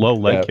the low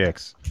leg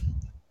kicks.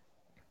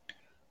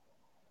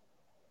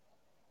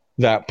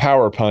 That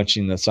power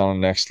punching that's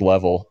on the next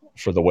level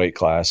for the weight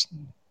class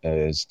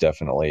is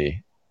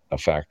definitely a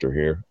factor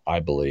here, I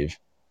believe,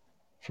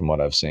 from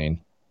what I've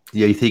seen.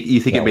 Yeah, you think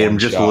it That made him one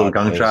just a little shot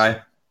gun is-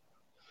 shy?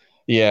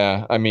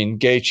 Yeah, I mean,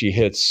 Gaethje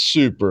hits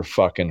super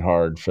fucking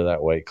hard for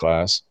that weight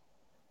class.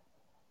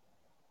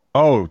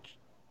 Oh,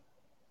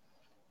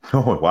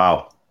 Oh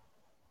wow.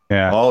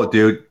 yeah. Oh,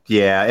 dude.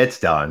 Yeah, it's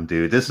done,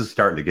 dude. This is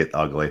starting to get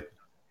ugly.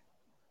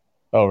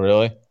 Oh,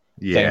 really?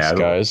 Yeah. Thanks,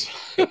 guys.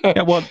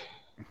 Yeah, well,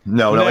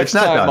 No, Next it's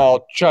not time done.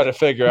 I'll try to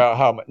figure out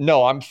how much.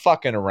 No, I'm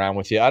fucking around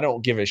with you. I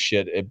don't give a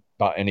shit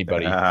about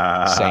anybody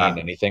saying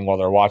anything while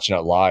they're watching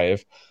it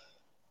live.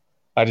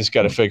 I just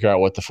got to figure out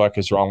what the fuck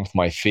is wrong with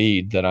my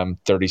feed that I'm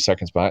 30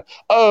 seconds behind.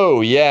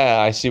 Oh, yeah.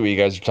 I see what you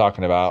guys are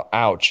talking about.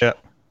 Ouch. Yep.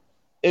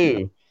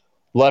 Ooh.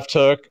 Left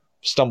hook,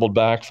 stumbled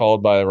back,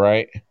 followed by a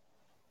right.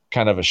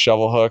 Kind of a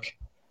shovel hook.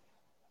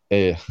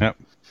 Eh. Yep.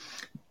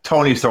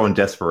 Tony's throwing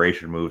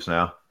desperation moves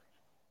now.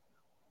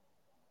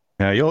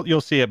 Yeah, you'll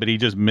see it, but he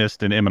just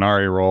missed an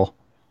Imanari roll.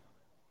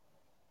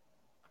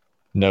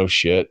 No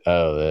shit.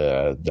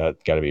 Oh, that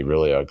got to be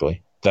really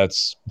ugly.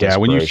 That's Yeah,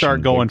 when you desperation,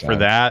 start going big for time.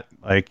 that,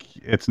 like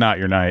it's not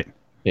your night.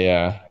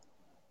 Yeah.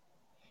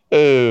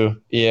 Ooh,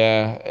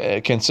 yeah.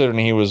 Considering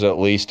he was at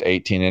least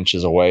 18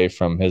 inches away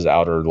from his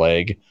outer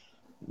leg.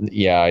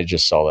 Yeah, I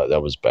just saw that.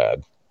 That was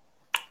bad.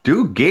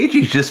 Dude,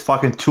 Gaethje's just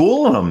fucking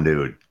tooling him,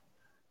 dude.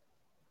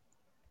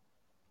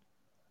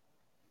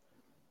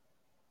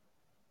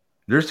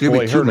 There's gonna Well,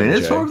 be he 2 hurt him,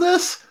 minutes Jay. of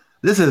this?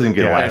 This isn't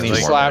gonna Yeah, last And he 2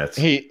 more slapped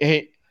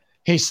minutes.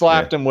 he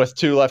slapped him with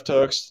 2 left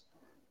hooks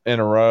in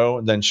a row,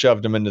 then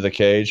shoved him into the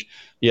cage.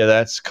 Yeah,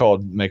 that's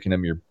called making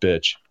him your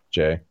bitch,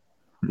 Jay.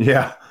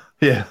 Yeah.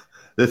 Yeah.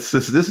 This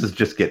is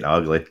just getting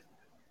ugly.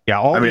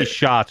 Yeah, all I mean- these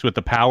shots with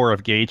the power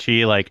of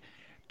Gaethje, like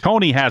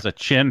Tony has a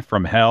chin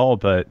from hell,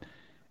 but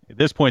at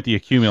this point, the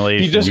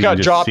accumulation. He just you got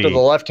can dropped see. to the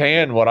left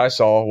hand, what I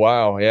saw.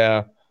 Wow,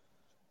 yeah.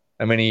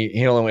 I mean,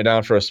 he only went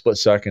down for a split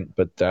second,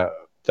 but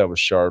that was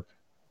sharp.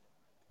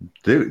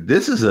 Dude,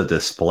 this is a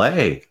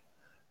display.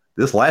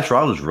 This last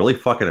round was really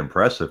fucking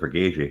impressive for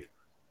Gaethje.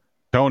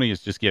 Tony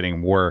is just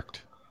getting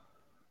worked.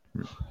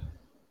 And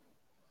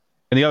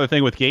the other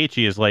thing with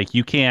Gaethje is like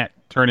you can't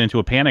turn into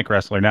a panic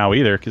wrestler now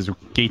either because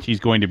Gaethje's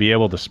going to be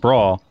able to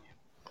sprawl.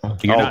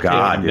 You're not taking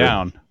him dude.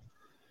 down.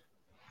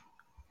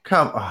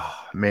 Oh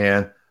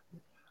man.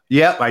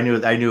 Yep, I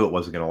knew it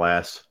wasn't gonna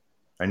last.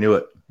 I knew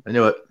it.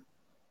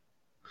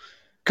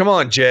 Come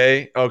on,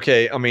 Jay.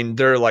 Okay, I mean,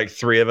 there are like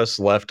 3 of us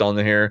left on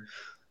here.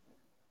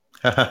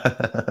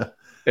 At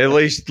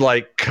least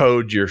like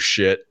code your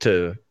shit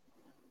to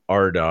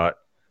RDOT.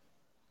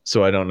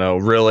 So I don't know.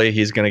 Really,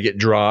 he's gonna get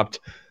dropped.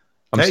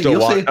 I'm Hey, still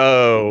you'll watching. see.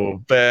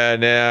 Oh, bad.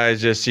 Now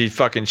he's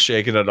fucking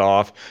shaking it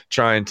off,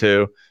 trying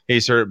to.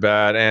 He's hurt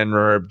bad, and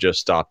Herb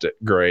just stopped it.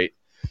 Great.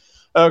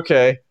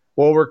 Okay.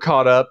 Well, we're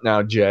caught up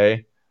now,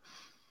 Jay.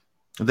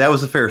 That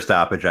was a fair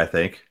stoppage, I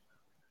think.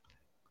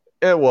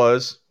 It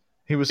was.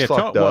 He was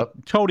fucked up.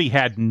 Tony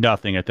had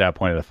nothing at that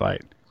point of the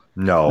fight.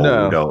 No.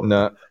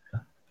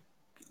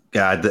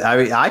 God, I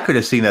mean, I could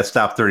have seen that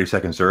stop 30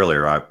 seconds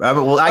earlier. I guess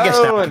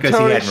not because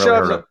he hadn't really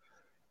hurt him.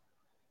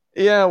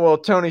 Yeah, well,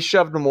 Tony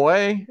shoved him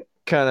away,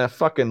 kind of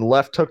fucking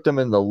left hooked him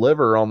in the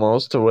liver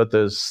almost with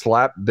his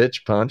slap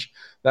bitch punch.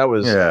 That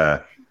was,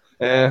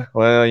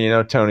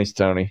 well, Tony's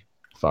Tony.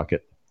 Fuck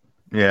it.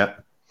 Yeah.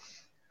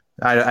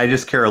 I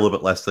just care a little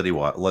bit less that he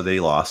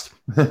lost.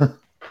 Well,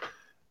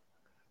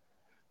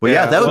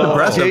 yeah, that was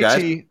impressive,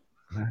 guys.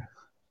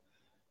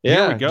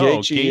 Yeah, Here we go.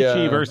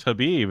 Gaethje versus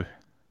Khabib.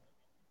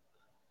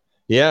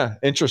 Yeah,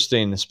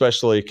 interesting,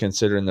 especially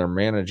considering their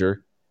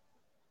manager.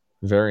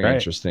 Very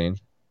interesting.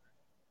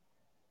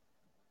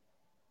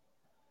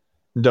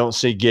 Don't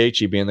see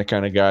Gaethje being the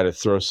kind of guy to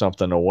throw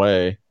something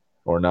away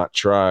or not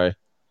try.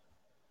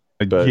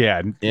 But,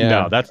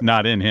 no, that's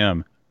not in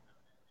him.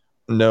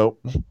 Nope.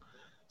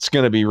 It's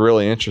going to be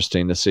really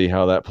interesting to see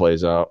how that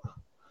plays out.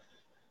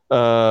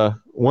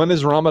 When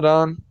is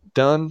Ramadan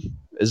done?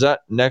 Is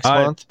that next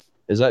month?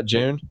 Is that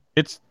June?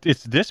 It's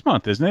this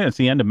month, isn't it? It's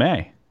the end of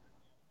May.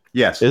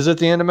 Yes. Is it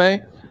the end of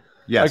May?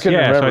 Yes. I couldn't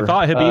remember. So I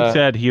thought Khabib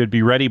said he would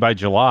be ready by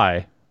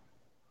July.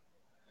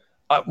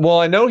 Well,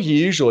 I know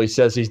he usually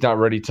says he's not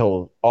ready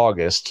till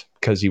August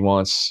because he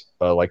wants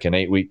like an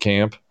 8-week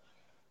camp.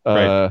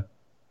 Right.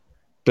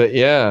 But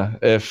yeah,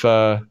 if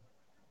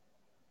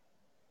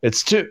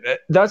it's too,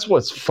 that's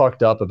what's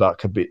fucked up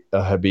about Habib,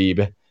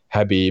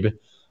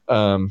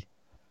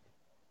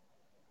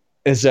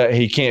 is that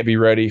he can't be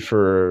ready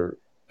for.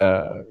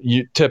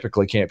 You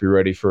typically can't be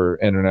ready for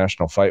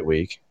International Fight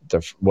Week,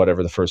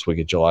 whatever the first week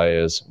of July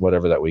is,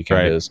 whatever that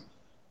weekend is.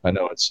 I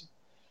know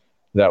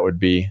that would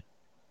be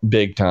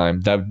big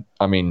time. Him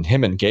and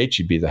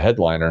Gaethje be the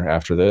headliner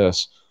after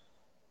this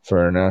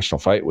for International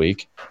Fight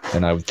Week,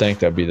 and I would think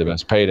that'd be the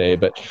best payday.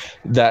 But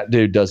that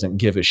dude doesn't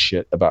give a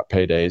shit about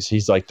paydays.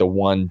 He's like the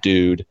one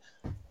dude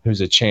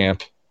who's a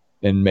champ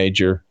in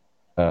major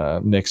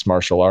mixed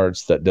martial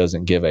arts that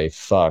doesn't give a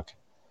fuck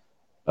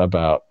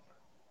about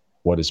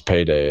what his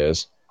payday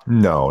is.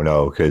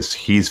 No, because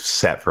he's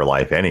set for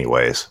life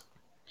anyways.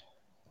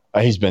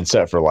 He's been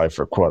set for life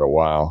for quite a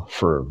while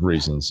for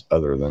reasons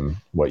other than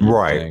what you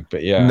think.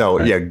 But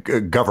yeah,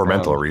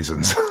 governmental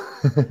reasons.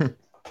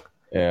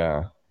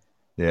 Yeah.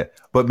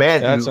 But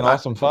man, that's an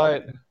awesome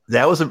fight.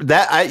 That was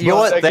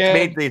that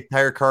made the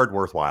entire card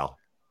worthwhile.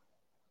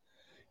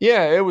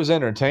 Yeah, it was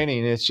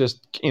entertaining. It's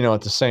just,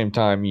 at the same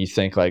time, you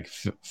think like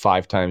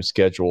 5 times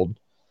scheduled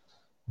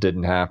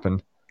didn't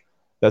happen.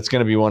 That's going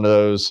to be one of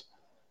those,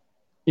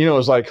 it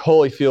was like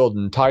Holyfield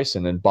and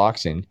Tyson in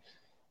boxing.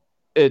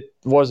 It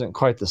wasn't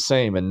quite the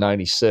same in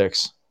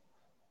 96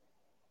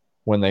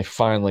 when they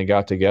finally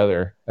got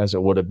together as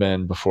it would have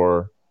been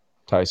before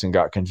Tyson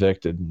got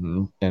convicted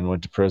and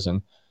went to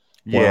prison.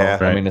 Yeah.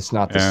 Well, I mean, it's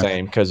not the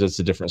same because it's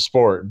a different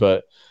sport,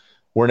 but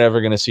we're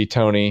never going to see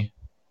Tony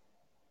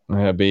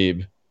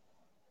Habib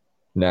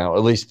now.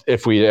 At least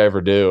if we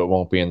ever do, it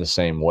won't be in the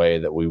same way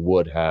that we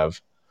would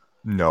have.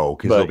 No,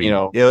 because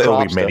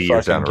it'll be many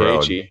years down the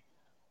road.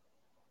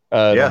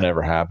 It'll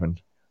never happen.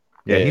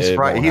 Yeah,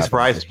 he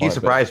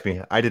surprised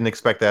me. I didn't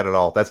expect that at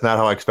all. That's not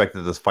how I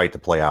expected this fight to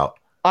play out.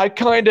 I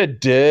kind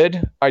of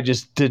did. I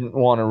just didn't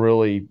want to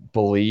really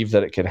believe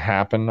that it could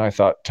happen. I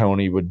thought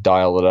Tony would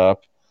dial it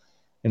up,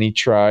 and he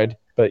tried.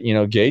 But,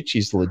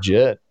 Gaethje's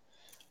legit.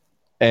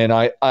 And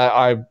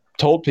I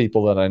told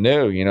people that I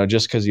knew,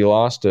 just because he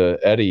lost to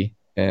Eddie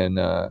and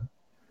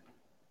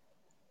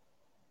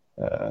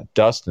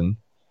Dustin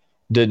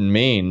didn't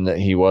mean that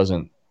he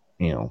wasn't,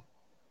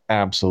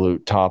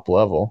 absolute top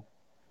level.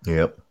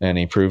 Yep. And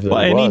he proved that he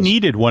was. And he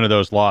needed one of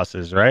those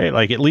losses, right?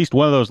 Like at least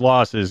one of those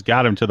losses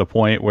got him to the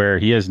point where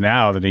he is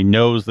now, that he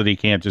knows that he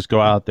can't just go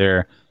out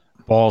there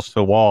balls to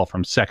the wall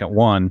from second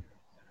one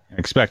and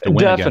expect to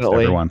win against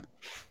everyone.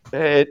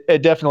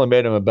 It definitely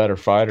made him a better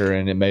fighter,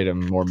 and it made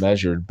him more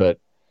measured, but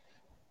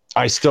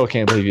I still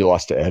can't believe he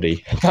lost to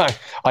Eddie.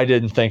 I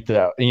didn't think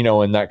that,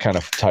 in that kind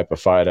of type of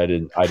fight, I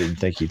didn't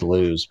think he'd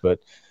lose, but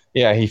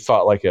yeah, he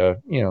fought like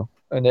an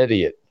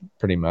idiot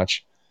pretty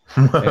much.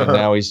 And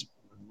now he's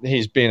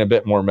being a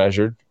bit more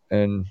measured,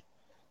 and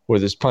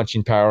with his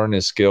punching power and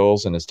his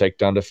skills and his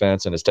takedown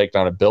defense and his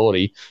takedown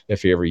ability,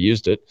 if he ever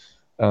used it,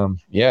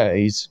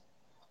 he's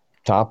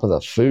top of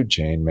the food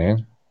chain,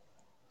 man.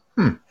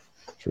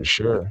 For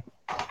sure.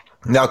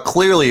 Now,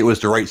 clearly it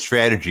was the right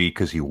strategy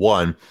because he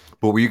won,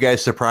 but were you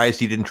guys surprised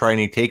he didn't try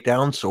any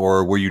takedowns,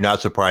 or were you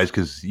not surprised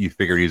because you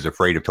figured he was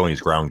afraid of Tony's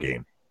ground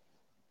game?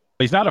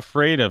 He's not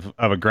afraid of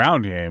a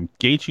ground game.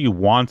 Gaethje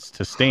wants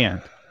to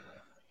stand.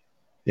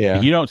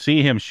 Yeah. You don't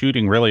see him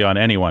shooting really on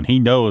anyone. He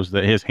knows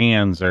that his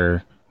hands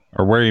are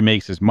where he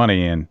makes his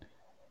money. And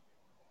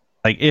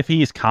like, if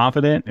he's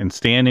confident in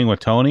standing with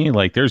Tony,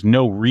 like there's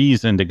no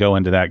reason to go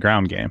into that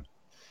ground game.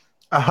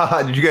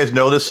 Did you guys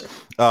know this?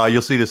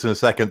 You'll see this in a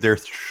second. They're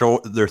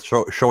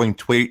showing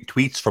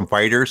tweets from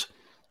fighters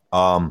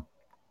in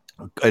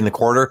the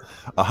quarter.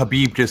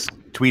 Habib just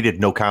tweeted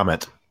no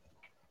comment.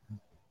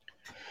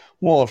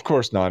 Well, of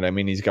course not. I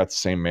mean, he's got the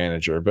same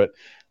manager. But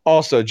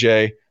also,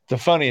 Jay, the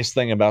funniest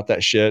thing about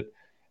that shit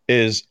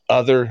is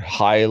other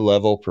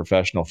high-level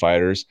professional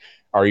fighters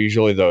are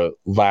usually the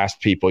last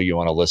people you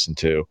want to listen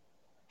to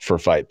for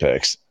fight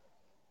picks.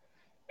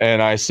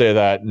 And I say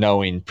that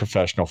knowing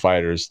professional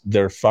fighters,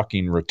 they're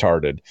fucking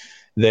retarded.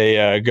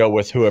 They go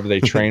with whoever they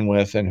train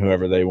with and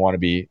whoever they want to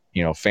be,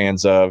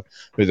 fans of,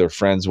 who they're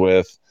friends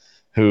with,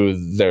 who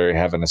they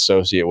have an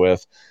associate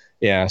with.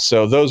 Yeah,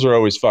 so those are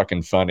always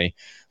fucking funny.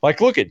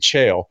 Like, look at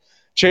Chael.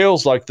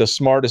 Chael's like the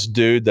smartest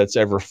dude that's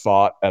ever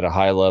fought at a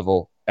high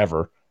level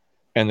ever.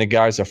 And the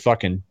guy's a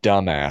fucking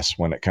dumbass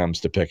when it comes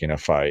to picking a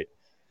fight.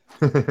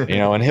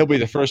 And he'll be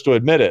the first to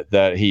admit it,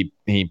 that he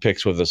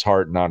picks with his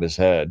heart, not his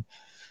head.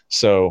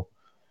 So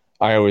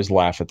I always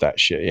laugh at that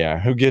shit. Yeah.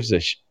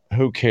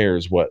 Who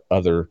cares what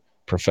other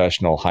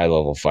professional high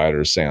level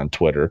fighters say on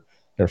Twitter?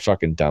 They're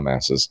fucking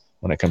dumbasses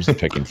when it comes to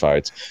picking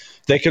fights.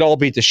 They could all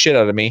beat the shit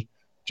out of me,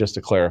 just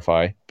to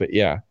clarify. But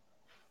yeah,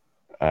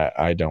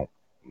 I don't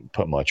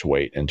put much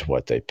weight into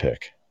what they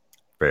pick.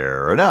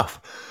 Fair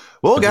enough.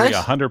 Well, guys,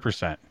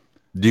 100%.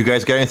 Do you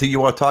guys got anything you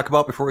want to talk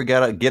about before we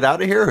get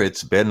out of here?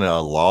 It's been a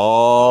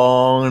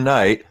long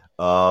night.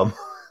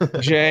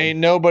 Jay,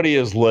 nobody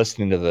is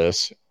listening to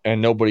this,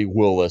 and nobody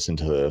will listen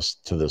to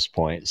this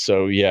point.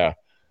 So yeah,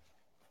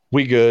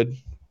 we good.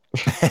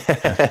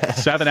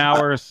 7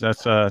 hours.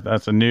 That's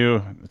a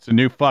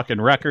new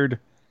fucking record.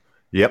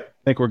 Yep.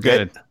 I think we're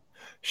good.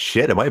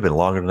 Shit, it might have been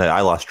longer than that. I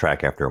lost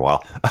track after a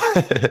while.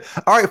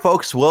 All right,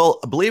 folks.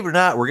 Well, believe it or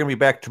not, we're going to be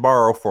back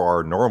tomorrow for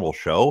our normal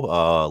show,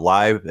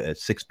 live at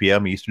 6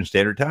 p.m. Eastern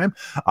Standard Time.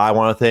 I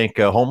want to thank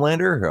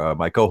Homelander,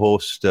 my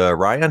co-host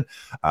Ryan,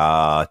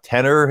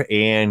 Tenor,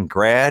 and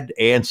Grad,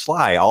 and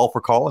Sly, all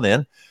for calling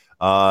in.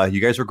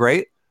 You guys were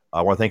great.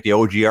 I want to thank the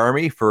OG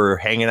Army for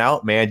hanging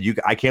out. Man,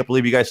 I can't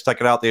believe you guys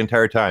stuck it out the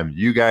entire time.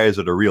 You guys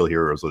are the real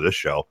heroes of this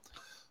show.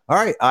 All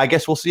right, I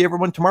guess we'll see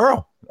everyone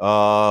tomorrow.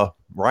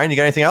 Ryan, you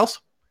got anything else?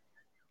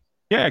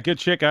 Yeah, good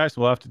shit, guys.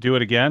 We'll have to do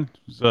it again.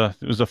 It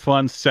was a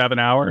fun 7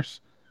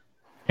 hours.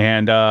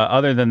 And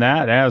other than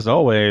that, as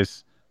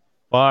always,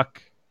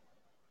 fuck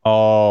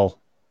all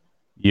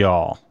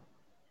y'all.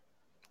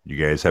 You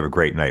guys have a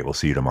great night. We'll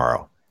see you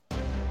tomorrow.